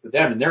guidebook for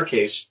them in their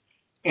case,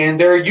 and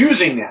they're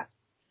using that.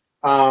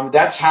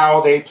 That's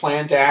how they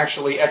plan to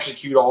actually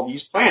execute all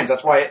these plans.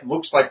 That's why it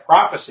looks like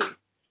prophecy,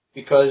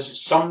 because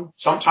some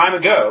time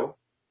ago,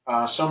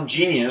 some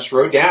genius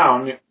wrote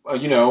down,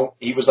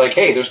 he was like,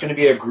 hey, there's going to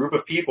be a group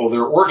of people that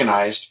are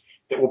organized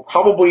that will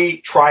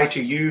probably try to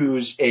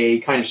use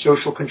a kind of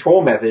social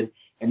control method.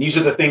 And these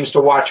are the things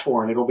to watch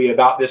for, and it'll be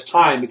about this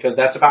time because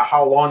that's about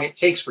how long it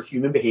takes for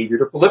human behavior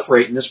to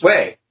proliferate in this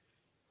way,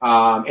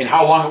 and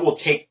how long it will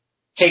take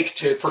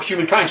for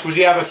humankind. Because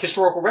we have a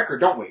historical record,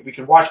 don't we? We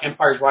can watch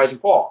empires rise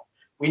and fall.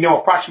 We know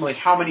approximately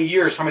how many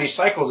years, how many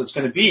cycles it's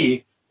going to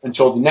be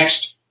until the next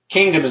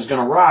kingdom is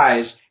going to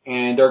rise,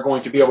 and they're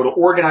going to be able to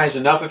organize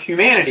enough of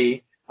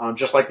humanity,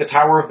 just like the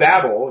Tower of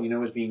Babel,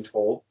 is being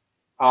told,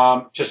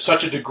 to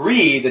such a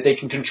degree that they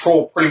can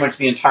control pretty much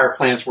the entire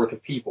planet's worth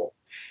of people.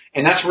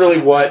 And that's really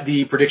what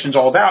the prediction's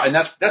all about. And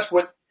that's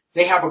what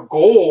they have a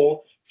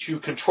goal to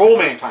control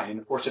mankind. And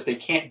of course, if they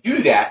can't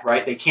do that,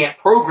 right, they can't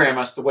program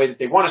us the way that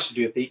they want us to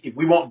do. If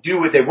we won't do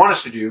what they want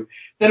us to do,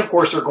 then of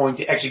course they're going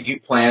to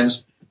execute plans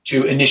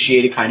to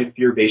initiate a kind of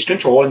fear-based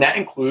control. And that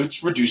includes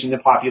reducing the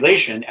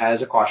population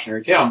as a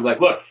cautionary tale. And be like,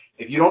 look,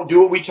 if you don't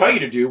do what we tell you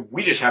to do,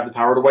 we just have the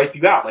power to wipe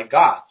you out like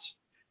gods.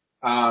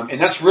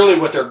 And that's really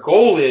what their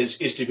goal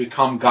is to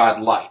become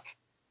godlike.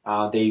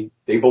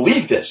 They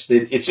believe this.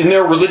 It's in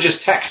their religious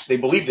texts. They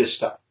believe this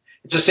stuff.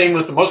 It's the same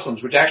with the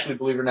Muslims, which actually,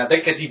 believe it or not,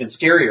 that gets even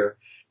scarier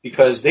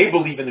because they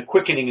believe in the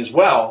quickening as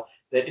well,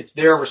 that it's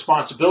their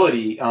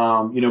responsibility,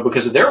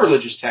 because of their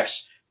religious texts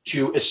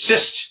to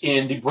assist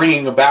in the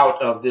bringing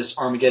about of this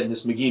Armageddon,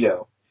 this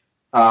Megiddo,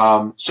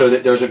 so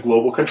that there's a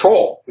global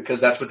control because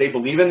that's what they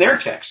believe in their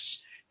texts.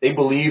 They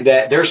believe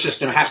that their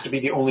system has to be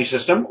the only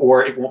system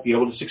or it won't be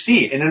able to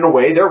succeed. And in a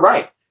way, they're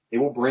right. They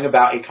will bring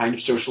about a kind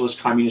of socialist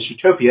communist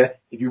utopia.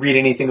 If you read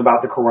anything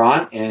about the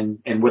Quran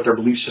and what their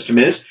belief system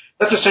is,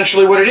 That's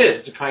essentially what it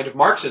is. It's a kind of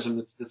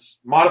Marxism that's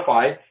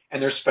modified,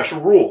 and there's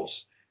special rules.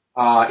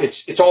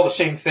 It's all the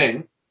same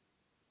thing.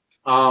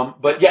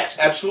 But yes,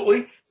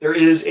 absolutely. There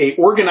is a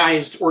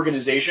organized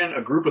organization,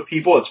 a group of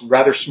people. It's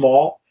rather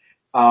small.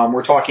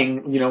 We're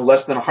talking,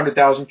 less than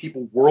 100,000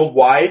 people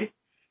worldwide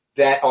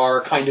that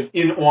are kind of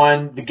in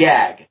on the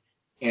gag.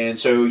 And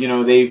so,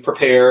 they've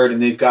prepared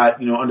and they've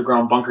got,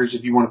 underground bunkers,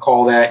 if you want to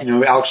call that.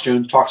 Alex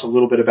Jones talks a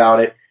little bit about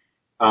it.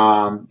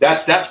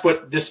 That's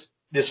what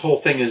this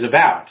whole thing is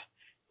about,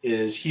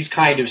 is he's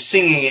kind of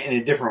singing it in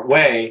a different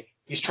way.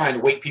 He's trying to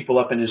wake people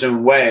up in his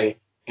own way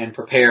and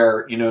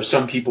prepare,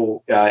 some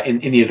people, in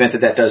the event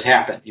that does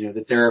happen,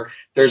 that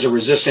there's a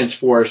resistance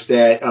force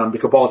that, the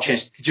cabal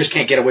just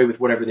can't get away with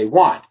whatever they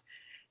want.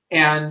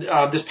 And,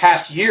 this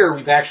past year,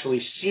 we've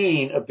actually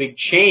seen a big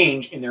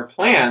change in their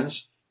plans.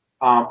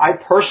 I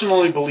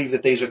personally believe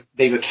that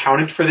they've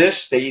accounted for this.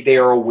 They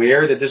are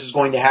aware that this is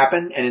going to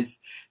happen, and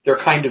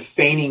they're kind of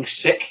feigning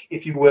sick,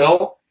 if you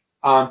will,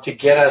 to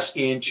get us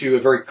into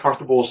a very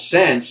comfortable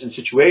sense and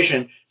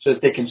situation so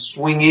that they can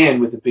swing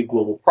in with a big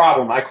global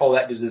problem. I call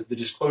that the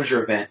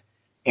disclosure event.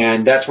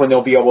 And that's when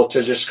they'll be able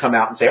to just come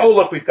out and say, oh,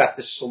 look, we've got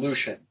this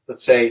solution.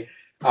 Let's say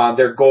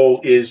their goal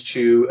is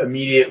to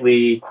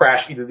immediately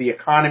crash either the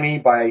economy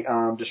by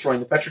destroying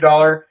the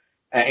petrodollar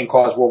and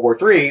cause World War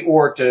III,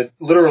 or to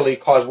literally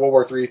cause World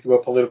War III through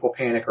a political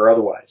panic or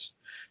otherwise.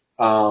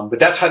 But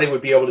that's how they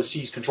would be able to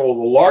seize control of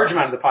a large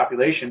amount of the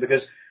population,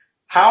 because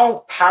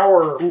how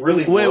power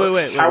really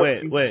works.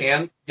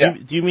 Wait.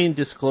 Do you mean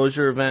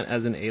disclosure event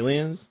as in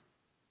aliens?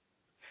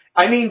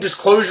 I mean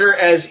disclosure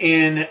as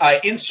in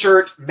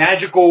insert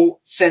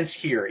magical sense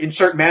here.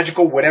 Insert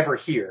magical whatever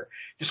here.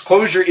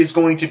 Disclosure is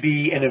going to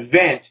be an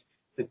event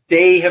that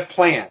they have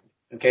planned.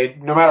 Okay,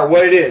 no matter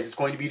what it is, it's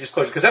going to be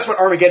disclosure. Because that's what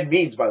Armageddon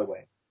means, by the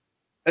way.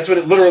 That's what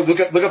it literally,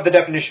 look up the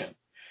definition.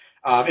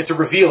 It's a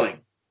revealing.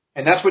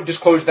 And that's what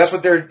disclosure, that's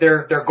what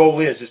their goal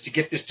is to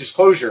get this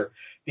disclosure,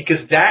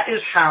 because that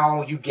is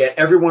how you get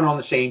everyone on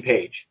the same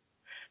page.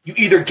 You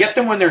either get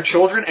them when they're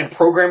children and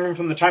program them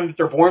from the time that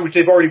they're born, which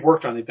they've already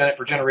worked on. They've done it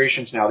for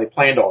generations now. They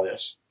planned all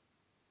this.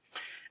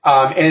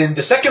 And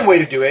the second way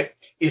to do it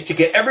is to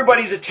get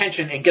everybody's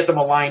attention and get them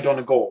aligned on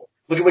a goal.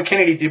 Look at what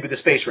Kennedy did with the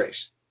space race.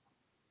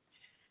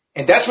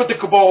 And that's what the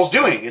cabal is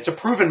doing. It's a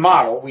proven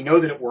model. We know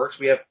that it works.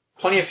 We have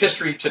plenty of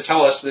history to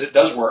tell us that it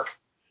does work.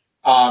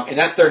 And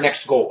that's their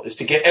next goal, is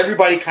to get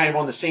everybody kind of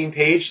on the same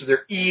page so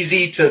they're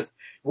easy to,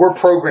 we're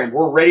programmed,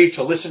 we're ready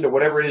to listen to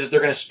whatever it is that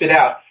they're going to spit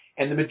out.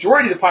 And the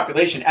majority of the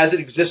population, as it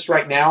exists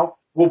right now,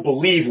 will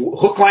believe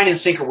hook, line, and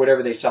sinker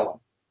whatever they sell them.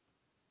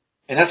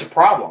 And that's a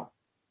problem.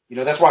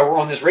 That's why we're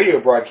on this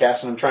radio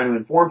broadcast, and I'm trying to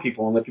inform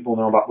people and let people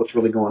know about what's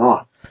really going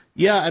on.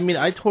 Yeah, I mean,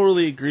 I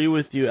totally agree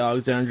with you,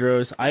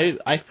 Alexandros.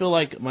 I feel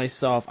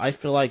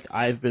like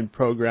I've been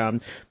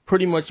programmed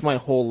pretty much my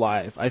whole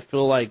life. I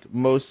feel like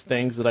most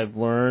things that I've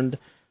learned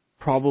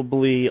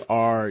probably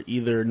are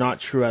either not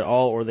true at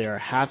all, or they are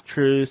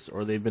half-truths,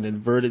 or they've been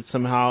inverted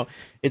somehow.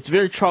 It's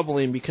very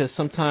troubling because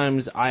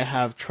sometimes I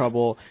have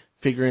trouble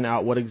figuring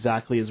out what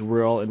exactly is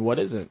real and what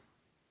isn't.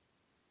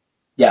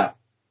 Yeah.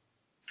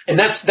 And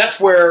that's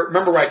where,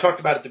 remember what I talked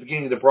about at the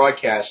beginning of the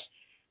broadcast,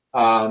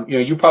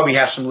 you probably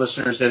have some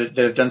listeners that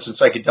have done some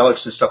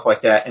psychedelics and stuff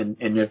like that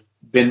and have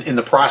been in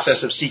the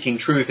process of seeking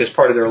truth as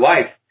part of their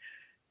life.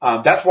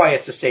 That's why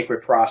it's a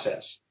sacred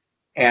process.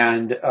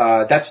 And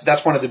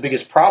that's one of the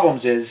biggest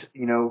problems is,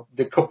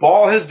 the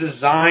cabal has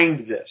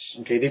designed this.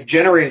 Okay,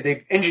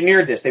 they've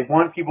engineered this. They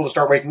want people to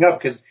start waking up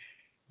because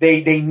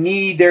they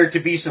need there to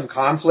be some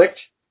conflict,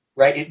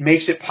 right? It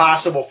makes it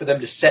possible for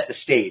them to set the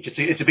stage.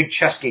 It's a big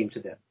chess game to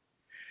them.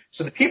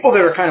 So the people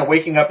that are kind of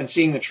waking up and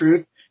seeing the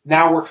truth,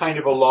 now we're kind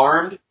of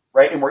alarmed,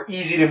 right? And we're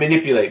easy to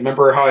manipulate.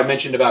 Remember how I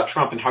mentioned about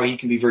Trump and how he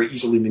can be very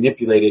easily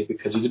manipulated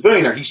because he's a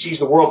billionaire. He sees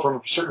the world from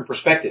a certain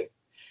perspective.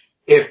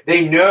 If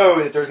they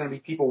know that there's going to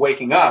be people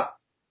waking up,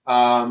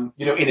 in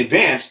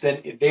advance,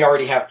 then they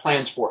already have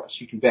plans for us.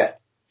 You can bet.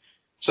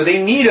 So they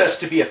need us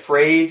to be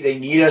afraid. They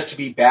need us to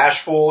be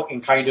bashful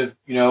and kind of,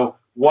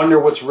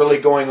 wonder what's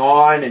really going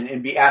on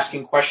and be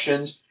asking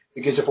questions.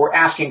 Because if we're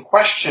asking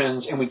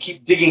questions and we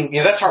keep digging,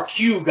 that's how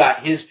Q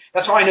got his,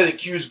 that's how I know that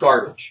Q's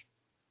garbage.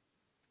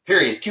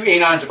 Period.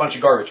 QAnon's a bunch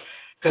of garbage.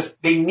 Because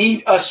they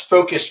need us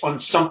focused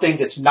on something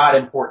that's not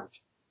important.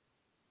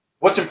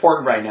 What's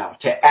important right now?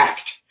 To act.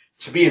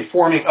 To be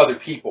informing other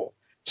people.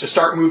 To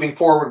start moving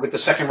forward with the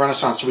second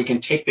renaissance so we can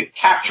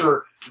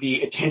capture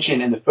the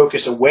attention and the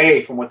focus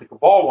away from what the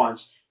cabal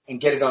wants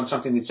and get it on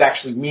something that's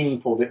actually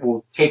meaningful that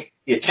will take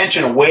the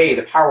attention away,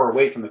 the power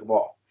away from the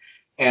cabal.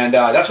 And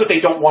that's what they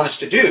don't want us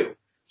to do.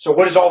 So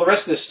what is all the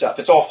rest of this stuff?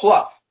 It's all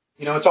fluff.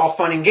 It's all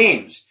fun and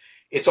games.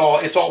 It's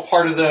all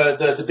part of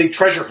the big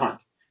treasure hunt.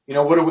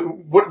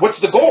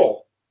 What's the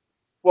goal?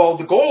 Well,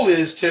 the goal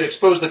is to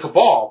expose the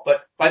cabal,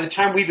 but by the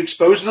time we've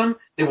exposed them,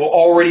 they will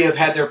already have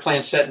had their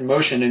plan set in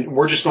motion, and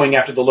we're just going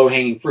after the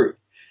low-hanging fruit.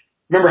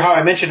 Remember how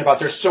I mentioned about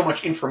there's so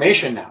much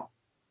information now.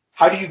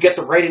 How do you get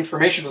the right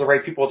information to the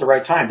right people at the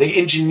right time? They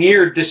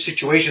engineered this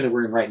situation that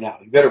we're in right now.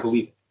 You better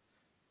believe it.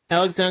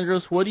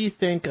 Alexandros, what do you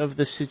think of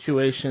the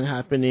situation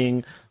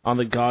happening on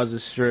the Gaza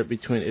Strip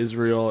between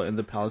Israel and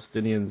the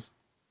Palestinians?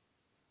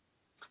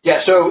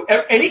 Yeah, so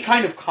any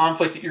kind of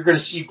conflict that you're going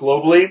to see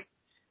globally,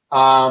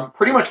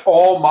 pretty much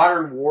all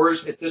modern wars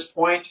at this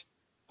point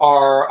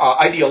are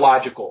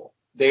ideological.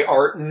 They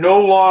are no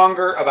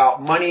longer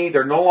about money.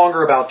 They're no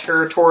longer about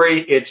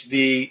territory. It's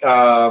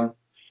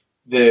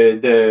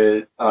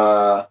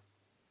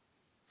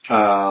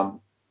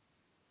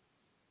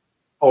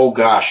oh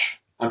gosh,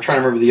 I'm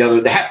trying to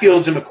remember the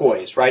Hatfields and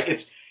McCoys, right?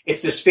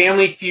 It's this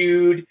family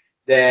feud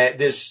that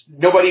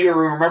nobody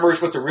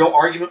remembers what the real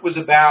argument was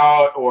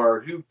about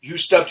or who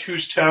stubbed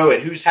whose toe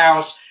at whose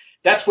house.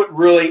 That's what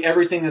really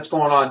everything that's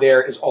going on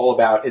there is all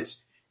about. It's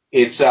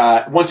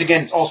once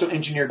again, it's also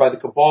engineered by the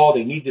cabal.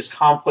 They need this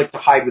conflict to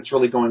hide what's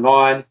really going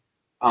on.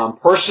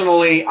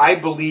 Personally, I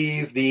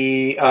believe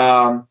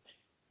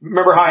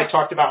remember how I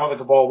talked about how the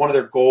cabal, one of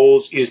their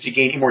goals is to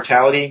gain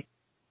immortality?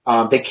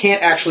 They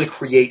can't actually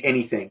create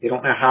anything. They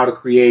don't know how to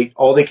create.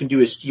 All they can do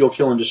is steal,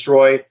 kill, and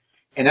destroy.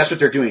 And that's what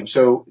they're doing.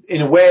 So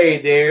in a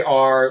way, they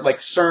are like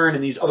CERN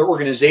and these other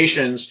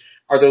organizations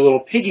are their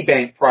little piggy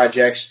bank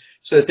projects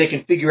so that they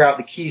can figure out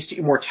the keys to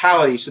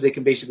immortality so they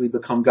can basically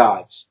become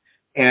gods.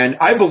 And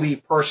I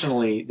believe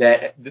personally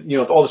that,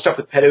 all the stuff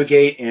with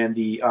Pedogate and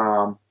the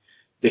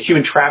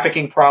human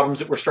trafficking problems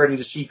that we're starting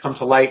to see come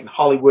to light in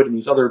Hollywood and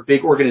these other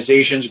big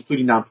organizations,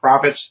 including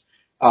nonprofits,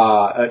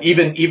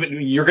 even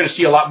you're going to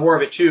see a lot more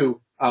of it too,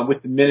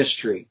 with the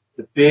ministry,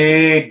 the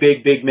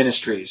big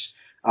ministries.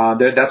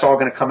 That's all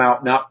going to come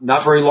out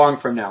not very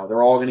long from now.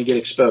 They're all going to get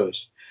exposed.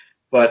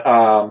 But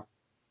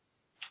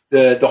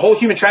the whole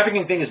human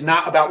trafficking thing is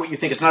not about what you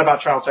think. It's not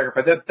about child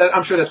sacrifice.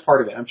 I'm sure that's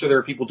part of it. I'm sure there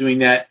are people doing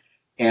that.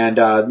 And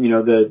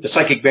the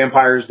psychic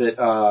vampires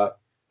that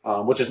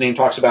what's his name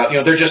talks about.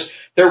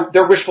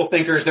 They're wishful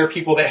thinkers. They're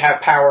people that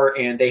have power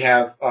and they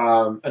have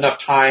enough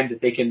time that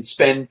they can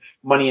spend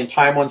money and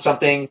time on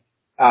something,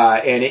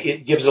 and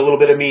it gives a little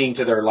bit of meaning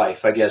to their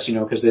life, I guess,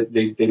 because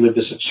they live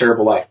this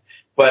terrible life.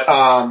 But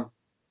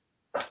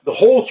the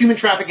whole human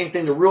trafficking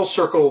thing, the real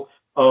circle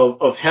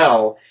of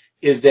hell,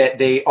 is that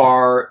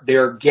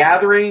they're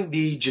gathering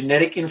the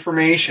genetic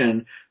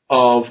information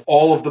of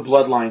all of the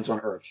bloodlines on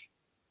Earth,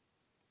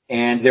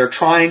 and they're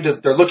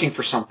looking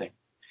for something.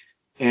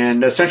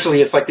 And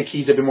essentially, it's like the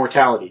keys of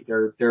immortality.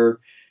 They're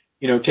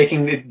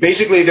taking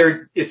basically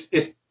there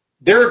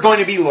are going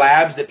to be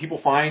labs that people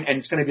find, and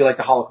it's going to be like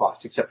the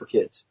Holocaust, except for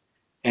kids,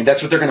 and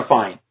that's what they're going to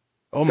find.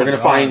 Oh my they're going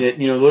to find that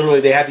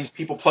literally they have these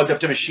people plugged up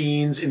to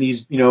machines in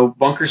these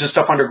bunkers and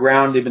stuff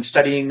underground. They've been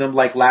studying them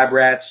like lab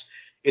rats.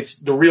 It's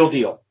the real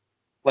deal.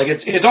 Like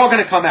it's all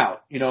going to come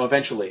out,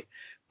 eventually.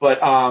 But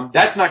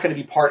that's not going to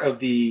be part of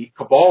the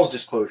cabal's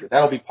disclosure.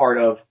 That'll be part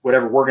of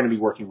whatever we're going to be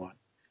working on.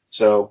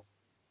 So.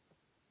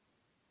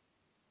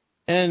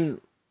 And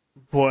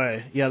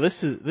boy, yeah, this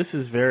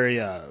is very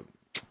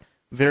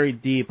very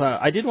deep.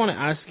 I did want to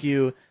ask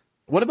you,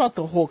 what about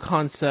the whole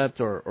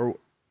concept, or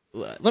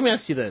let me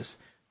ask you this: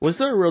 was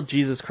there a real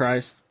Jesus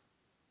Christ?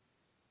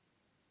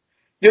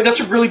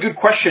 That's a really good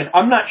question.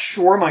 I'm not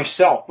sure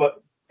myself,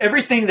 but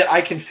everything that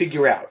I can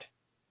figure out,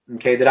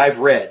 that I've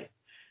read,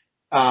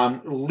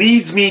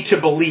 leads me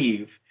to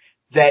believe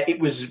that it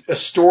was a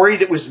story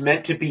that was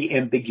meant to be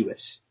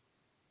ambiguous.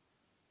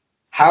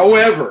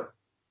 However,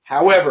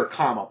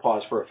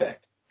 pause for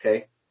effect,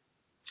 okay?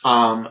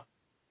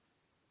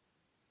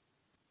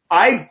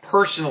 I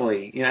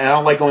personally, I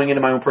don't like going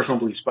into my own personal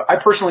beliefs, but I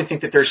personally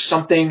think that there's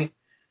something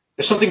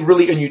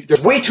really unusual.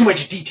 There's way too much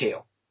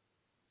detail.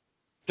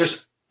 There's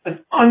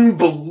an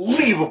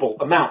unbelievable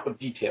amount of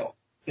detail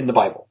in the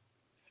Bible.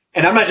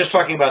 And I'm not just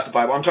talking about the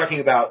Bible. I'm talking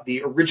about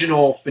the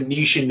original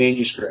Phoenician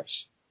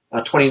manuscripts,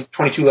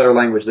 22-letter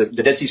language,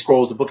 the Dead Sea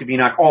Scrolls, the Book of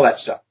Enoch, all that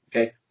stuff,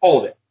 okay? All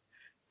of it.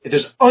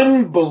 There's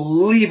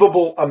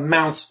unbelievable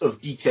amounts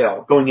of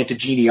detail going into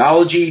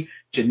genealogy,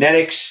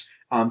 genetics,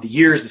 the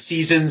years, the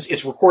seasons.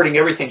 It's recording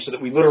everything so that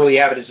we literally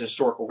have it as a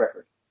historical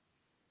record.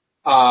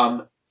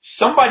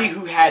 Somebody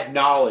who had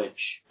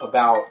knowledge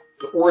about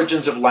the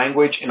origins of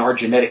language in our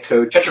genetic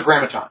code,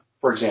 tetragrammaton,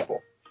 for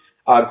example,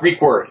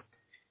 Greek word.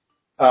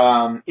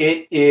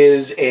 It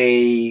is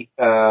a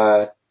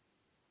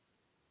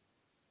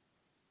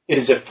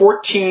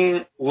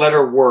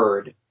 14-letter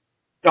word.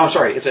 No, I'm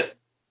sorry. Is it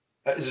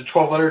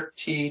 12-letter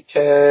T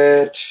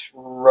tetragram?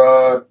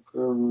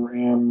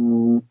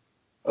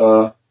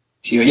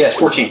 Yes,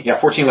 14. Yeah,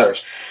 14 letters.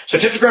 So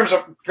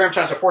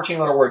tetragrammaton is a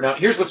 14-letter word. Now,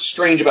 here's what's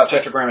strange about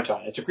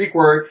tetragrammaton. It's a Greek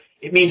word.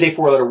 It means a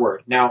 4-letter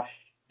word. Now,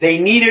 they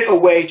needed a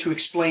way to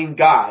explain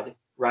God,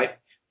 right,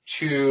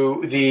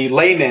 to the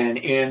layman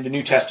in the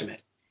New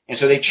Testament. And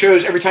so they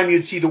chose, every time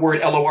you'd see the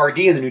word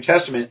L-O-R-D in the New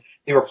Testament,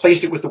 they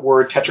replaced it with the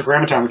word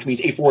tetragrammaton, which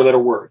means a 4-letter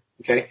word.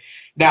 Okay?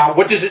 Now,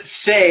 what does it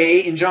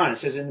say in John? It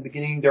says in the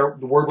beginning, the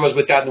Word was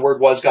with God, and the Word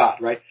was God,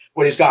 right?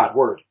 What is God?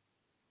 Word.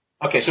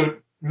 Okay, so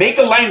make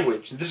a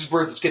language, and this is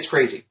where this gets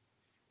crazy.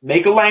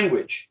 Make a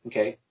language,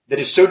 okay, that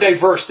is so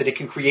diverse that it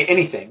can create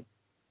anything,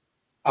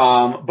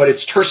 but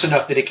it's terse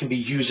enough that it can be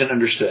used and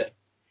understood.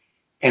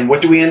 And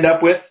what do we end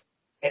up with?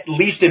 at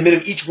least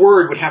each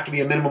word would have to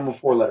be a minimum of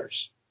 4 letters,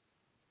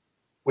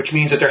 which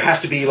means that there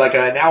has to be like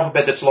an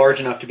alphabet that's large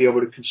enough to be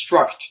able to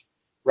construct,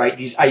 right,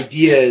 these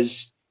ideas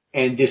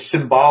and this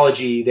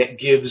symbology that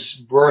gives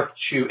birth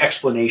to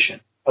explanation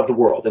of the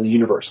world and the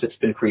universe that's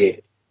been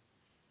created.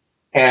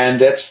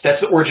 And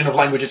that's the origin of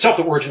language itself,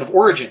 the origin of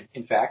origin,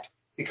 in fact,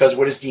 because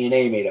what is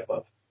DNA made up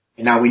of?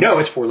 And now we know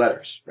it's 4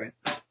 letters, right?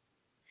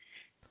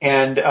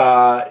 And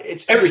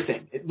it's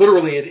everything.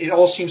 It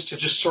all seems to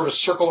just sort of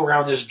circle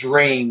around this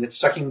drain that's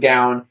sucking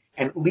down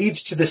and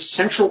leads to this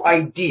central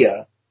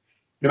idea.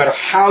 No matter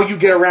how you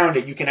get around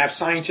it, you can have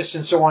scientists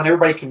and so on,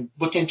 everybody can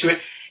look into it.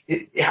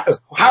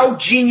 How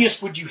genius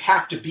would you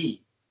have to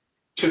be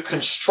to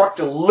construct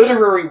a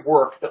literary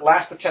work that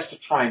lasts the test of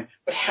time,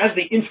 but has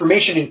the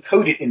information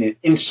encoded in it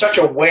in such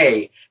a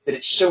way that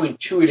it's so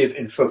intuitive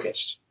and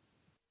focused?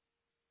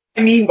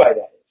 What I mean by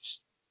that is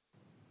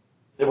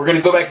that we're going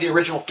to go back to the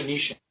original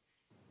Phoenician,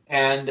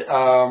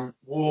 and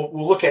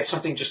we'll look at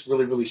something just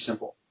really, really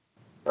simple,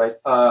 right?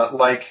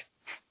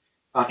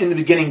 In the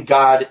beginning,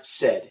 God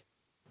said.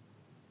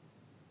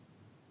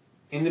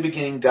 In the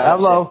beginning, God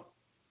Hello. said.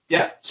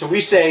 Yeah, so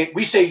we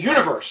say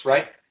universe,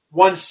 right?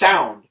 One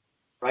sound,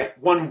 right?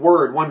 One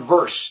word, one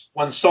verse,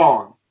 one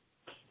song.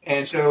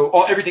 And so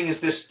everything is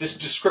this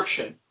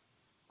description,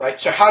 right?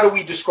 So how do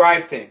we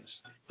describe things?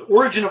 The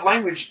origin of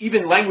language,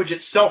 even language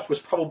itself, was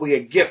probably a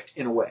gift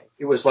in a way.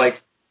 It was like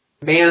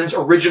man's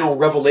original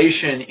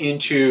revelation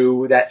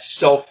into that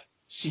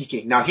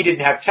self-seeking. Now, he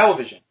didn't have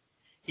television.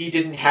 He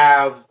didn't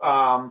have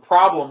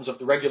problems of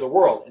the regular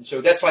world. And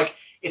so that's like,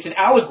 it's an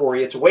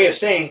allegory. It's a way of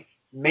saying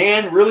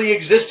man really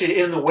existed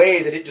in the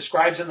way that it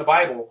describes in the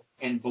Bible.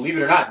 And believe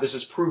it or not, this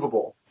is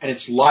provable. And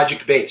it's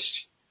logic-based,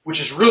 which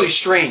is really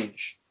strange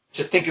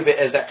to think of it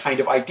as that kind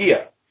of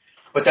idea.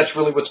 But that's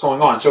really what's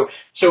going on.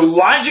 So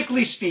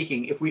logically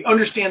speaking, if we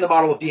understand the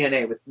model of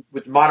DNA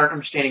with modern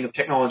understanding of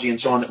technology and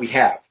so on that we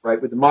have, right,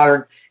 with the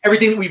modern,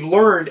 everything that we've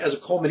learned as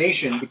a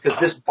culmination, because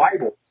this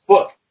Bible, this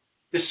book,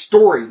 this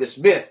story, this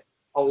myth,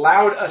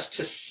 allowed us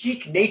to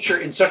seek nature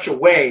in such a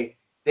way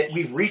that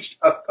we've reached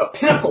a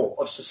pinnacle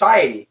of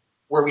society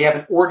where we have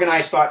an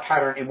organized thought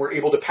pattern and we're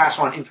able to pass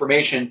on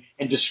information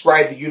and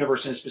describe the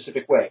universe in a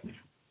specific way.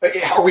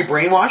 Are we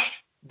brainwashed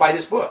by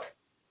this book?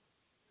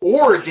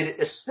 Or did it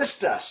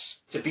assist us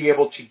to be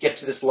able to get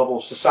to this level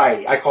of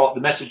society? I call it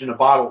the message in a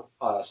bottle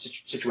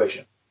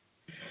situation.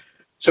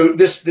 So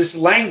this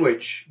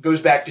language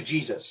goes back to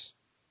Jesus.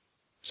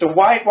 So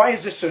why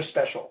is this so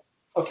special?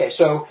 Okay,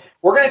 so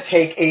we're going to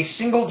take a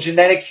single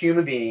genetic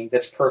human being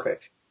that's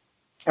perfect,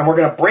 and we're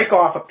going to break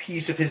off a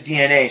piece of his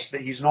DNA so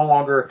that he's no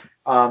longer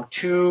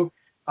 2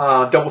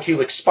 double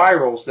helix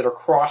spirals that are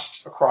crossed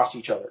across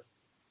each other.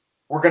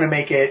 We're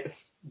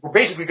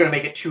basically going to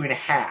make it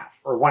 2.5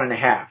 or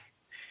 1.5.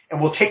 And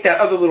we'll take that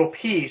other little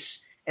piece,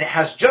 and it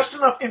has just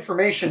enough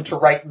information to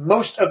write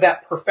most of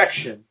that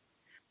perfection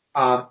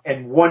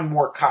and one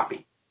more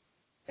copy.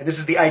 And this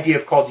is the idea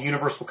called the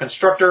universal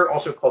constructor,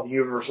 also called the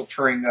universal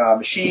Turing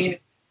machine.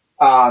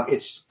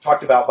 It's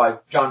talked about by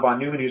John von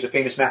Neumann, who's a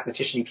famous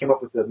mathematician. He came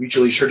up with the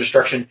mutually assured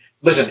destruction.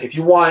 Listen, if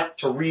you want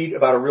to read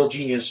about a real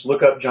genius,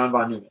 look up John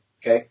von Neumann,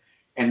 okay?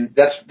 And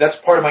that's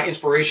part of my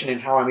inspiration in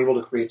how I'm able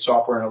to create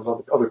software and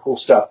all the other cool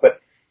stuff. But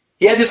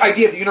he had this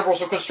idea of the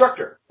universal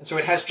constructor. And so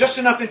it has just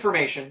enough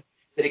information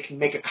that it can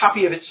make a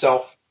copy of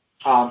itself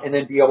and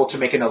then be able to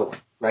make another one,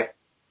 right?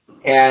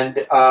 And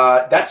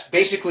that's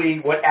basically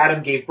what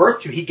Adam gave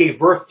birth to. He gave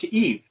birth to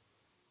Eve.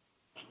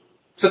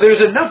 So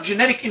there's enough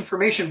genetic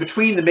information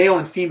between the male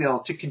and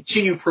female to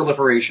continue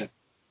proliferation,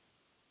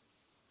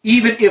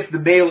 even if the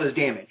male is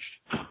damaged,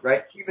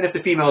 right? Even if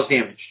the female is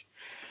damaged.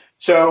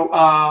 So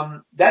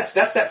that's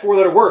that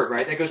 4-letter word,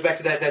 right? That goes back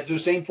to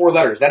those same 4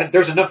 letters.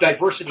 There's enough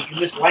diversity in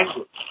this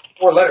language,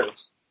 4 letters,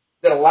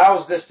 that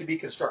allows this to be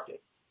constructed.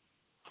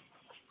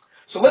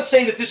 So let's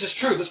say that this is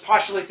true. Let's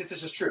postulate that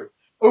this is true.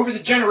 Over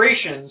the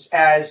generations,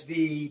 as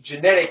the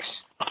genetics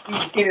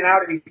feed in and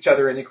out of each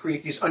other and they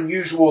create these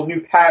unusual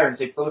new patterns,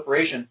 a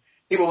proliferation,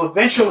 they will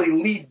eventually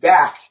lead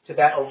back to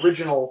that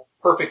original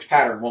perfect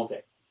pattern, won't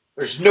they?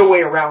 There's no way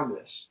around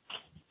this.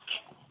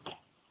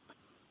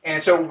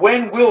 And so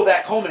when will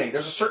that culminate?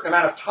 There's a certain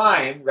amount of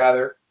time,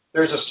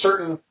 there's a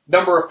certain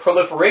number of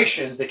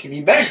proliferations that can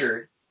be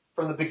measured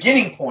from the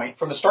beginning point,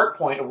 from the start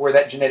point of where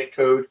that genetic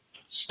code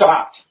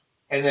stopped,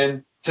 and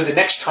then to the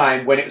next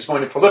time when it was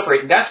going to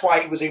proliferate. And that's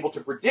why he was able to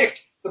predict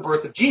the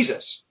birth of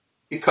Jesus,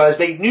 because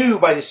they knew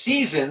by the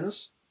seasons,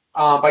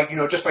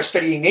 just by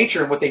studying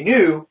nature and what they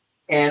knew,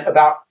 and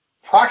about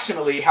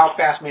approximately how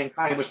fast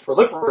mankind was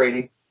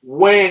proliferating,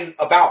 when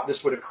about this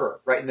would occur,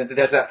 right? And then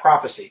there's that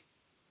prophecy.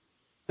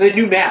 They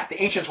knew math.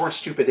 The ancients weren't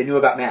stupid. They knew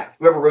about math.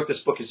 Whoever wrote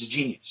this book is a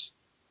genius.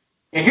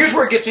 And here's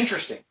where it gets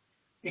interesting,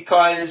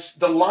 because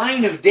the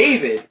line of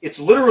David, it's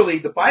literally,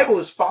 the Bible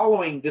is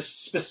following this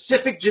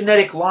specific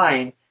genetic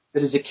line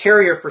that is a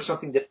carrier for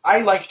something that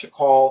I like to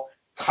call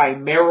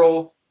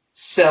chimeral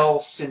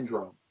cell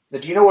syndrome. Now,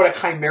 do you know what a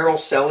chimeral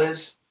cell is?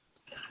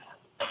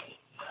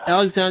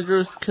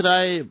 Alexandros, could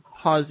I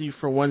pause you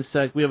for 1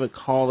 sec? We have a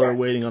caller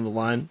waiting on the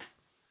line.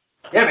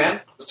 Yeah,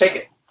 man. Let's take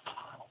it.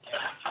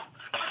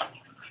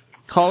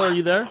 Caller, are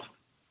you there?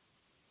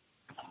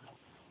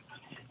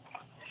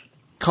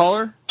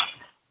 Caller?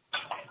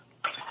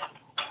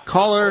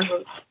 Caller?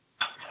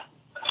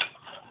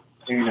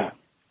 Maybe not.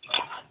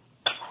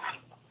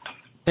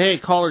 Hey,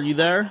 caller, you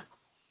there?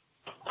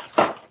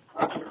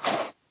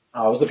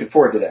 I was looking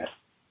forward to that.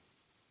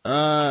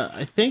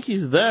 I think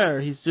he's there.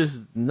 He's just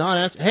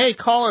not answering. Hey,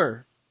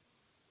 caller!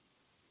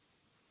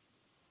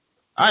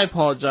 I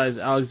apologize,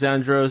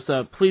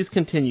 Alexandros. Please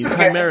continue. Okay.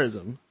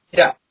 Chimerism.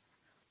 Yeah.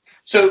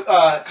 So,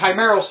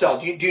 chimeral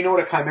cell. Do you know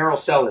what a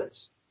chimeral cell is?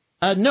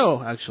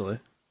 No, actually.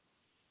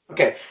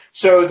 Okay.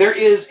 So there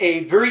is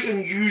a very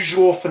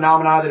unusual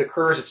phenomenon that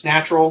occurs. It's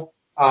natural.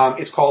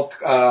 It's called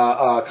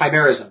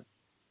chimerism,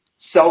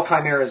 cell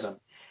chimerism.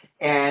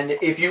 And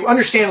if you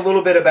understand a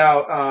little bit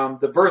about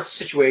the birth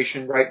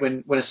situation, right,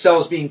 when a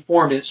cell is being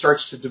formed and it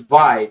starts to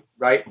divide,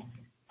 right,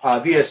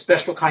 via a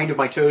special kind of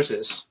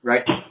mitosis,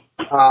 right,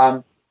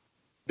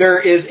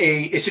 there is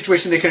a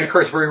situation that can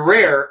occur. It's very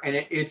rare, and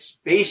it's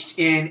based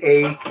in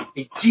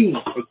a gene,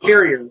 a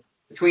carrier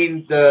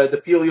between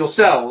the filial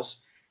cells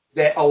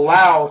that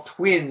allow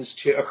twins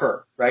to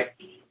occur, right?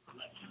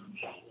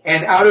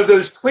 And out of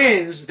those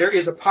twins, there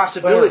is a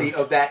possibility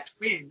of that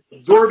twin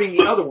absorbing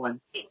the other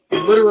one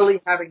and literally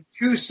having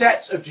two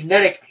sets of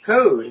genetic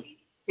code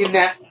in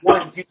that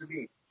one human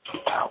being.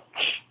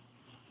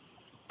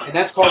 And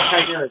that's called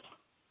chimerism.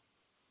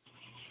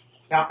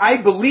 Now, I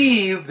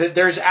believe that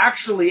there's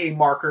actually a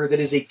marker that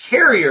is a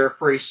carrier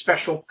for a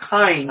special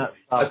kind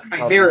of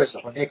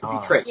chimerism, and it can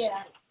be traced.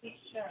 Yeah,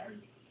 sure.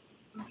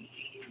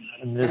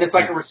 And it's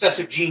like a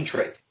recessive gene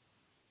trait.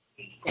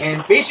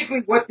 And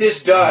basically what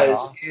this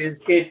does is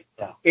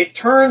it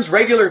turns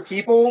regular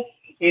people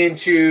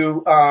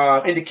into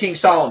King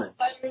Solomon.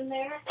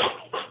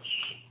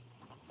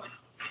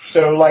 So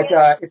like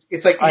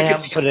it's like I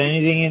haven't put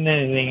anything in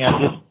anything. I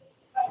just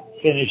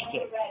finished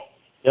it.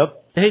 Yep.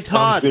 Hey,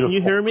 Todd, can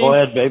you hear me? Go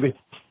ahead, baby.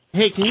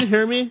 Hey, can you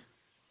hear me?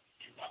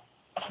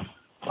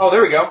 Oh,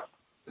 there we go.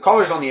 The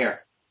caller's on the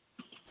air.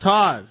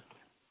 Todd.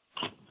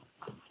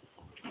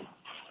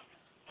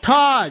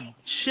 Todd!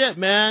 Shit,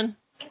 man.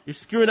 You're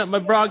screwing up my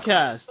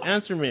broadcast.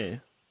 Answer me.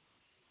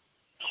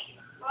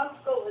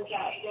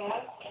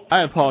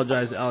 I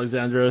apologize,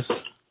 Alexandros.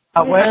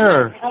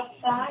 Where?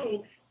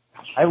 Outside.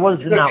 I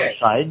wasn't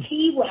outside.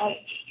 He was.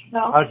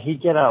 No. How'd he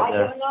get out I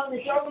there? don't know.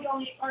 The door was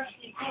only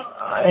partially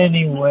closed.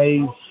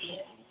 Anyways,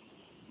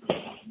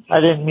 I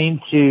didn't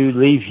mean to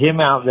leave him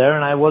out there,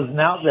 and I wasn't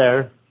out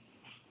there.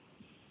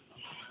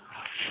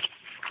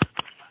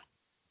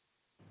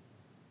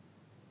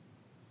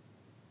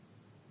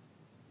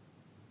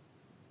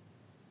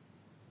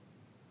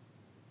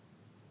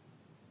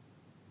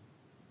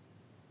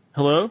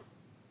 Hello?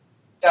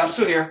 Yeah, I'm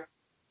still here.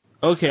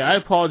 Okay, I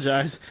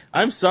apologize.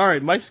 I'm sorry.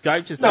 My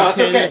Skype just No, it's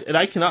updated, okay. and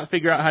I cannot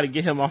figure out how to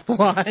get him off the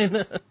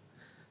line.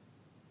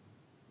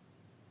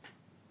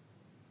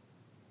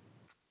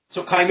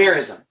 So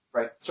chimerism,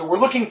 right? So we're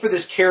looking for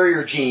this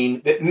carrier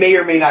gene that may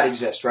or may not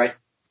exist, right?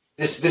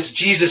 This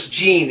Jesus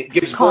gene that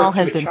gives birth to a child. Call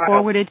has been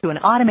forwarded to an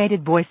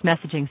automated voice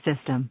messaging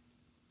system.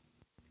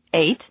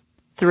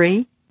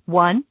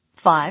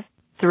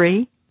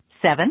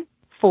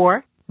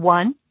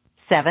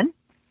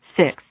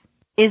 83153741776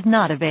 is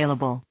not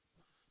available.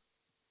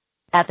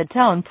 At the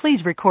tone,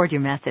 please record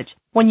your message.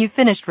 When you've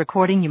finished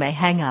recording, you may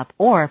hang up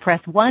or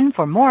press 1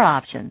 for more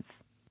options.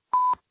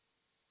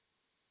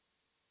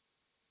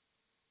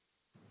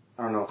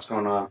 I don't know what's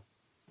going on.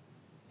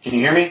 Can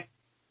you hear me?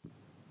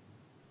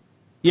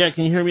 Yeah,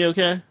 can you hear me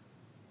okay?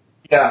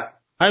 Yeah.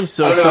 I'm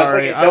so I don't know,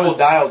 sorry. it's like it double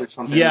dialed or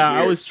something. Yeah,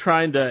 weird. I was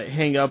trying to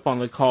hang up on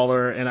the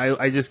caller, and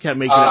I just kept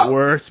making it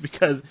worse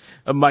because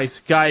of my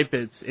Skype.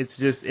 It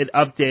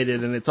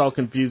updated, and it's all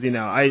confusing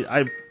now.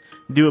 I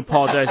do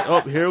apologize. Oh,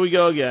 here we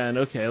go again.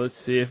 Okay, let's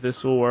see if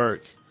this will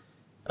work.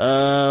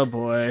 Oh,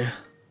 boy.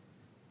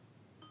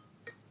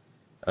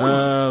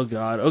 Oh,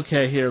 God.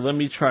 Okay, here, let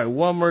me try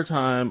one more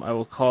time. I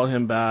will call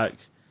him back.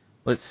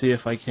 Let's see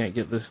if I can't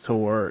get this to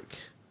work.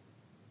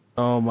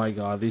 Oh, my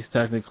God, these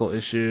technical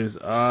issues.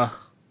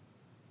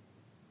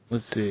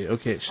 Let's see.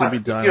 Okay, it should be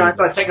done. I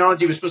thought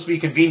technology was supposed to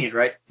be convenient,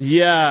 right?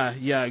 Yeah,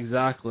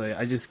 exactly.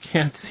 I just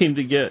can't seem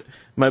to get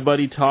my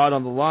buddy Todd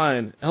on the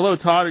line. Hello,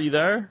 Todd, are you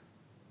there?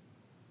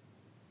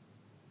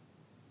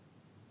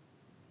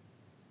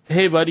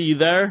 Hey, buddy, you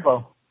there?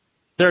 Hello.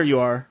 There you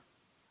are.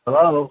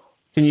 Hello.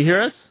 Can you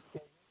hear us?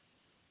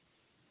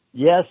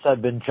 Yes,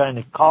 I've been trying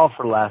to call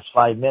for the last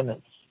 5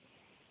 minutes.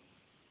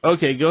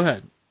 Okay, go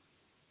ahead.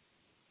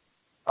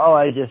 Oh,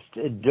 I just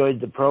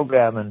enjoyed the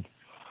program and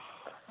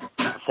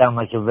sound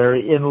like a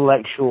very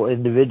intellectual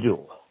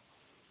individual.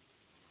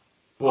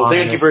 Well,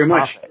 thank you very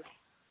much. Topic.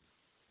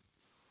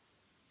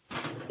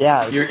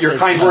 Yeah. Your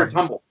kind words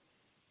humble.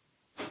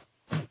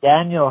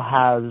 Daniel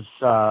has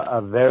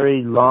a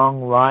very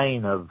long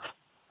line of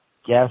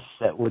guests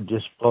that would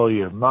just blow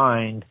your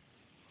mind.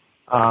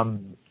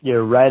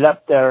 You're right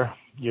up there.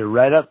 You're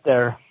right up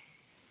there.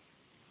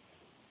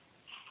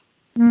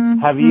 Mm-hmm.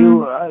 Have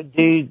you?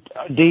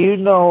 Do you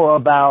know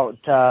about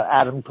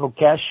Adam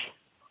Kokesh?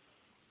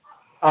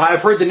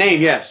 I've heard the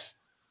name, yes.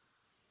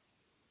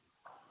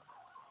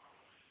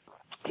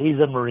 He's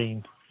a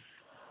Marine.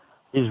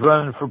 He's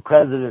running for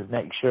president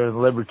next year in the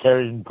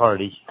Libertarian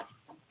Party.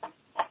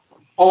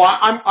 Oh,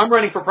 I'm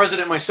running for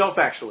president myself,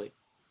 actually.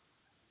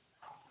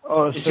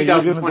 Oh, so you're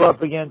going to go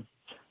up against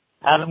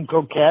Adam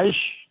Kokesh?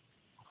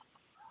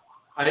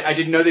 I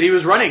didn't know that he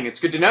was running. It's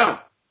good to know.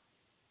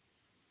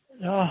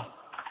 Oh.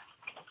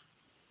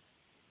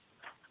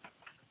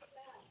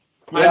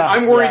 Yeah,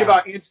 I'm worried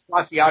about Andrew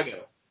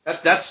Basiago.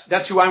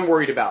 That's who I'm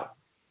worried about.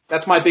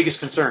 That's my biggest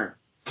concern.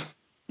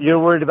 You're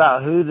worried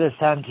about who? The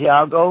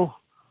Santiago?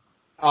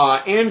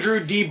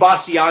 Andrew D.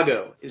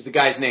 Basiago is the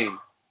guy's name.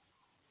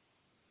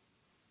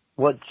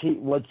 What's he?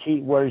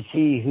 Where's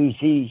he? Who's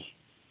he?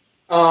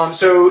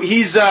 So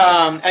he's,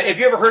 have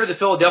you ever heard of the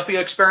Philadelphia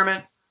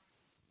experiment?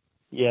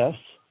 Yes.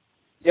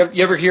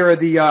 You ever hear of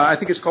the, I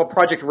think it's called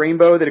Project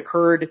Rainbow that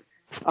occurred, it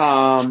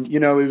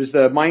was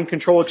the mind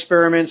control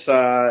experiments,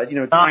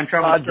 time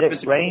travel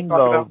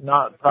experiments.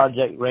 Not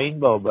Project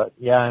Rainbow, but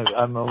yeah,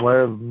 I'm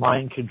aware of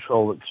mind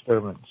control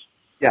experiments.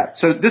 Yeah,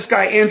 so this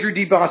guy, Andrew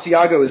D.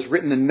 Basiago, has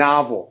written a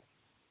novel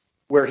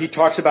where he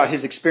talks about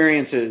his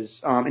experiences,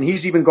 and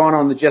he's even gone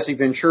on the Jesse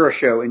Ventura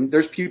show, and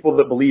there's people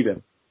that believe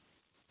him.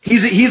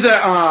 He's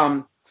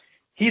an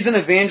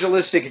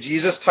evangelistic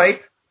Jesus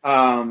type,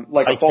 I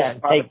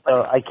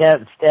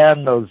can't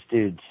stand those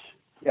dudes.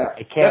 Yeah,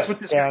 I can't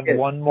stand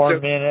one more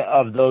minute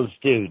of those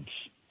dudes.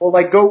 Well,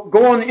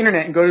 go on the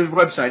internet and go to his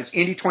website. It's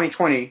Andy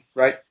 2020,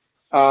 right?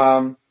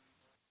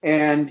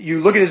 And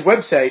you look at his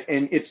website,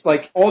 and it's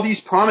like all these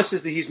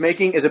promises that he's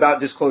making is about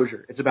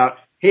disclosure. It's about,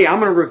 hey, I'm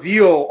going to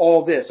reveal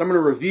all this. I'm going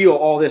to reveal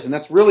all this, and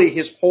that's really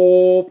his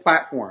whole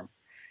platform.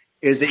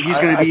 Is that he's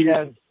going to be...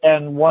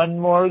 And one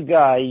more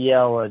guy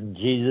yelling,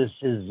 Jesus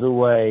is the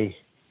way,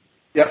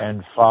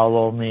 and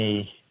follow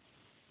me.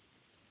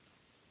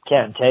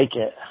 Can't take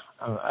it.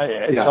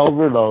 It's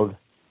overload.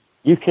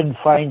 You can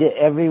find it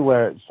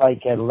everywhere. It's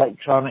like an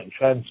electronic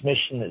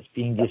transmission that's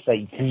being just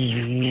like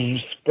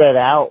spread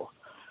out.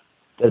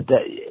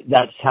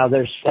 That's how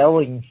they're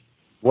selling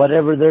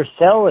whatever they're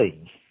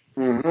selling.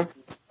 Mm-hmm.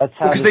 That's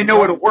how because they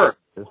know it'll work.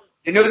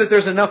 They know that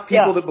there's enough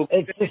people that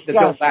believe it that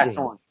they'll latch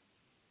on.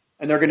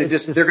 And they're going to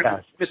dismiss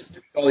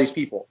all these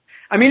people.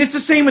 I mean, it's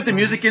the same with the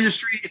music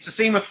industry. It's the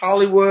same with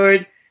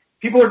Hollywood.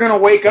 People are going to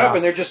wake up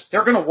and they're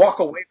going to walk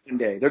away one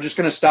day. They're just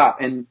going to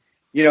stop. And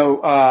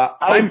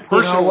I'm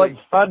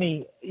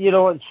personally. You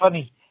know what's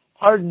funny?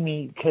 Pardon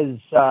me, because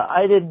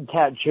I didn't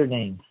catch your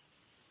name.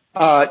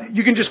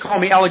 You can just call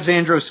me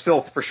Alexandros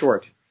Filth for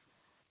short.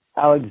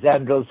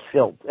 Alexandros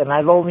Filth, and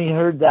I've only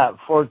heard that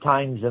 4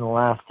 times in the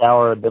last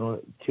hour.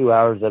 2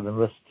 hours I've been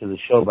listening to the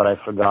show, but I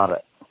forgot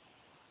it.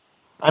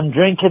 I'm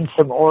drinking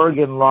some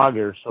Oregon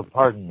lager, so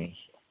pardon me.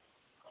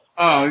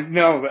 Oh,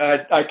 no,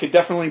 I could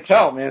definitely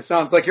tell, man. It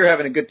sounds like you're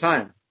having a good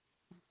time.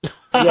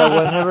 Yeah,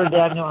 whenever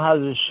Daniel has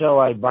a show,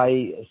 I buy,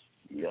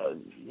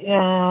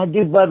 I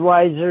do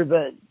Budweiser,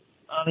 but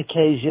on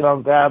occasion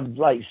I'll grab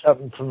like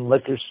something from the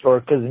liquor store,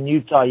 because in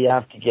Utah you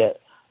have to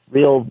get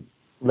real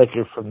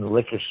liquor from the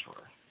liquor store.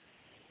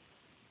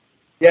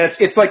 Yeah,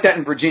 it's like that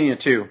in Virginia,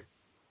 too.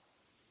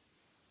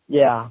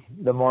 Yeah,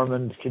 the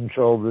Mormons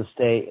control the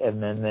state,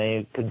 and then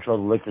they control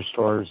the liquor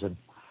stores. And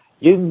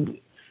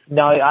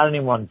no, I don't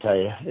even want to tell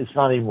you. It's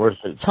not even worth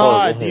it.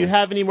 Todd, do you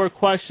have any more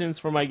questions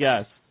for my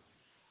guest?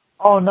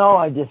 Oh, no,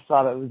 I just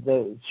thought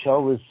the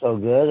show was so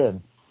good,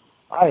 and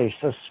you're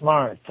so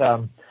smart.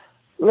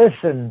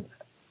 Listen,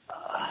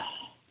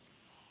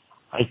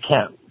 I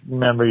can't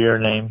remember your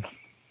name.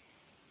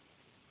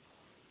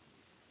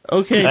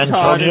 Okay,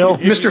 Antonio? Todd.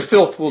 Mr.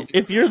 Filth will...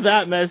 If you're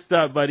that messed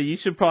up, buddy, you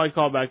should probably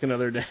call back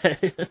another day.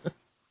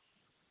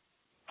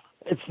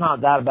 It's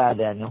not that bad,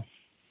 Daniel.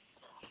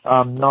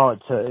 No,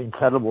 it's an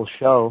incredible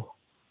show.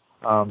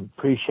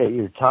 Appreciate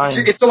your time.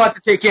 It's a lot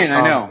to take in,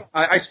 I know.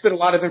 I spit a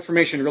lot of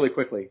information really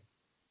quickly.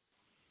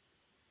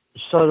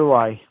 So do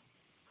I.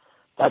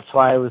 That's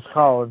why I was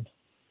calling.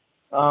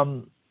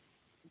 There's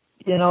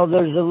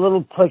a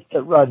little clique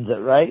that runs it,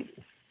 right?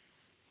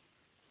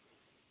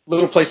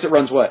 Little place that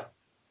runs what?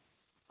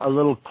 A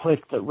little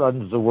clique that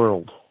runs the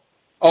world.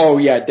 Oh,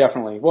 yeah,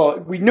 definitely. Well,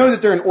 we know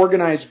that they're an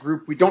organized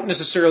group. We don't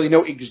necessarily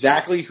know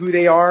exactly who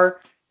they are.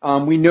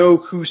 We know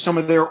who some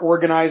of their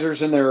organizers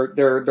and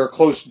their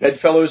close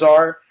bedfellows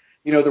are.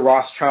 The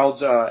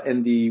Rothschilds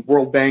and the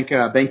World Bank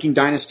banking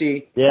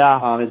dynasty. Yeah,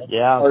 part the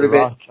of it.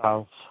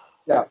 Rothschilds.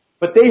 Yeah,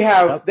 but they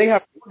have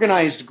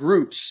organized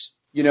groups,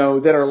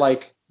 that are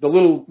like the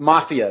little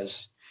mafias.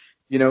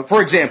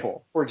 For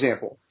example,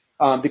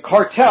 the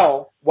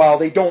cartel, while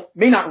they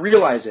may not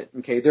realize it,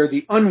 okay, they're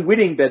the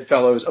unwitting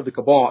bedfellows of the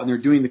cabal, and they're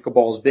doing the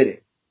cabal's bidding.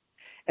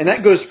 And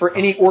that goes for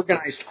any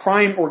organized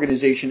crime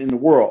organization in the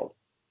world.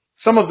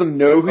 Some of them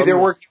know who they're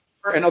working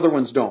for, and other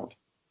ones don't.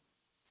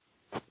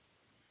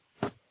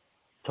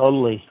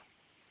 Totally.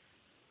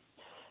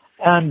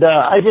 And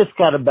I just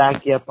got to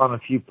back you up on a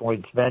few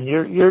points, man.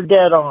 You're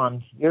dead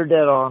on. You're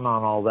dead on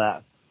all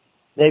that.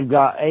 They've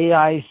got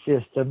AI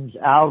systems,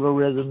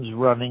 algorithms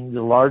running.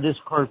 The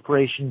largest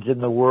corporations in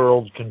the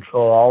world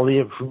control all the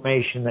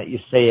information that you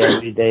say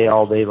every day,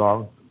 all day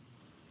long.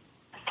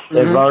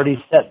 They've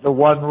already set the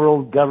one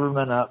world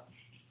government up.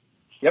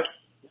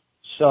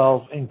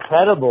 So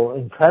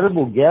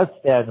incredible guest,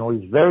 Daniel.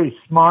 He's very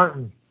smart,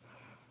 and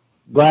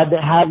glad to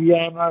have you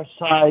on our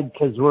side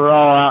because we're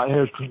all out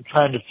here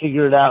trying to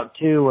figure it out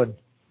too, and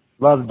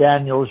love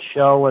Daniel's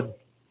show, and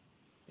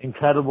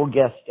incredible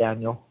guest,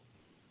 Daniel.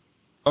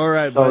 All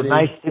right, So buddy.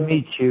 nice to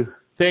meet you.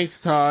 Thanks,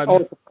 Todd. Oh,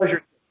 it's a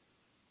pleasure.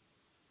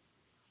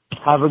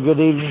 Have a good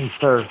evening,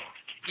 sir.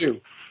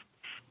 You.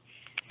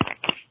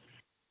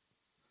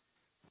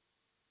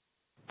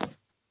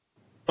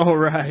 All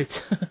right.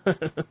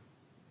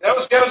 That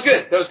was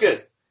good. That was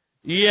good.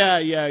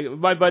 Yeah.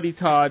 My buddy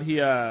Todd,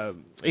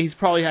 he's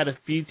probably had a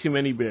few too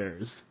many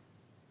beers.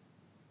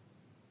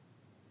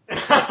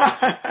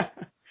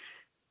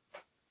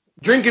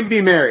 Drink and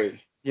be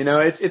merry. You know,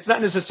 it's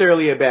not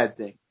necessarily a bad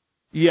thing.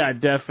 Yeah,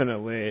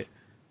 definitely.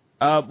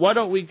 Why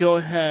don't we go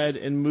ahead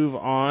and move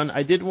on?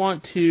 I did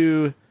want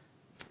to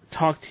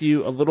talk to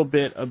you a little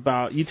bit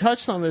about, you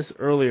touched on this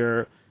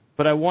earlier,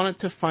 but I wanted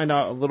to find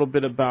out a little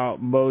bit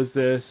about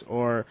Moses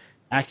or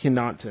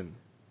Akhenaten.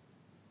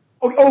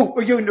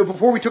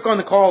 Before we took on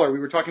the caller, we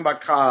were talking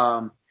about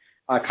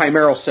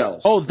chimeral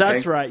cells. Oh,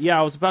 that's okay? right. Yeah,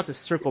 I was about to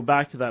circle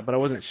back to that, but I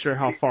wasn't sure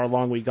how far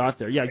along we got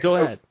there. Yeah, go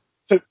ahead.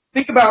 So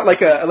think about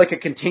like a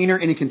container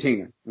in a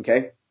container,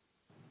 okay?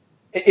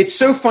 It's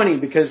so funny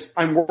because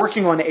I'm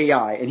working on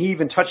AI, and he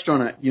even touched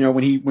on it, you know,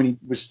 when he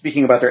was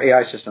speaking about their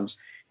AI systems.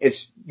 It's,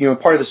 you know,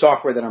 part of the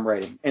software that I'm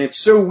writing. And it's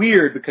so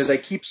weird because I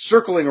keep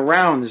circling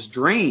around this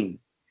drain.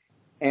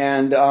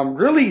 And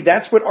really,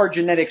 that's what our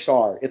genetics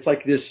are. It's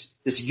like this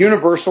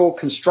universal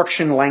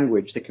construction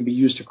language that can be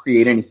used to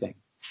create anything.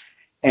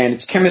 And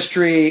it's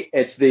chemistry.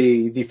 It's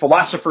the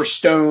philosopher's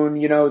stone,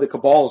 you know, the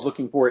Cabal is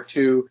looking for it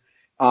too,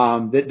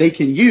 that they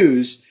can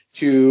use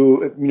to,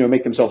 you know,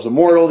 make themselves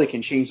immortal. They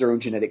can change their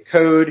own genetic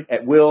code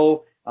at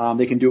will.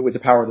 They can do it with the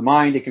power of the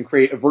mind. They can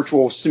create a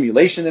virtual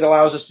simulation that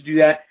allows us to do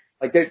that.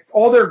 Like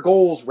all their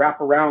goals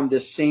wrap around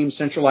this same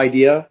central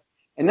idea.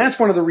 And that's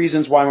one of the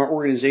reasons why our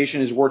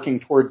organization is working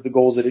towards the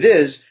goals that it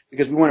is,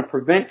 because we want to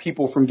prevent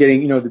people from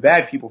getting, you know, the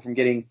bad people from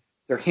getting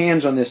their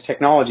hands on this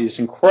technology, this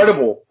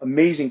incredible,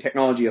 amazing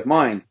technology of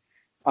mind,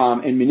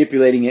 and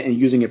manipulating it and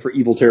using it for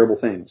evil, terrible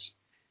things.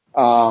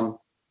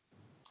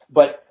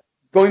 But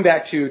going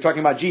back to talking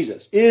about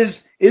Jesus, is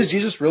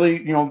Jesus really,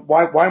 you know,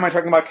 why am I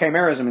talking about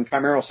chimerism and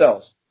chimeral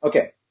cells?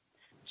 Okay.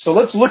 So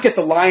let's look at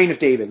the line of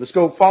David. Let's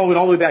go follow it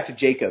all the way back to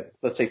Jacob,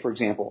 let's say, for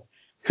example.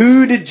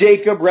 Who did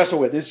Jacob wrestle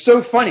with? It's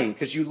so funny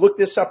because you look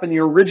this up in the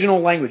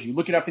original language. You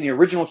look it up in the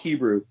original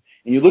Hebrew,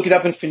 and you look it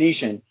up in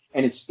Phoenician,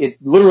 and it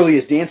literally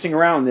is dancing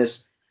around this.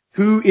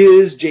 Who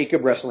is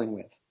Jacob wrestling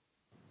with?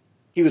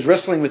 He was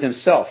wrestling with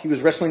himself. He was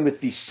wrestling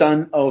with the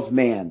Son of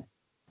Man.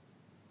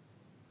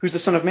 Who's the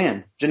Son of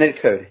Man?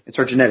 Genetic code. It's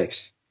our genetics.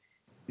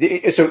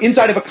 So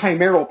inside of a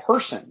chimeral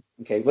person,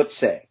 okay, let's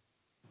say,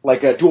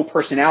 like a dual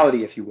personality,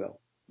 if you will,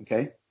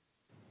 okay?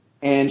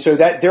 And so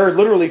that they're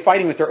literally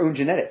fighting with their own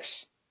genetics.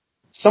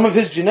 Some of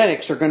his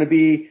genetics are going to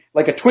be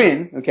like a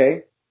twin,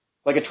 okay?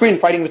 Like a twin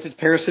fighting with its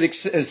parasitic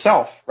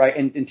self, right?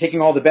 And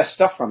taking all the best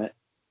stuff from it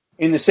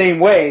in the same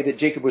way that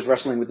Jacob was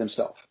wrestling with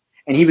himself.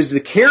 And he was the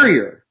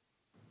carrier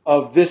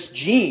of this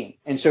gene.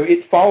 And so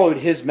it followed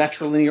his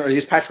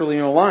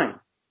patrilineal line.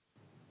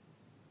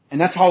 And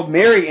that's how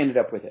Mary ended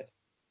up with it.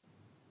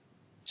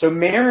 So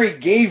Mary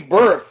gave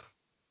birth,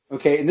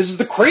 okay, and this is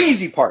the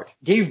crazy part,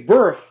 gave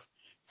birth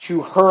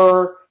to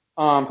her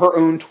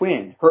own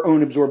twin, her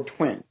own absorbed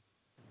twin.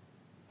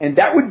 And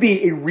that would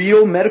be a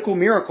real medical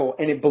miracle.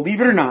 And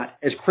believe it or not,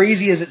 as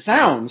crazy as it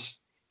sounds,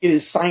 it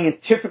is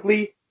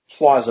scientifically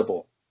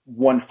plausible,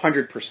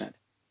 100%.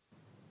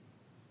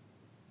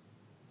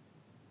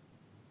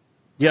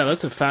 Yeah,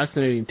 that's a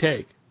fascinating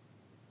take.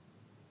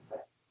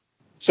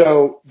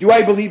 So, do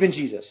I believe in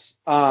Jesus?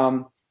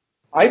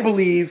 I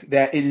believe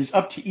that it is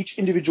up to each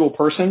individual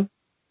person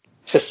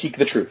to seek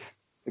the truth.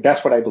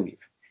 That's what I believe.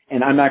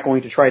 And I'm not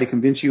going to try to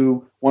convince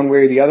you one way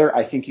or the other.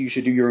 I think you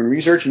should do your own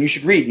research, and you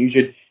should read. You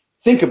should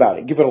think about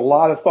it. Give it a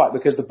lot of thought,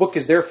 because the book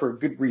is there for a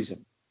good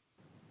reason.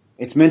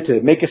 It's meant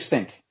to make us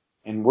think.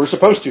 And we're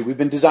supposed to. We've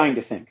been designed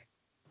to think.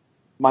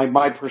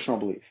 My personal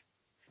belief.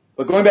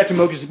 But going back to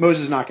Moses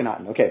and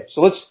Akhenaten. Okay,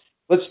 so let's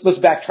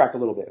backtrack a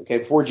little bit. Okay,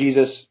 before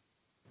Jesus,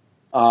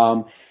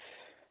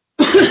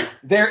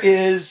 there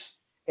is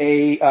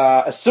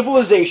a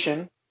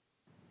civilization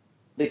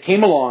that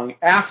came along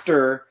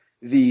after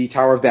the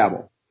Tower of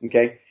Babel.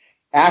 Okay,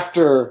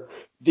 after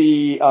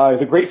the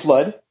Great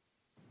Flood,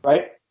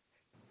 right?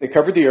 They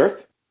covered the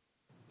earth,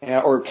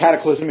 or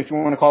cataclysm, if you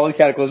want to call it a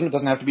cataclysm. It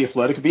doesn't have to be a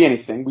flood. It could be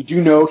anything. We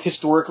do know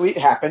historically it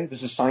happened.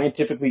 This is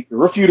scientifically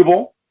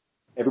irrefutable.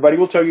 Everybody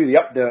will tell you,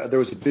 yep, there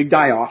was a big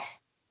die-off.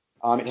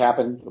 It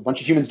happened. A bunch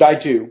of humans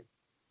died too,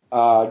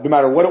 no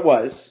matter what it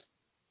was.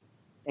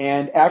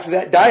 And after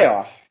that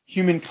die-off,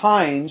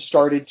 humankind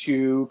started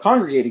to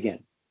congregate again,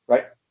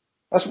 right?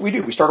 That's what we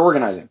do. We start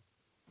organizing.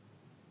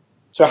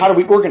 So how do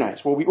we organize?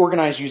 Well, we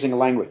organize using a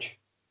language.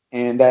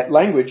 And that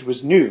language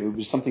was new. It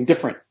was something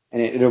different.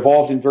 And it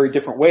evolved in very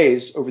different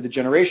ways over the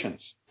generations,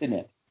 didn't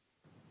it?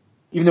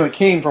 Even though it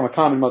came from a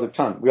common mother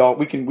tongue.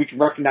 We can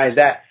recognize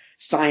that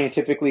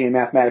scientifically and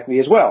mathematically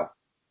as well.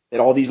 that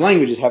all these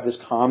languages have this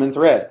common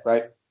thread,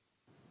 right?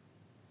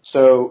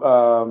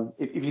 So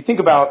if you think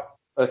about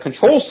a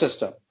control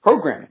system,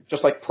 programming,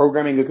 just like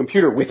programming a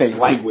computer with a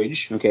language,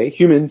 okay,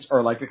 humans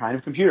are like a kind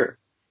of computer.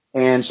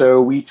 And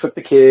so we took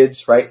the kids,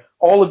 right,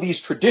 all of these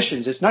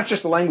traditions, it's not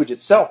just the language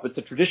itself, but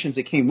the traditions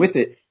that came with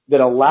it that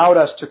allowed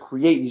us to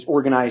create these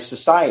organized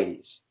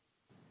societies.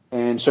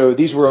 And so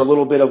these were a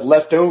little bit of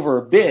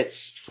leftover bits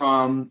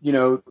from,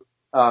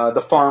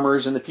 the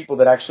farmers and the people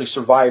that actually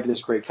survived this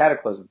great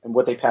cataclysm and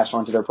what they passed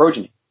on to their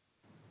progeny.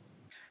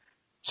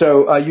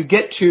 So you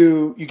get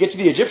to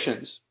the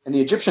Egyptians, and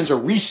the Egyptians are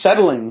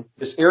resettling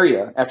this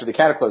area after the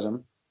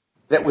cataclysm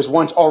that was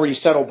once already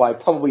settled by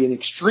probably an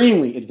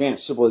extremely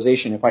advanced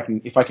civilization, if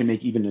I can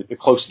make even a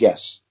close guess,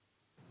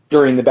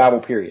 during the Babel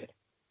period.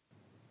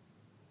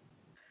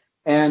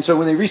 And so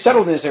when they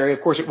resettled in this area,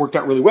 of course, it worked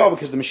out really well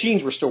because the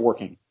machines were still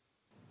working.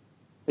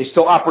 They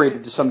still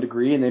operated to some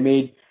degree, and they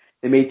made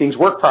things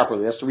work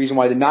properly. That's the reason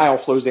why the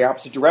Nile flows the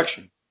opposite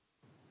direction.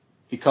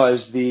 Because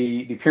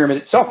the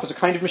pyramid itself is a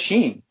kind of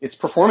machine. It's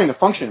performing a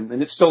function,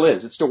 and it still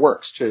is. It still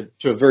works to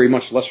a very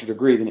much lesser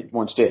degree than it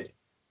once did.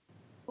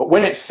 But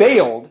when it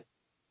failed,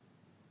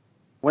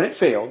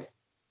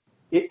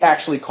 it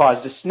actually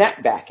caused a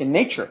snapback in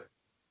nature.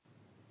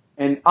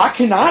 And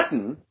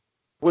Akhenaten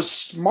was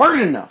smart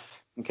enough,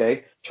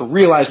 okay, to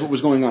realize what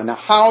was going on. Now,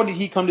 how did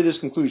he come to this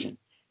conclusion?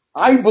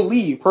 I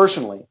believe,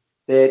 personally,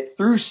 that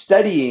through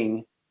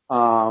studying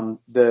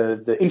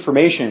the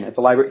information at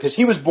the library, because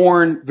he was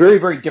born very,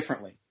 very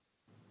differently.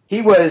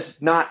 He was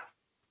not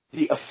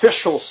the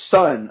official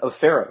son of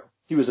Pharaoh.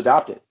 He was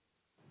adopted,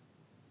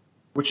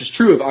 which is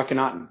true of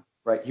Akhenaten,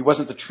 right? He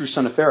wasn't the true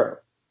son of Pharaoh,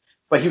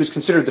 but he was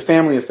considered the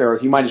family of Pharaoh.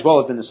 He might as well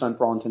have been the son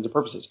for all intents and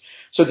purposes.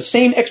 So the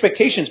same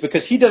expectations,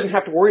 because he doesn't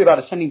have to worry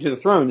about ascending to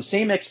the throne, the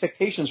same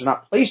expectations are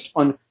not placed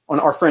on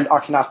our friend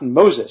Akhenaten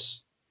Moses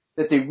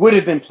that they would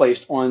have been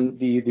placed on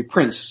the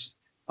prince,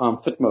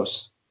 Thutmose,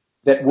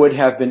 that would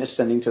have been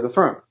ascending to the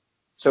throne.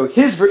 So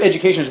his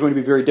education is going to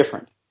be very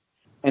different.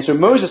 And so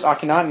Moses,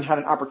 Akhenaten, had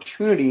an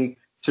opportunity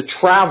to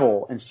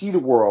travel and see the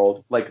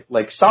world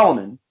like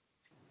Solomon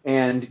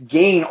and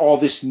gain all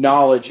this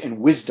knowledge and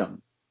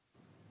wisdom.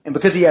 And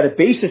because he had a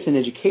basis in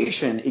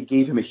education, it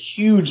gave him a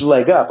huge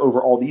leg up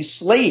over all these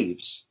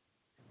slaves.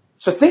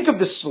 So think of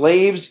the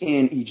slaves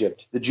in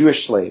Egypt, the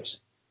Jewish slaves,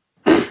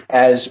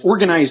 as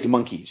organized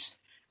monkeys.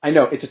 I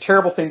know it's a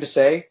terrible thing to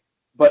say,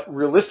 but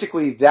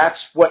realistically, that's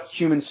what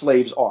human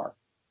slaves are.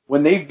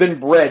 When they've been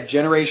bred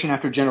generation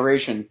after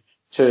generation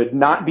to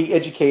not be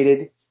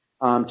educated,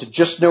 to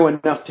just know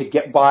enough to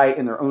get by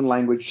in their own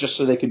language just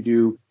so they can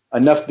do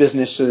enough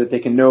business so that they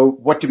can know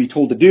what to be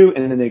told to do,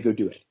 and then they go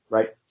do it,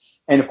 right?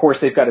 And, of course,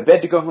 they've got a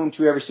bed to go home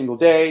to every single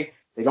day.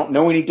 They don't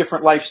know any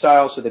different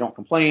lifestyles, so they don't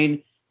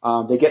complain.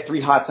 They get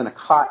 3 hots and a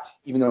cot,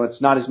 even though it's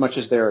not as much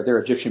as their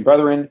Egyptian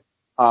brethren.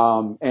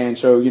 And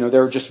so,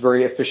 they're just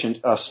very efficient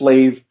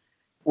slave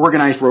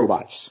organized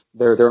robots.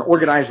 They're an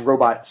organized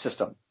robot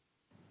system.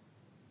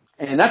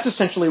 And that's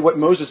essentially what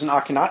Moses and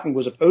Akhenaten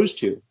was opposed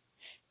to.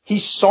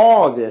 He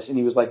saw this and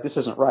he was like, this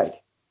isn't right.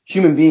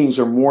 Human beings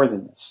are more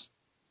than this.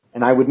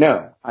 And I would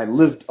know. I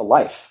lived a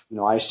life.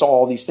 I saw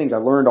all these things. I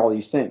learned all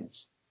these things.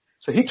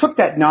 So he took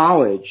that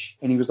knowledge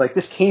and he was like,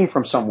 this came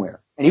from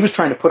somewhere. And he was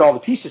trying to put all the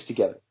pieces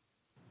together.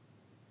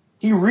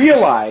 He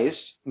realized,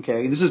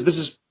 okay, this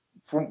is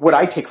from what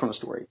I take from the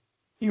story.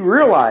 He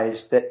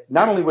realized that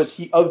not only was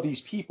he of these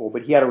people,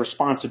 but he had a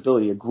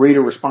responsibility, a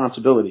greater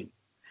responsibility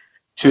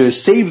to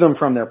save them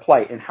from their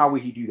plight. And how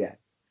would he do that?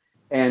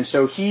 And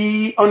so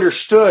he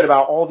understood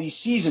about all these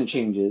season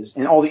changes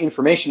and all the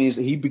information is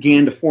that he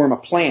began to form a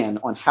plan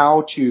on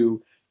how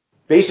to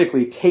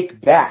basically take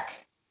back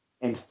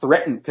and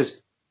threaten, because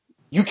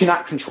you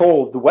cannot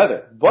control the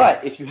weather.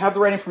 But if you have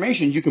the right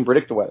information, you can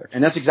predict the weather.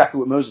 And that's exactly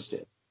what Moses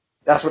did.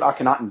 That's what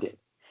Akhenaten did.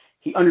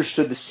 He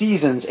understood the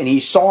seasons and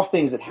he saw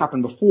things that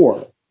happened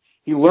before.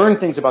 He learned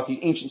things about these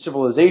ancient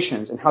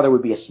civilizations and how there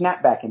would be a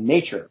snapback in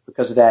nature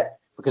because of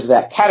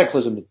that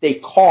cataclysm that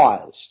they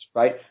caused,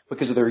 right?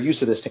 Because of their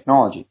use of this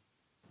technology.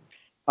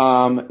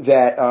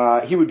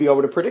 That he would be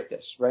able to predict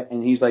this, right?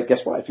 And he's like, guess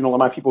what? If you don't let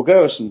my people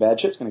go, some bad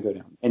shit's going to go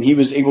down. And he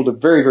was able to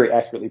very, very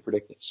accurately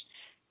predict this.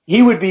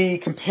 He would be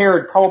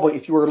compared probably,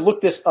 if you were to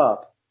look this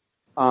up,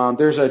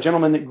 there's a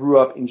gentleman that grew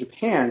up in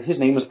Japan. His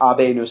name was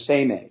Abe no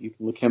Seimei. You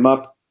can look him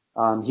up.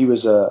 He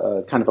was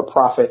a kind of a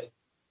prophet,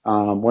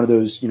 one of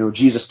those,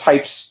 Jesus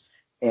types.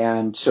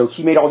 And so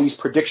he made all these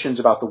predictions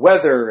about the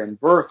weather and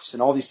births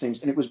and all these things.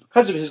 And it was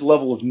because of his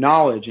level of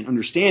knowledge and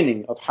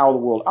understanding of how the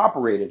world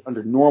operated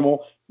under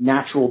normal,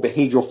 natural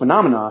behavioral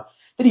phenomena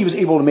that he was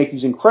able to make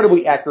these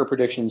incredibly accurate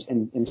predictions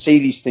and say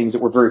these things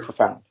that were very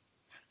profound.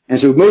 And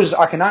so Moses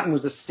Akhenaten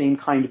was the same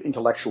kind of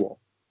intellectual.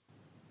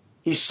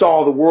 He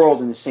saw the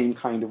world in the same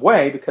kind of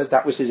way because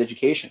that was his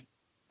education.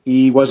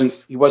 He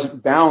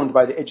wasn't bound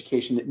by the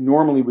education that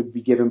normally would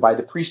be given by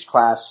the priest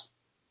class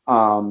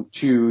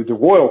to the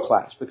royal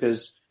class, because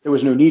there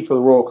was no need for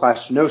the royal class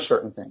to know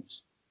certain things.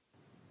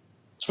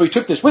 So he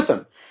took this with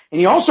him. And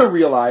he also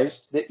realized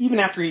that even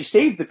after he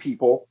saved the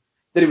people,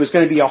 that it was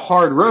going to be a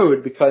hard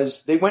road because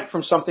they went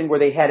from something where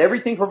they had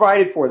everything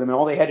provided for them and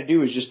all they had to do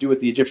was just do what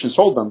the Egyptians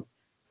told them.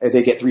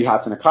 They get 3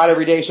 hots and a cot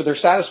every day, so they're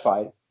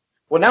satisfied.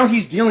 Well, now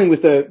he's dealing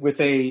with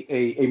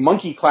a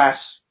monkey class,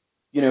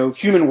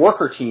 human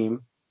worker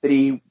team that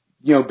he,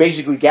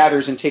 basically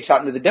gathers and takes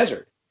out into the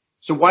desert.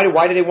 So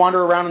why did they wander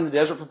around in the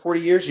desert for 40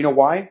 years? You know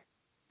why?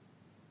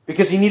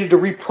 Because he needed to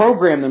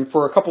reprogram them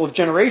for a couple of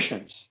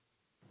generations.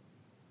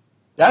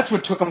 That's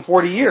what took him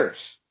 40 years.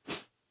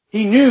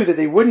 He knew that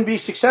they wouldn't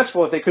be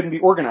successful if they couldn't be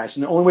organized.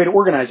 And the only way to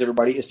organize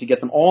everybody is to get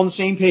them all on the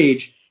same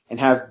page and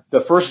have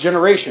the first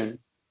generation,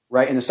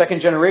 right, and the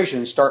second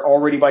generation start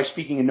already by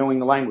speaking and knowing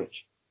the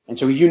language. And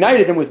so he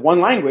united them with one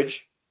language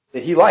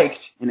that he liked,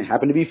 and it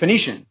happened to be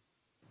Phoenician.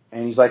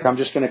 And he's like, I'm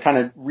just going to kind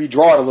of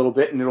redraw it a little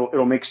bit, and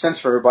it'll make sense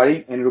for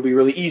everybody, and it'll be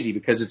really easy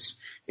because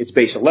it's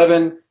base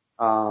 11.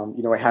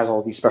 It has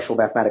all these special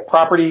mathematic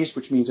properties,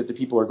 which means that the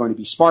people are going to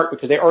be smart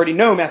because they already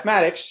know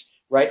mathematics,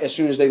 right, as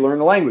soon as they learn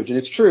the language. And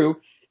it's true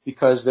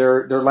because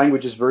their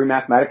language is very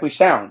mathematically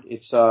sound.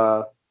 It's,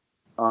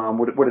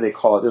 what do they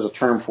call it? There's a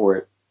term for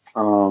it.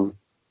 Not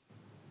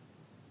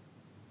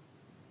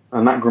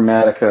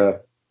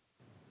grammatica.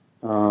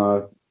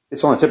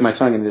 It's on the tip of my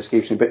tongue and it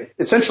escapes me. But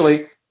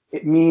essentially,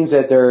 it means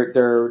that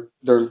their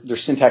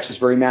syntax is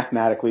very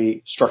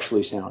mathematically,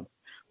 structurally sound,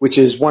 which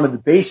is one of the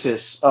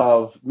basis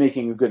of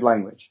making a good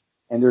language.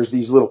 And there's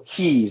these little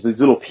keys, these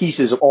little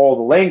pieces of all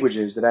the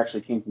languages that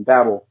actually came from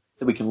Babel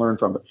that we can learn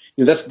from. But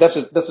that's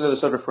another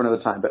subject for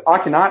another time. But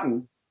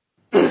Akhenaten,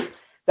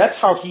 that's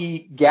how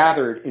he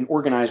gathered and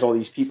organized all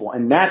these people,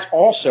 and that's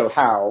also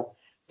how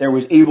there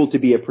was able to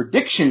be a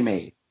prediction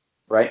made,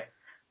 right,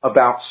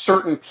 about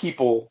certain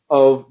people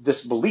of this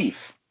belief.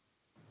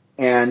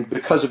 And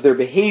because of their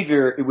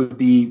behavior, it would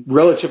be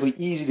relatively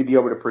easy to be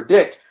able to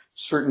predict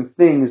certain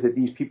things that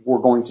these people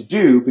were going to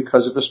do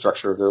because of the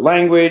structure of their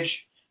language,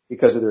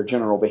 because of their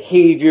general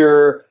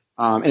behavior.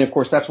 And of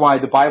course, that's why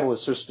the Bible is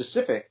so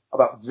specific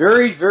about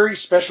very, very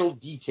special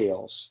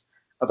details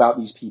about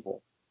these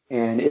people.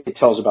 And it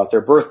tells about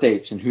their birth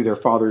dates and who their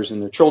fathers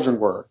and their children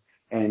were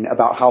and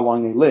about how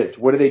long they lived.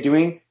 What are they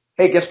doing?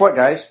 Hey, guess what,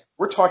 guys?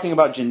 We're talking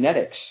about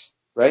genetics,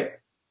 right?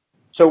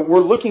 So we're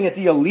looking at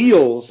the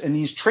alleles and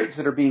these traits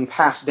that are being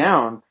passed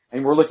down,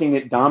 and we're looking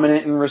at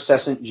dominant and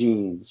recessive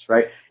genes,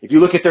 right? If you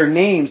look at their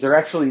names, they're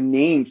actually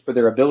named for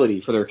their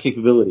ability, for their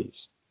capabilities.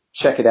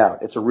 Check it out.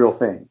 It's a real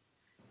thing.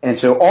 And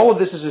so all of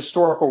this is a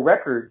historical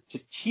record to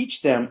teach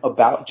them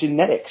about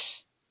genetics.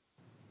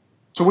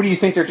 So what do you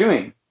think they're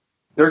doing?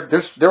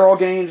 They're all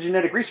getting into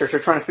genetic research.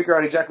 They're trying to figure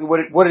out exactly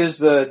what is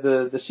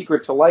the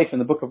secret to life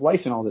and the book of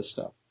life and all this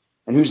stuff,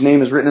 and whose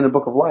name is written in the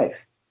book of life.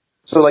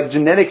 So like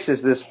genetics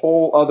is this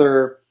whole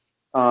other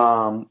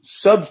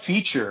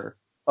sub-feature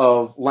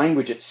of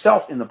language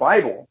itself in the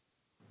Bible.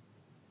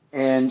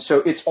 And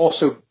so it's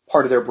also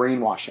part of their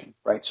brainwashing,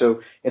 right?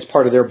 So it's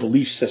part of their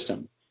belief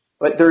system.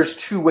 But there's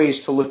 2 ways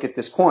to look at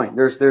this coin.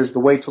 There's the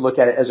way to look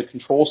at it as a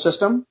control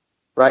system,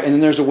 right? And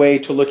then there's a way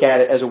to look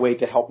at it as a way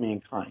to help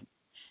mankind.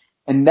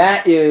 And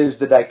that is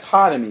the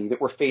dichotomy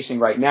that we're facing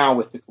right now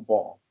with the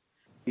cabal.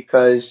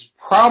 Because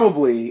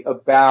probably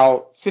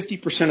about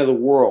 50% of the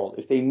world,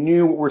 if they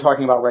knew what we're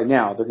talking about right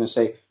now, they're going to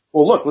say,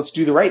 well, look, let's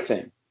do the right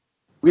thing.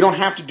 We don't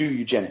have to do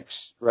eugenics,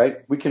 right?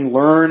 We can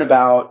learn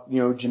about,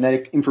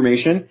 genetic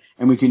information,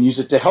 and we can use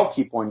it to help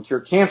people and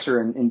cure cancer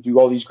and do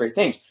all these great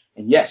things.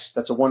 And yes,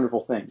 that's a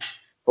wonderful thing.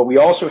 But we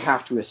also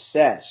have to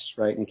assess,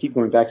 right, and keep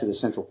going back to the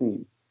central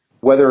theme,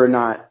 whether or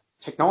not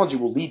technology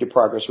will lead to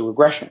progress or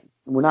regression.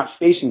 And we're not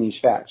facing these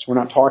facts. We're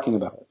not talking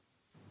about it.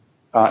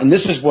 And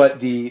this is what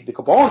the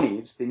cabal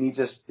needs. They need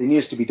us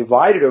to be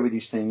divided over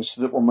these things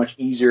so that we're much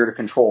easier to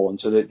control and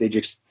so that they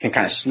just can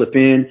kind of slip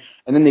in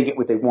and then they get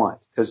what they want.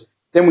 Because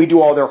then we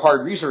do all their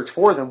hard research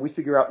for them. We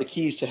figure out the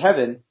keys to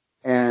heaven.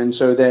 And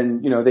so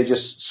then, they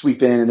just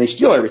sweep in and they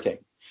steal everything,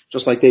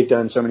 just like they've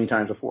done so many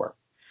times before.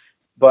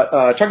 But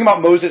talking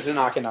about Moses and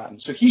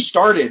Akhenaten. So he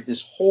started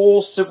this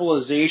whole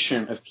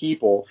civilization of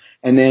people,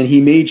 and then he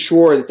made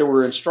sure that there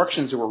were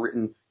instructions that were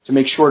written to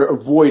make sure to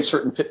avoid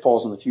certain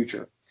pitfalls in the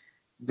future.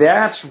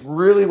 That's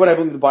really what I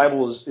believe the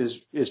Bible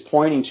is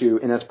pointing to,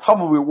 and that's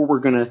probably what we're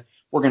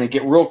gonna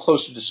get real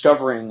close to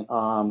discovering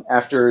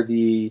after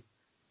the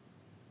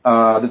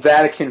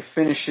Vatican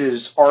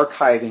finishes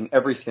archiving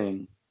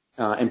everything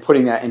and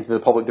putting that into the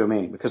public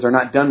domain, because they're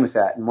not done with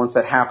that. And once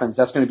that happens,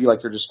 that's going to be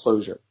like their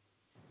disclosure.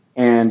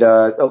 And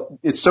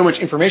it's so much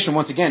information.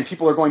 Once again,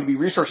 people are going to be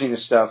researching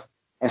this stuff,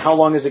 and how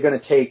long is it going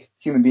to take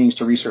human beings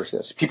to research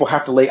this? People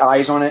have to lay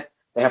eyes on it.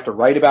 They have to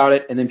write about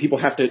it, and then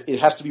it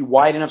has to be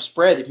wide enough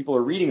spread that people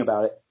are reading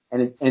about it.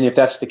 And if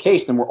that's the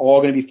case, then we're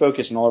all going to be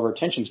focused, and all of our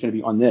attention is going to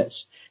be on this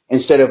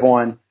instead of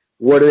on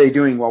what are they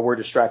doing while we're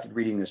distracted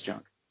reading this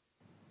junk.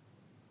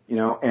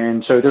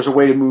 And so there's a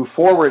way to move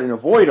forward and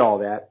avoid all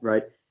that,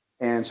 right?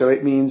 And so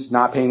it means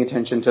not paying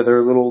attention to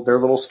their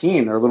little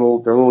scheme, their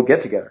little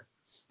get together.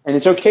 And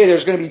it's okay.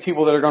 There's going to be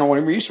people that are going to want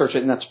to research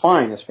it, and that's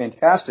fine. That's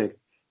fantastic.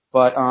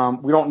 But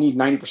we don't need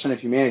 90% of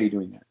humanity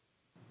doing that.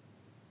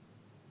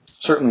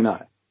 Certainly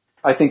not.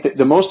 I think that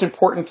the most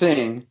important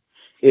thing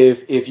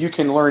if you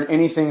can learn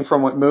anything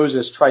from what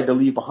Moses tried to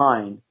leave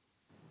behind,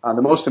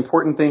 the most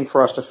important thing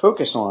for us to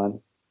focus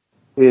on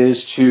is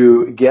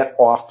to get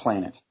off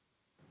planet,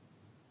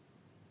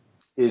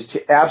 is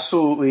to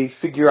absolutely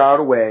figure out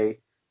a way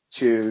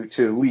to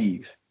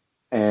leave.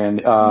 And,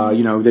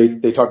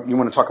 they talk, you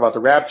want to talk about the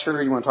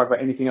rapture, you want to talk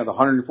about anything of the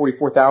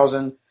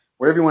 144,000,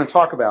 whatever you want to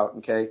talk about,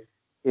 okay?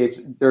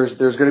 There's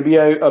going to be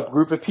a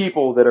group of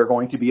people that are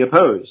going to be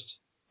opposed.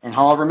 And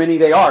however many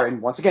they are,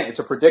 and once again, it's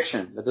a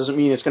prediction. That doesn't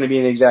mean it's going to be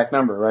an exact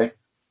number, right?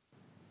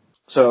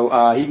 So,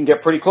 he can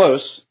get pretty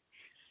close,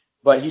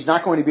 but he's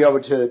not going to be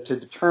able to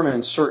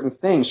determine certain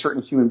things,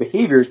 certain human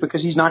behaviors,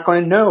 because he's not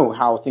going to know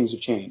how things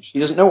have changed. He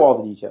doesn't know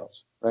all the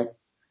details, right?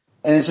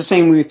 And it's the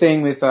same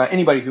thing with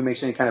anybody who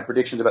makes any kind of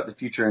predictions about the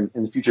future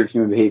and the future of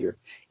human behavior.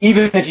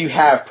 Even if you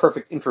have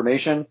perfect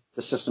information,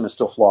 the system is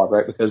still flawed,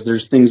 right? Because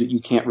there's things that you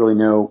can't really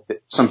know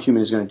that some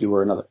human is going to do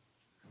or another.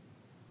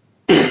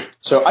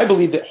 So I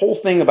believe that whole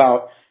thing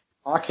about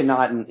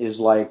Akhenaten is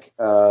like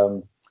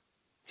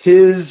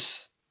his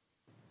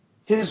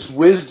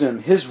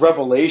wisdom, his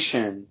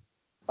revelation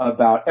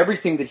about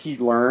everything that he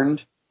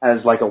learned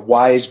as like a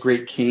wise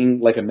great king,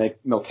 like a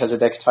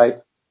Melchizedek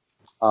type,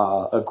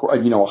 a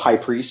high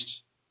priest,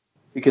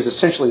 because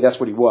essentially that's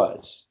what he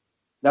was.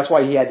 That's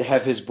why he had to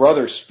have his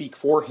brothers speak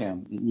for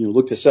him.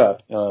 Look this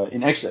up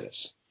in Exodus.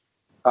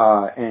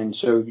 And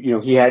so,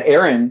 he had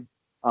Aaron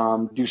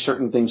do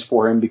certain things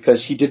for him because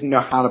he didn't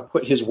know how to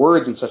put his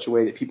words in such a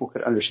way that people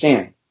could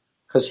understand.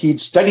 Because he'd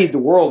studied the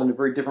world in a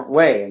very different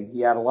way, and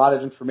he had a lot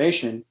of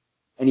information,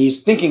 and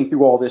he's thinking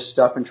through all this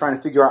stuff and trying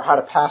to figure out how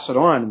to pass it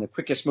on in the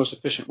quickest, most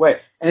efficient way.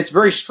 And it's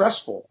very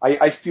stressful.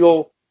 I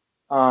feel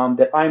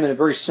that I'm in a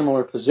very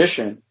similar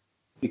position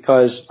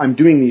because I'm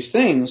doing these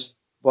things,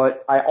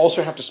 but I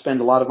also have to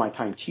spend a lot of my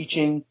time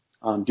teaching,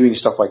 doing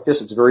stuff like this.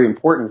 It's very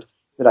important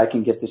that I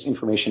can get this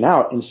information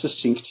out in a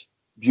succinct,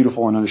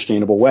 beautiful, and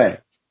understandable way.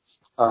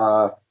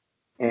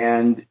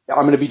 And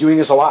I'm going to be doing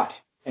this a lot,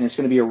 and it's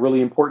going to be a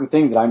really important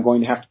thing that I'm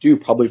going to have to do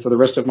probably for the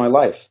rest of my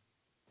life.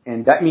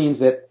 And that means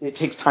that it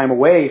takes time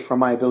away from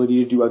my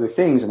ability to do other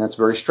things, and that's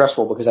very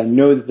stressful because I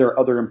know that there are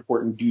other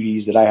important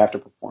duties that I have to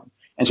perform.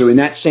 And so in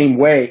that same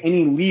way,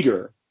 any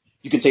leader,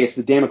 you could say it's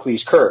the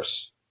Damocles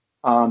curse,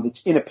 that's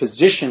in a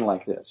position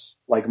like this,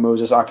 like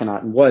Moses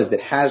Akhenaten was,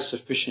 that has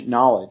sufficient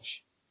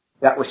knowledge,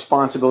 that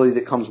responsibility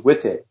that comes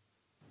with it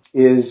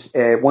is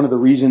one of the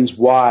reasons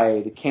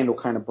why the candle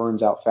kind of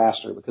burns out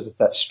faster, because it's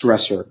that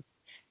stressor.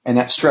 And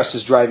that stress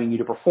is driving you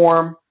to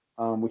perform,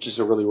 which is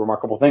a really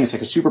remarkable thing. It's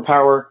like a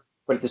superpower,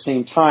 but at the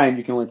same time,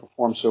 you can only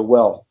perform so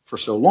well for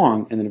so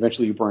long, and then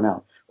eventually you burn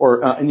out.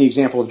 Or in the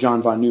example of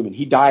John von Neumann,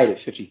 he died at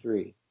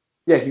 53.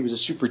 Yeah, he was a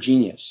super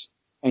genius,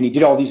 and he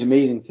did all these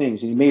amazing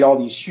things, and he made all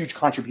these huge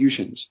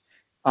contributions,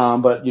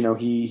 but,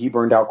 he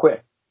burned out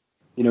quick.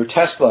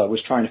 Tesla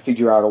was trying to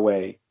figure out a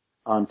way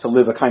to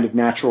live a kind of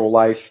natural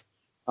life,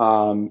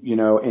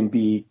 and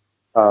be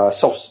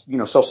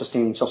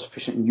self-sustaining,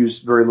 self-sufficient, and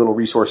use very little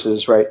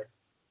resources, right?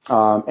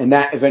 And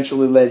that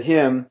eventually led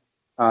him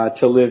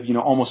to live,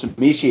 almost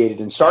emaciated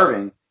and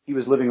starving. He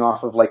was living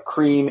off of like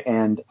cream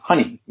and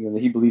honey.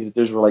 He believed that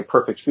those were like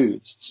perfect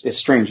foods. It's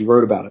strange. He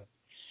wrote about it.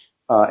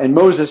 And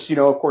Moses,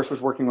 of course, was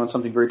working on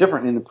something very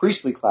different in the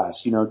priestly class,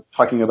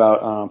 talking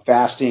about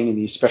fasting and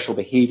these special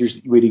behaviors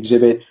that you would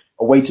exhibit,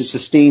 a way to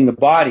sustain the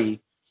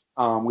body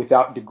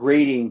without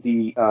degrading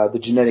the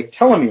genetic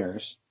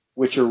telomeres,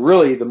 which are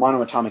really the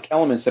monoatomic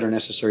elements that are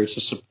necessary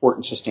to support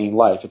and sustain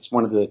life. It's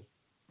one of the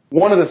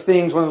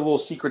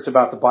little secrets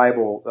about the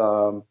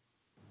Bible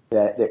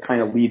that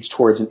kind of leads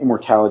towards an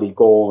immortality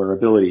goal or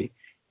ability.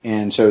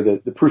 And so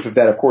the proof of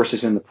that, of course,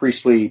 is in the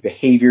priestly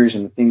behaviors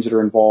and the things that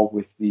are involved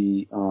with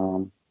the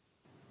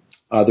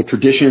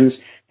traditions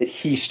that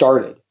he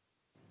started.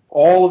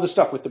 All of the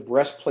stuff with the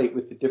breastplate,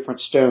 with the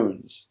different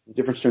stones have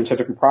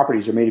different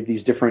properties. They're made of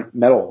these different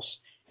metals.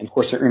 And of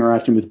course, they're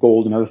interacting with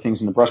gold and other things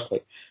in the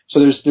breastplate. So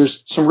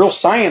there's some real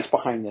science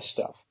behind this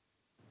stuff.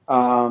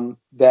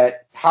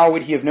 That how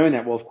would he have known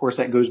that? Well, of course,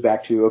 that goes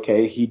back to,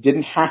 okay, he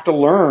didn't have to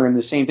learn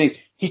the same things.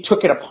 He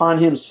took it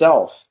upon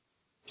himself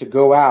to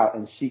go out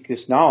and seek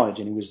this knowledge,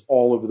 and he was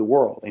all over the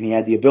world. And he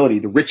had the ability,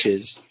 the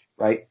riches,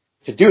 right,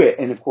 to do it.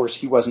 And of course,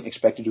 he wasn't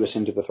expected to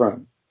ascend to the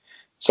throne.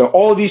 So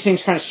all of these things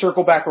kind of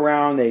circle back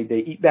around.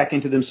 They eat back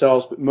into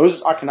themselves. But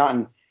Moses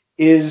Akhenaten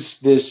is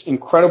this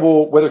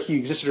incredible, whether he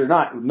existed or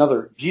not,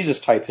 another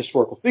Jesus-type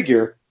historical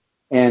figure.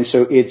 And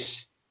so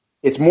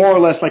it's more or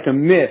less like a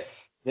myth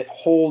that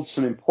holds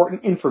some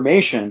important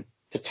information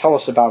to tell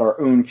us about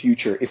our own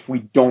future if we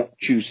don't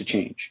choose to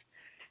change.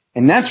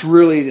 And that's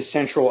really the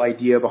central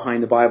idea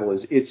behind the Bible.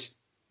 Is it's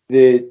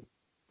the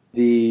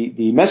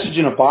message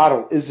in a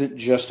bottle isn't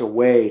just a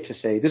way to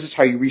say this is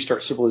how you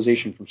restart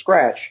civilization from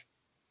scratch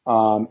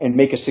and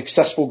make a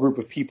successful group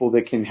of people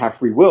that can have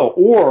free will.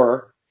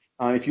 Or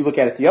if you look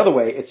at it the other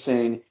way, it's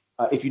saying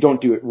if you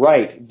don't do it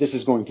right, this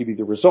is going to be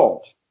the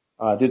result.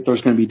 That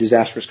there's going to be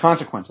disastrous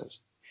consequences.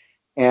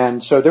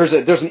 And so there's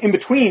an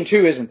in-between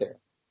too, isn't there?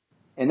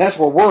 And that's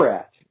where we're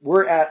at.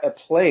 We're at a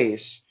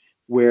place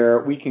where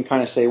we can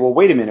kind of say, well,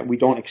 wait a minute, we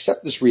don't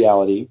accept this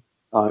reality.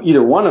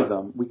 either one of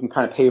them, we can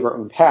kind of pave our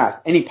own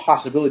path. Any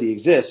possibility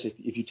exists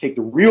if you take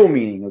the real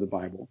meaning of the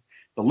Bible,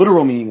 the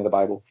literal meaning of the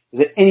Bible, is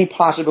that any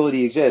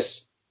possibility exists,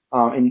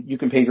 and you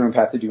can pave your own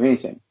path to do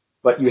anything.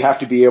 But you have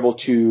to be able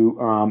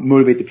to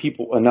motivate the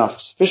people enough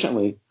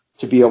sufficiently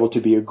to be able to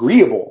be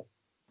agreeable.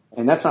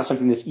 And that's not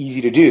something that's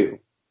easy to do.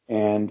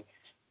 And,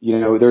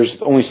 there's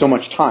only so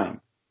much time.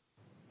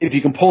 If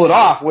you can pull it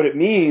off, what it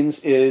means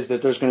is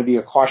that there's going to be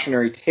a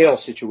cautionary tale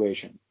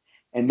situation.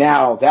 And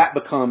now that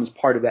becomes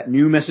part of that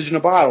new message in a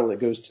bottle that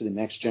goes to the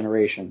next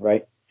generation,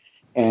 right?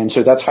 And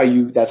so that's how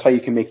you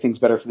can make things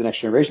better for the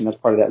next generation. That's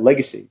part of that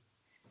legacy.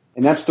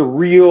 And that's the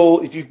real,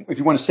 if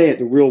you want to say it,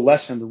 the real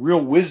lesson, the real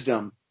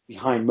wisdom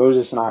behind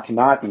Moses and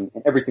Akhenaten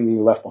and everything that he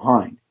left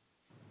behind.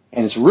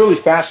 And it's really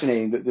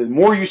fascinating. The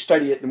more you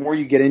study it, the more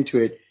you get into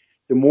it,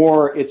 the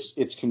more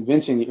it's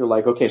convincing that you're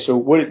like, okay, so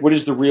what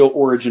is the real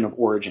origin of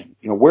origin?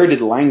 Where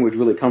did language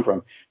really come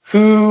from?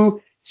 Who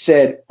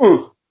said,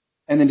 ooh,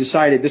 and then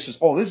decided this is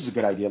a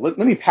good idea. Let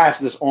me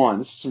pass this on.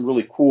 This is some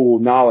really cool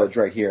knowledge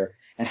right here.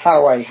 And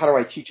how do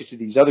I teach it to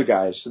these other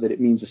guys so that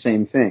it means the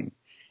same thing?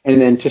 And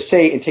then to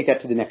say and take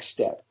that to the next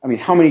step. I mean,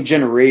 how many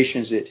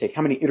generations did it take?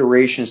 How many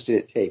iterations did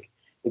it take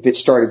if it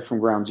started from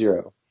ground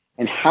zero?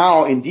 And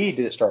how indeed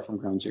did it start from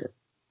ground zero?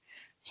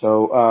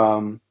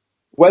 So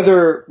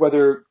whether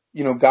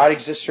God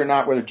exists or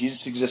not, whether Jesus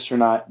exists or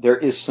not, there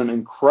is some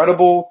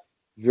incredible,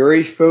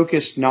 very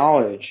focused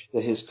knowledge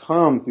that has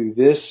come through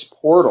this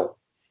portal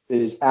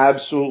that is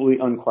absolutely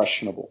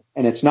unquestionable.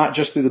 And it's not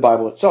just through the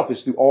Bible itself,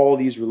 it's through all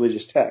these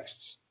religious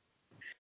texts.